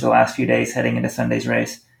garbage the last few days heading into Sunday's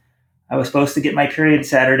race. I was supposed to get my period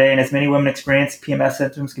Saturday, and as many women experience, PMS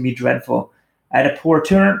symptoms can be dreadful. I had a poor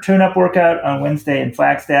tune-up workout on Wednesday in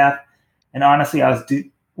Flagstaff, and honestly, I was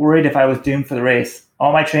worried if I was doomed for the race.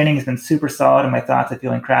 All my training has been super solid, and my thoughts of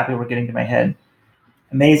feeling crappy were getting to my head.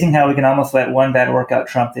 Amazing how we can almost let one bad workout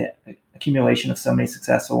trump the accumulation of so many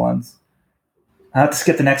successful ones. I'll have to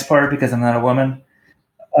skip the next part because I'm not a woman.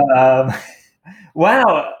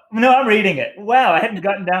 Wow. No, I'm reading it. Wow, I hadn't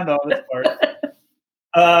gotten down to all this part.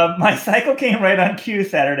 My cycle came right on cue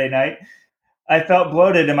Saturday night. I felt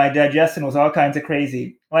bloated and my digestion was all kinds of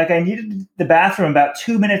crazy. Like, I needed the bathroom about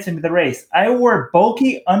 2 minutes into the race. I wore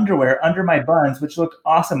bulky underwear under my buns, which looked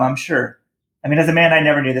awesome, I'm sure. I mean, as a man, I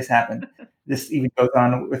never knew this happened. This even goes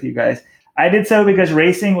on with you guys. I did so because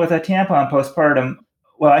racing with a tampon postpartum,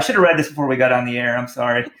 well, I should have read this before we got on the air. I'm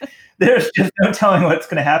sorry. There's just no telling what's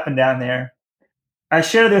going to happen down there. I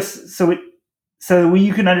share this so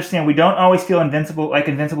you can understand we don't always feel invincible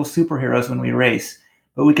superheroes when we race,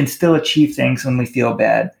 but we can still achieve things when we feel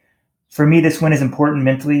bad. For me, this win is important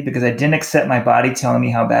mentally because I didn't accept my body telling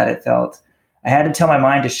me how bad it felt. I had to tell my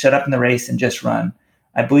mind to shut up in the race and just run.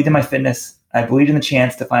 I believed in my fitness. I believed in the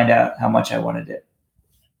chance to find out how much I wanted it.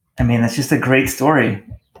 I mean, that's just a great story.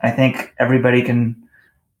 I think everybody can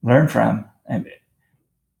learn from.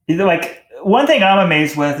 Like, one thing I'm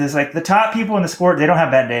amazed with is like the top people in the sport, they don't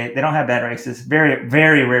have bad days. They don't have bad races. Very,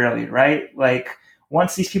 very rarely, right? Like,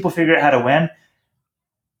 once these people figure out how to win,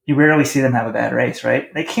 you rarely see them have a bad race,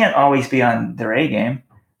 right? They can't always be on their A game,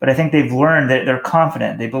 but I think they've learned that they're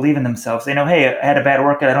confident. They believe in themselves. They know, hey, I had a bad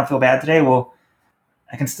workout. I don't feel bad today. Well,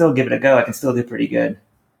 I can still give it a go. I can still do pretty good.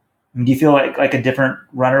 I mean, do you feel like a different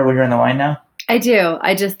runner when you're in the line now? I do.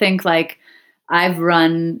 I just think like I've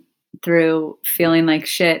run through feeling like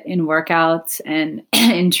shit in workouts and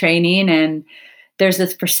in training. And there's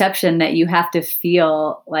this perception that you have to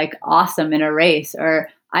feel like awesome in a race, or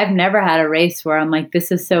I've never had a race where I'm like, this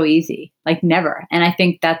is so easy, like never. And I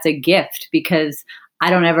think that's a gift because I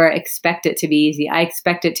don't ever expect it to be easy. I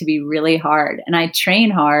expect it to be really hard, and I train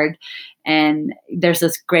hard. And there's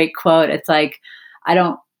this great quote. It's like, I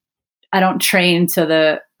don't train so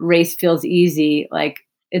the race feels easy. Like,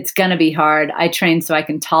 it's going to be hard. I train so I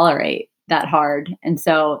can tolerate that hard. And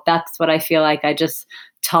so that's what I feel like I just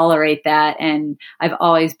tolerate that. And I've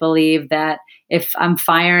always believed that if I'm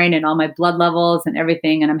firing and all my blood levels and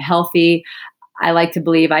everything and I'm healthy, I like to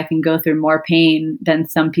believe I can go through more pain than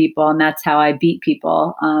some people. And that's how I beat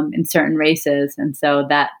people in certain races. And so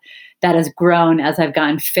that has grown as I've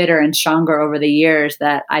gotten fitter and stronger over the years,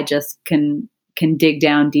 that I just can dig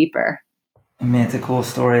down deeper. I mean, it's a cool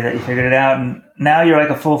story that you figured it out. And now you're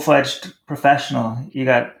like a full-fledged professional. You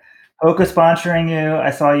got Hoka sponsoring you.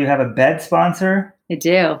 I saw you have a bed sponsor. I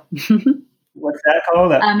do. What's that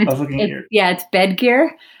called? It's Bed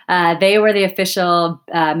Gear. They were the official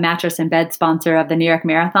mattress and bed sponsor of the New York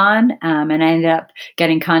Marathon. And I ended up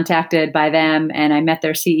getting contacted by them, and I met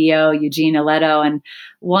their CEO, Eugene Aledo. And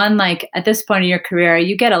at this point in your career,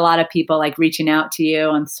 you get a lot of people like reaching out to you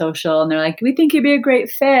on social, and they're like, we think you'd be a great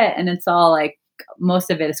fit. And it's all like, most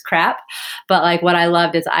of it is crap. But like what I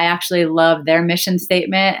loved is I actually loved their mission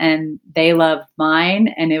statement and they loved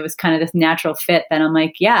mine. And it was kind of this natural fit that I'm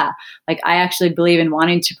like, yeah, like I actually believe in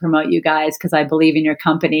wanting to promote you guys because I believe in your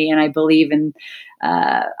company, and I believe in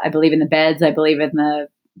the beds. I believe in the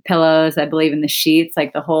pillows. I believe in the sheets,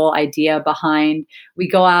 like the whole idea behind we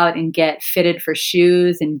go out and get fitted for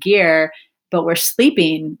shoes and gear, but we're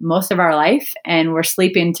sleeping most of our life and we're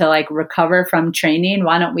sleeping to like recover from training.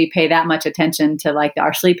 Why don't we pay that much attention to like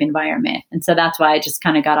our sleep environment? And so that's why I just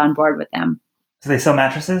kind of got on board with them. So they sell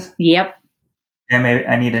mattresses? Yep. Yeah, maybe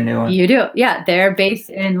I need a new one. You do. Yeah. They're based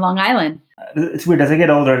in Long Island. It's weird. As I get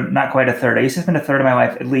older, not quite a third. I used to spend a third of my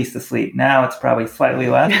life at least asleep. Now it's probably slightly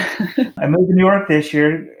less. I moved to New York this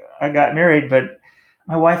year. I got married, but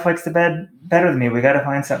my wife likes the bed better than me. We got to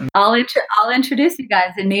find something. I'll introduce you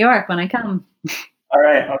guys in New York when I come. All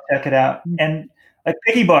right. I'll check it out. And like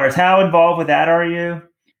picky bars, how involved with that are you?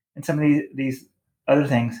 And some of these other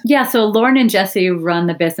things? Yeah. So Lauren and Jesse run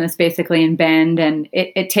the business basically in Bend, and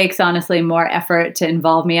it takes honestly more effort to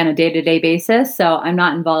involve me on a day-to-day basis. So I'm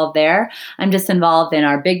not involved there. I'm just involved in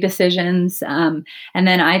our big decisions. And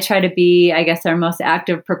then I try to be, I guess, our most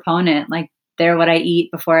active proponent. Like they're what I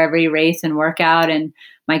eat before every race and workout. And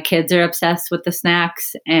my kids are obsessed with the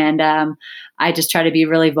snacks. And I just try to be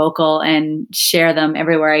really vocal and share them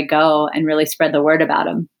everywhere I go and really spread the word about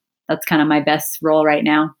them. That's kind of my best role right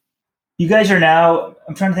now. You guys are now,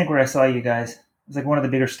 I'm trying to think where I saw you guys. It's like one of the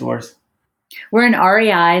bigger stores. We're in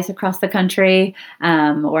REIs across the country.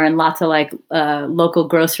 We're in lots of like local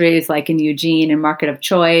groceries, like in Eugene and Market of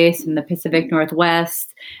Choice and the Pacific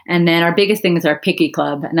Northwest. And then our biggest thing is our Picky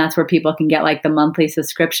Club. And that's where people can get like the monthly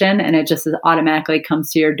subscription, and it just automatically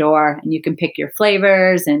comes to your door, and you can pick your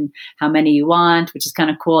flavors and how many you want, which is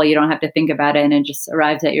kind of cool. You don't have to think about it, and it just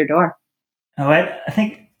arrives at your door. Oh, I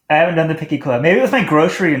think I haven't done the Picky Club. Maybe it was my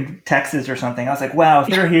grocery in Texas or something. I was like, wow, if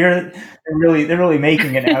they're here, they're really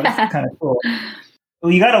making it now. This is kind of cool.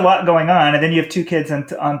 Well, you got a lot going on, and then you have two kids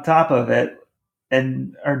on top of it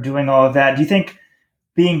and are doing all of that. Do you think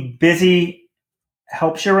being busy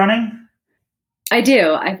helps your running? I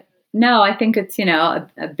do. I think it's,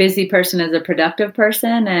 a busy person is a productive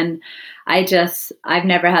person. And I've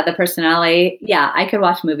never had the personality. Yeah, I could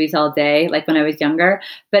watch movies all day, like when I was younger,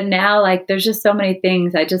 but now like, there's just so many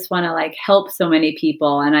things. I just want to like help so many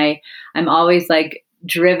people. And I'm always like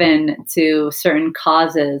driven to certain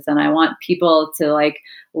causes, and I want people to like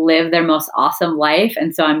live their most awesome life.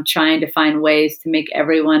 And so I'm trying to find ways to make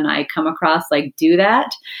everyone I come across like do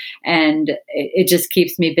that. And it just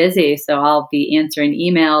keeps me busy. So I'll be answering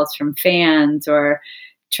emails from fans or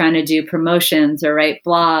trying to do promotions or write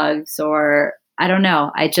blogs, or I don't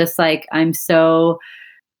know. I just like, I'm so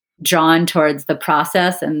drawn towards the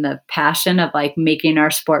process and the passion of like making our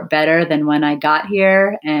sport better than when I got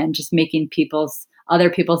here, and just making other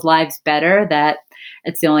people's lives better, that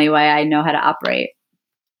it's the only way I know how to operate.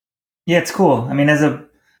 Yeah, it's cool. I mean, as a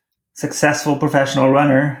successful professional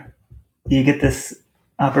runner, you get this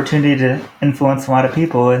opportunity to influence a lot of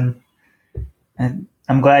people, and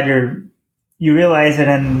I'm glad you realize it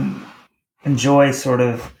and enjoy sort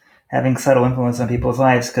of having subtle influence on people's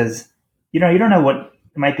lives, because you don't know what,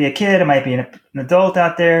 it might be a kid, it might be an adult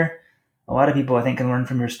out there. A lot of people, I think, can learn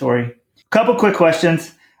from your story. Couple quick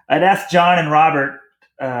questions. I'd asked John and Robert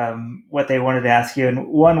what they wanted to ask you, and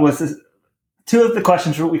one was two of the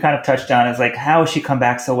questions we kind of touched on is like, how has she come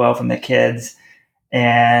back so well from the kids?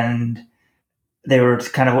 And they were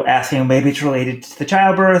kind of asking, maybe it's related to the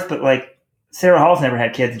childbirth, but like Sarah Hall's never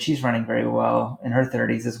had kids and she's running very well in her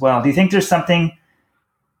 30s as well. Do you think there's something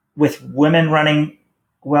with women running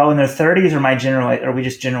well in their 30s, or are we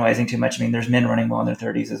just generalizing too much? I mean, there's men running well in their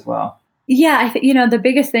 30s as well. Yeah, the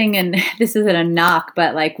biggest thing, and this isn't a knock,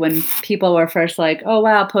 but like when people were first like, oh,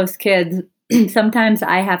 wow, post kids, sometimes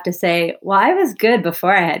I have to say, well, I was good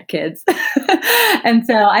before I had kids. And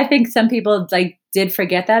so I think some people like did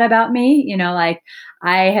forget that about me. Like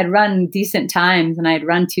I had run decent times and I'd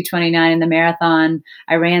run 2:29 in the marathon.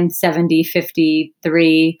 I ran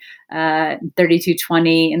 70:53,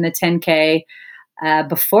 32:20 in the 10K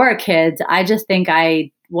before kids. I just think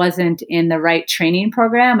I wasn't in the right training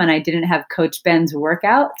program and I didn't have Coach Ben's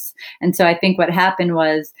workouts. And so I think what happened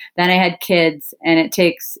was then I had kids, and it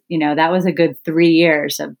takes, that was a good 3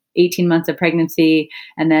 years of 18 months of pregnancy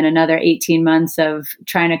and then another 18 months of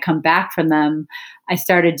trying to come back from them. I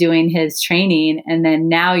started doing his training, and then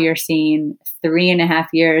now you're seeing 3.5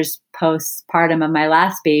 years postpartum of my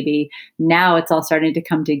last baby. Now it's all starting to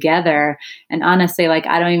come together. And honestly, like,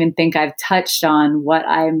 I don't even think I've touched on what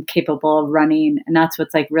I'm capable of running. And that's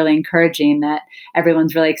what's like really encouraging, that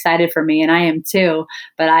everyone's really excited for me, and I am too,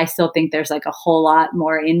 but I still think there's like a whole lot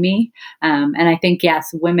more in me. And I think,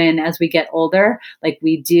 yes, women, as we get older, like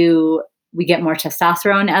we get more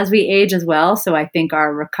testosterone as we age as well. So I think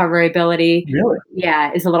our recovery ability,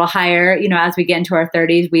 is a little higher. As we get into our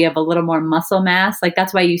 30s, we have a little more muscle mass. Like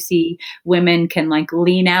that's why you see women can like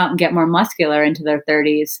lean out and get more muscular into their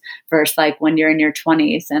 30s versus like when you're in your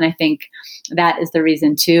 20s. And I think that is the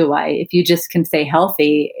reason too why, if you just can stay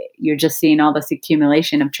healthy, you're just seeing all this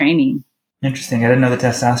accumulation of training. Interesting. I didn't know the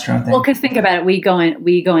testosterone thing. Well, because think about it, we go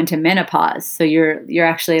into menopause, so you're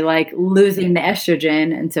actually like losing the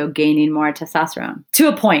estrogen, and so gaining more testosterone to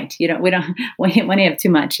a point. When you have too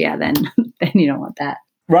much, then you don't want that.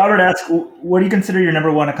 Robert asks, what do you consider your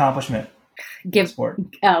number one accomplishment in sport?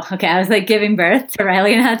 Oh, okay. I was like giving birth to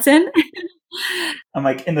Riley and Hudson. I'm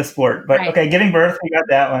like in the sport, but right. Okay, giving birth, we got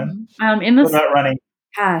that one. What about running?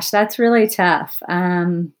 Gosh, that's really tough.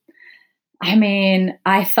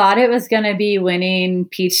 I thought it was going to be winning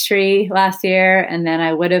Peachtree last year, and then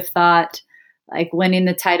I would have thought like winning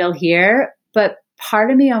the title here. But part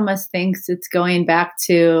of me almost thinks it's going back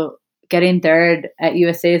to getting third at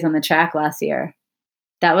USA's on the track last year.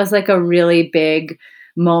 That was like a really big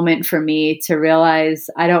moment for me to realize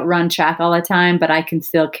I don't run track all the time, but I can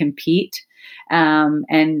still compete.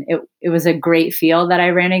 And it was a great field that I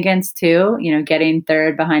ran against too, getting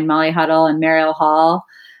third behind Molly Huddle and Mariel Hall.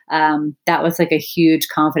 That was like a huge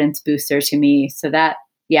confidence booster to me. So that,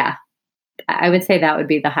 I would say that would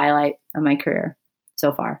be the highlight of my career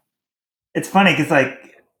so far. It's funny because like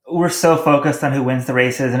we're so focused on who wins the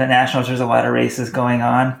races, and at nationals there's a lot of races going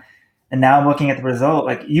on. And now I'm looking at the result,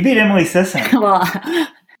 like you beat Emily Sisson. Well,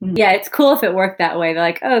 yeah, it's cool if it worked that way. They're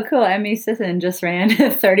like, oh, cool, Emily Sisson just ran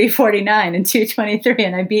 30:49 and 2:23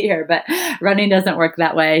 and I beat her. But running doesn't work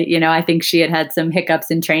that way. I think she had some hiccups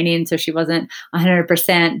in training, so she wasn't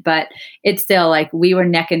 100%. But it's still like we were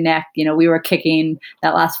neck and neck. We were kicking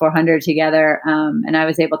that last 400 together, and I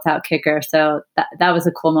was able to outkick her. So that was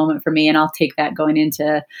a cool moment for me, and I'll take that going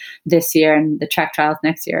into this year and the track trials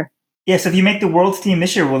next year. Yeah, so if you make the Worlds team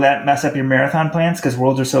this year, will that mess up your marathon plans? Because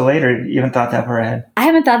Worlds are so late, or you haven't thought that far ahead? I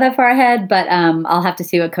haven't thought that far ahead, but I'll have to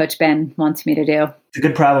see what Coach Ben wants me to do. It's a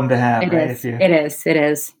good problem to have, right? It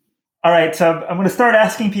is. All right, so I'm going to start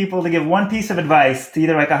asking people to give one piece of advice to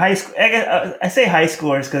either like a high school. I say high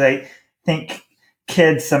schoolers because I think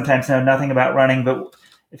kids sometimes know nothing about running, but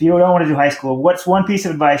if you don't want to do high school, what's one piece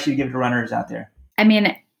of advice you'd give to runners out there?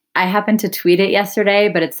 I happened to tweet it yesterday,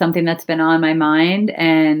 but it's something that's been on my mind.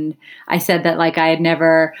 And I said that like I had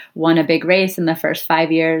never won a big race in the first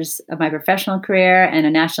 5 years of my professional career, and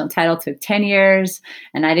a national title took 10 years.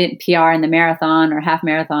 And I didn't PR in the marathon or half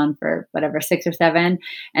marathon for 6 or 7.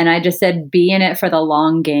 And I just said, be in it for the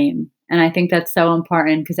long game. And I think that's so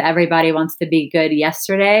important because everybody wants to be good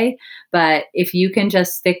yesterday. But if you can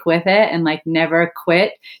just stick with it and like never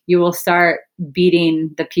quit, you will start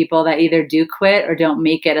beating the people that either do quit or don't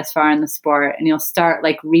make it as far in the sport. And you'll start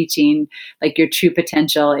like reaching like your true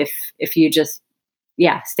potential if you just,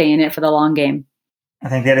 stay in it for the long game. I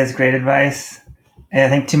think that is great advice. I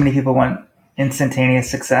think too many people want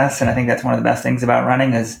instantaneous success. And I think that's one of the best things about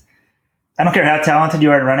running is I don't care how talented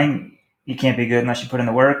you are at running. You can't be good unless you put in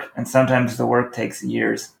the work, and sometimes the work takes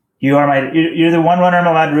years. You're the one runner I'm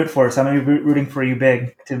allowed to root for, so I'm going to be rooting for you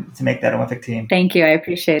big to make that Olympic team. Thank you. I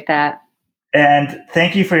appreciate that. And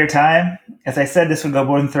thank you for your time. As I said, this would go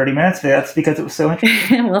more than 30 minutes, but that's because it was so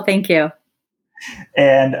interesting. Well, thank you.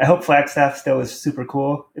 And I hope Flagstaff still is super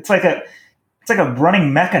cool. It's like a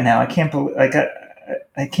running mecca now. I can't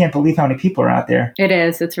believe how many people are out there. It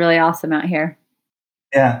is. It's really awesome out here.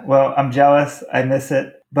 Yeah. Well, I'm jealous. I miss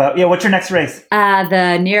it. But yeah, what's your next race?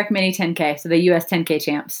 The New York Mini 10K, so the US 10K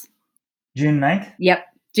champs. June 9th? Yep,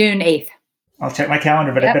 June 8th. I'll check my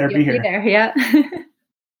calendar, but I better be here. Be there, yeah.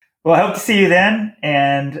 Well, I hope to see you then,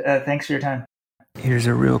 and thanks for your time. Here's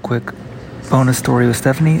a real quick bonus story with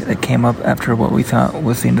Stephanie that came up after what we thought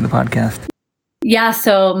was the end of the podcast? Yeah,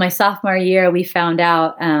 so my sophomore year, we found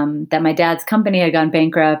out that my dad's company had gone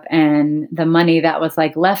bankrupt, and the money that was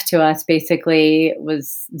like left to us basically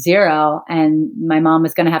was zero. And my mom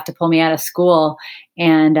was going to have to pull me out of school.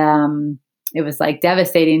 And it was like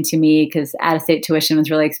devastating to me because out-of-state tuition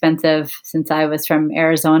was really expensive since I was from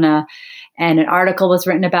Arizona. And an article was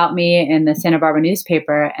written about me in the Santa Barbara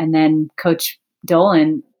newspaper. And then Coach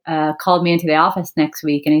Dolan called me into the office next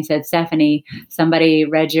week, and he said, Stephanie, somebody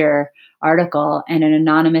read your article and an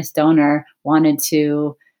anonymous donor wanted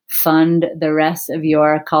to fund the rest of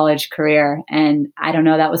your college career. And I don't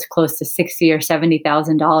know, that was close to $60,000 or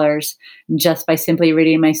 $70,000 just by simply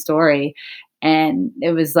reading my story. And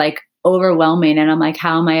it was like overwhelming. And I'm like,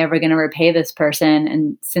 how am I ever going to repay this person?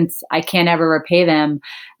 And since I can't ever repay them,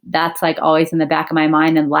 that's like always in the back of my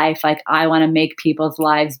mind in life. Like, I want to make people's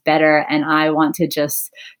lives better, and I want to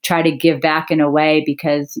just try to give back in a way,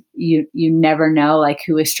 because you never know like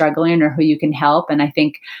who is struggling or who you can help. And I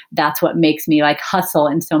think that's what makes me like hustle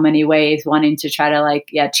in so many ways, wanting to try to like,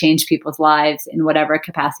 change people's lives in whatever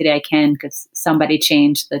capacity I can, because somebody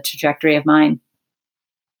changed the trajectory of mine.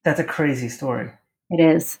 That's a crazy story. It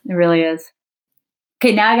is. It really is.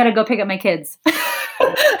 Okay, now I got to go pick up my kids.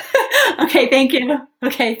 Okay, thank you.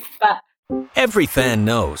 Okay, bye. Every fan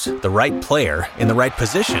knows the right player in the right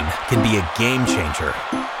position can be a game changer.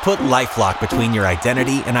 Put LifeLock between your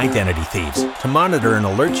identity and identity thieves to monitor and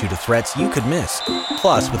alert you to threats you could miss.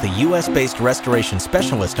 Plus, with a U.S.-based restoration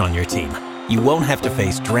specialist on your team, you won't have to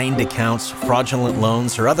face drained accounts, fraudulent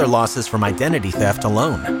loans, or other losses from identity theft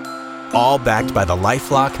alone. All backed by the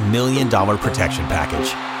LifeLock $1 Million Protection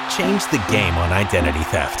Package. Change the game on identity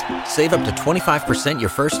theft. Save up to 25% your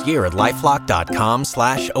first year at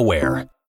LifeLock.com/aware.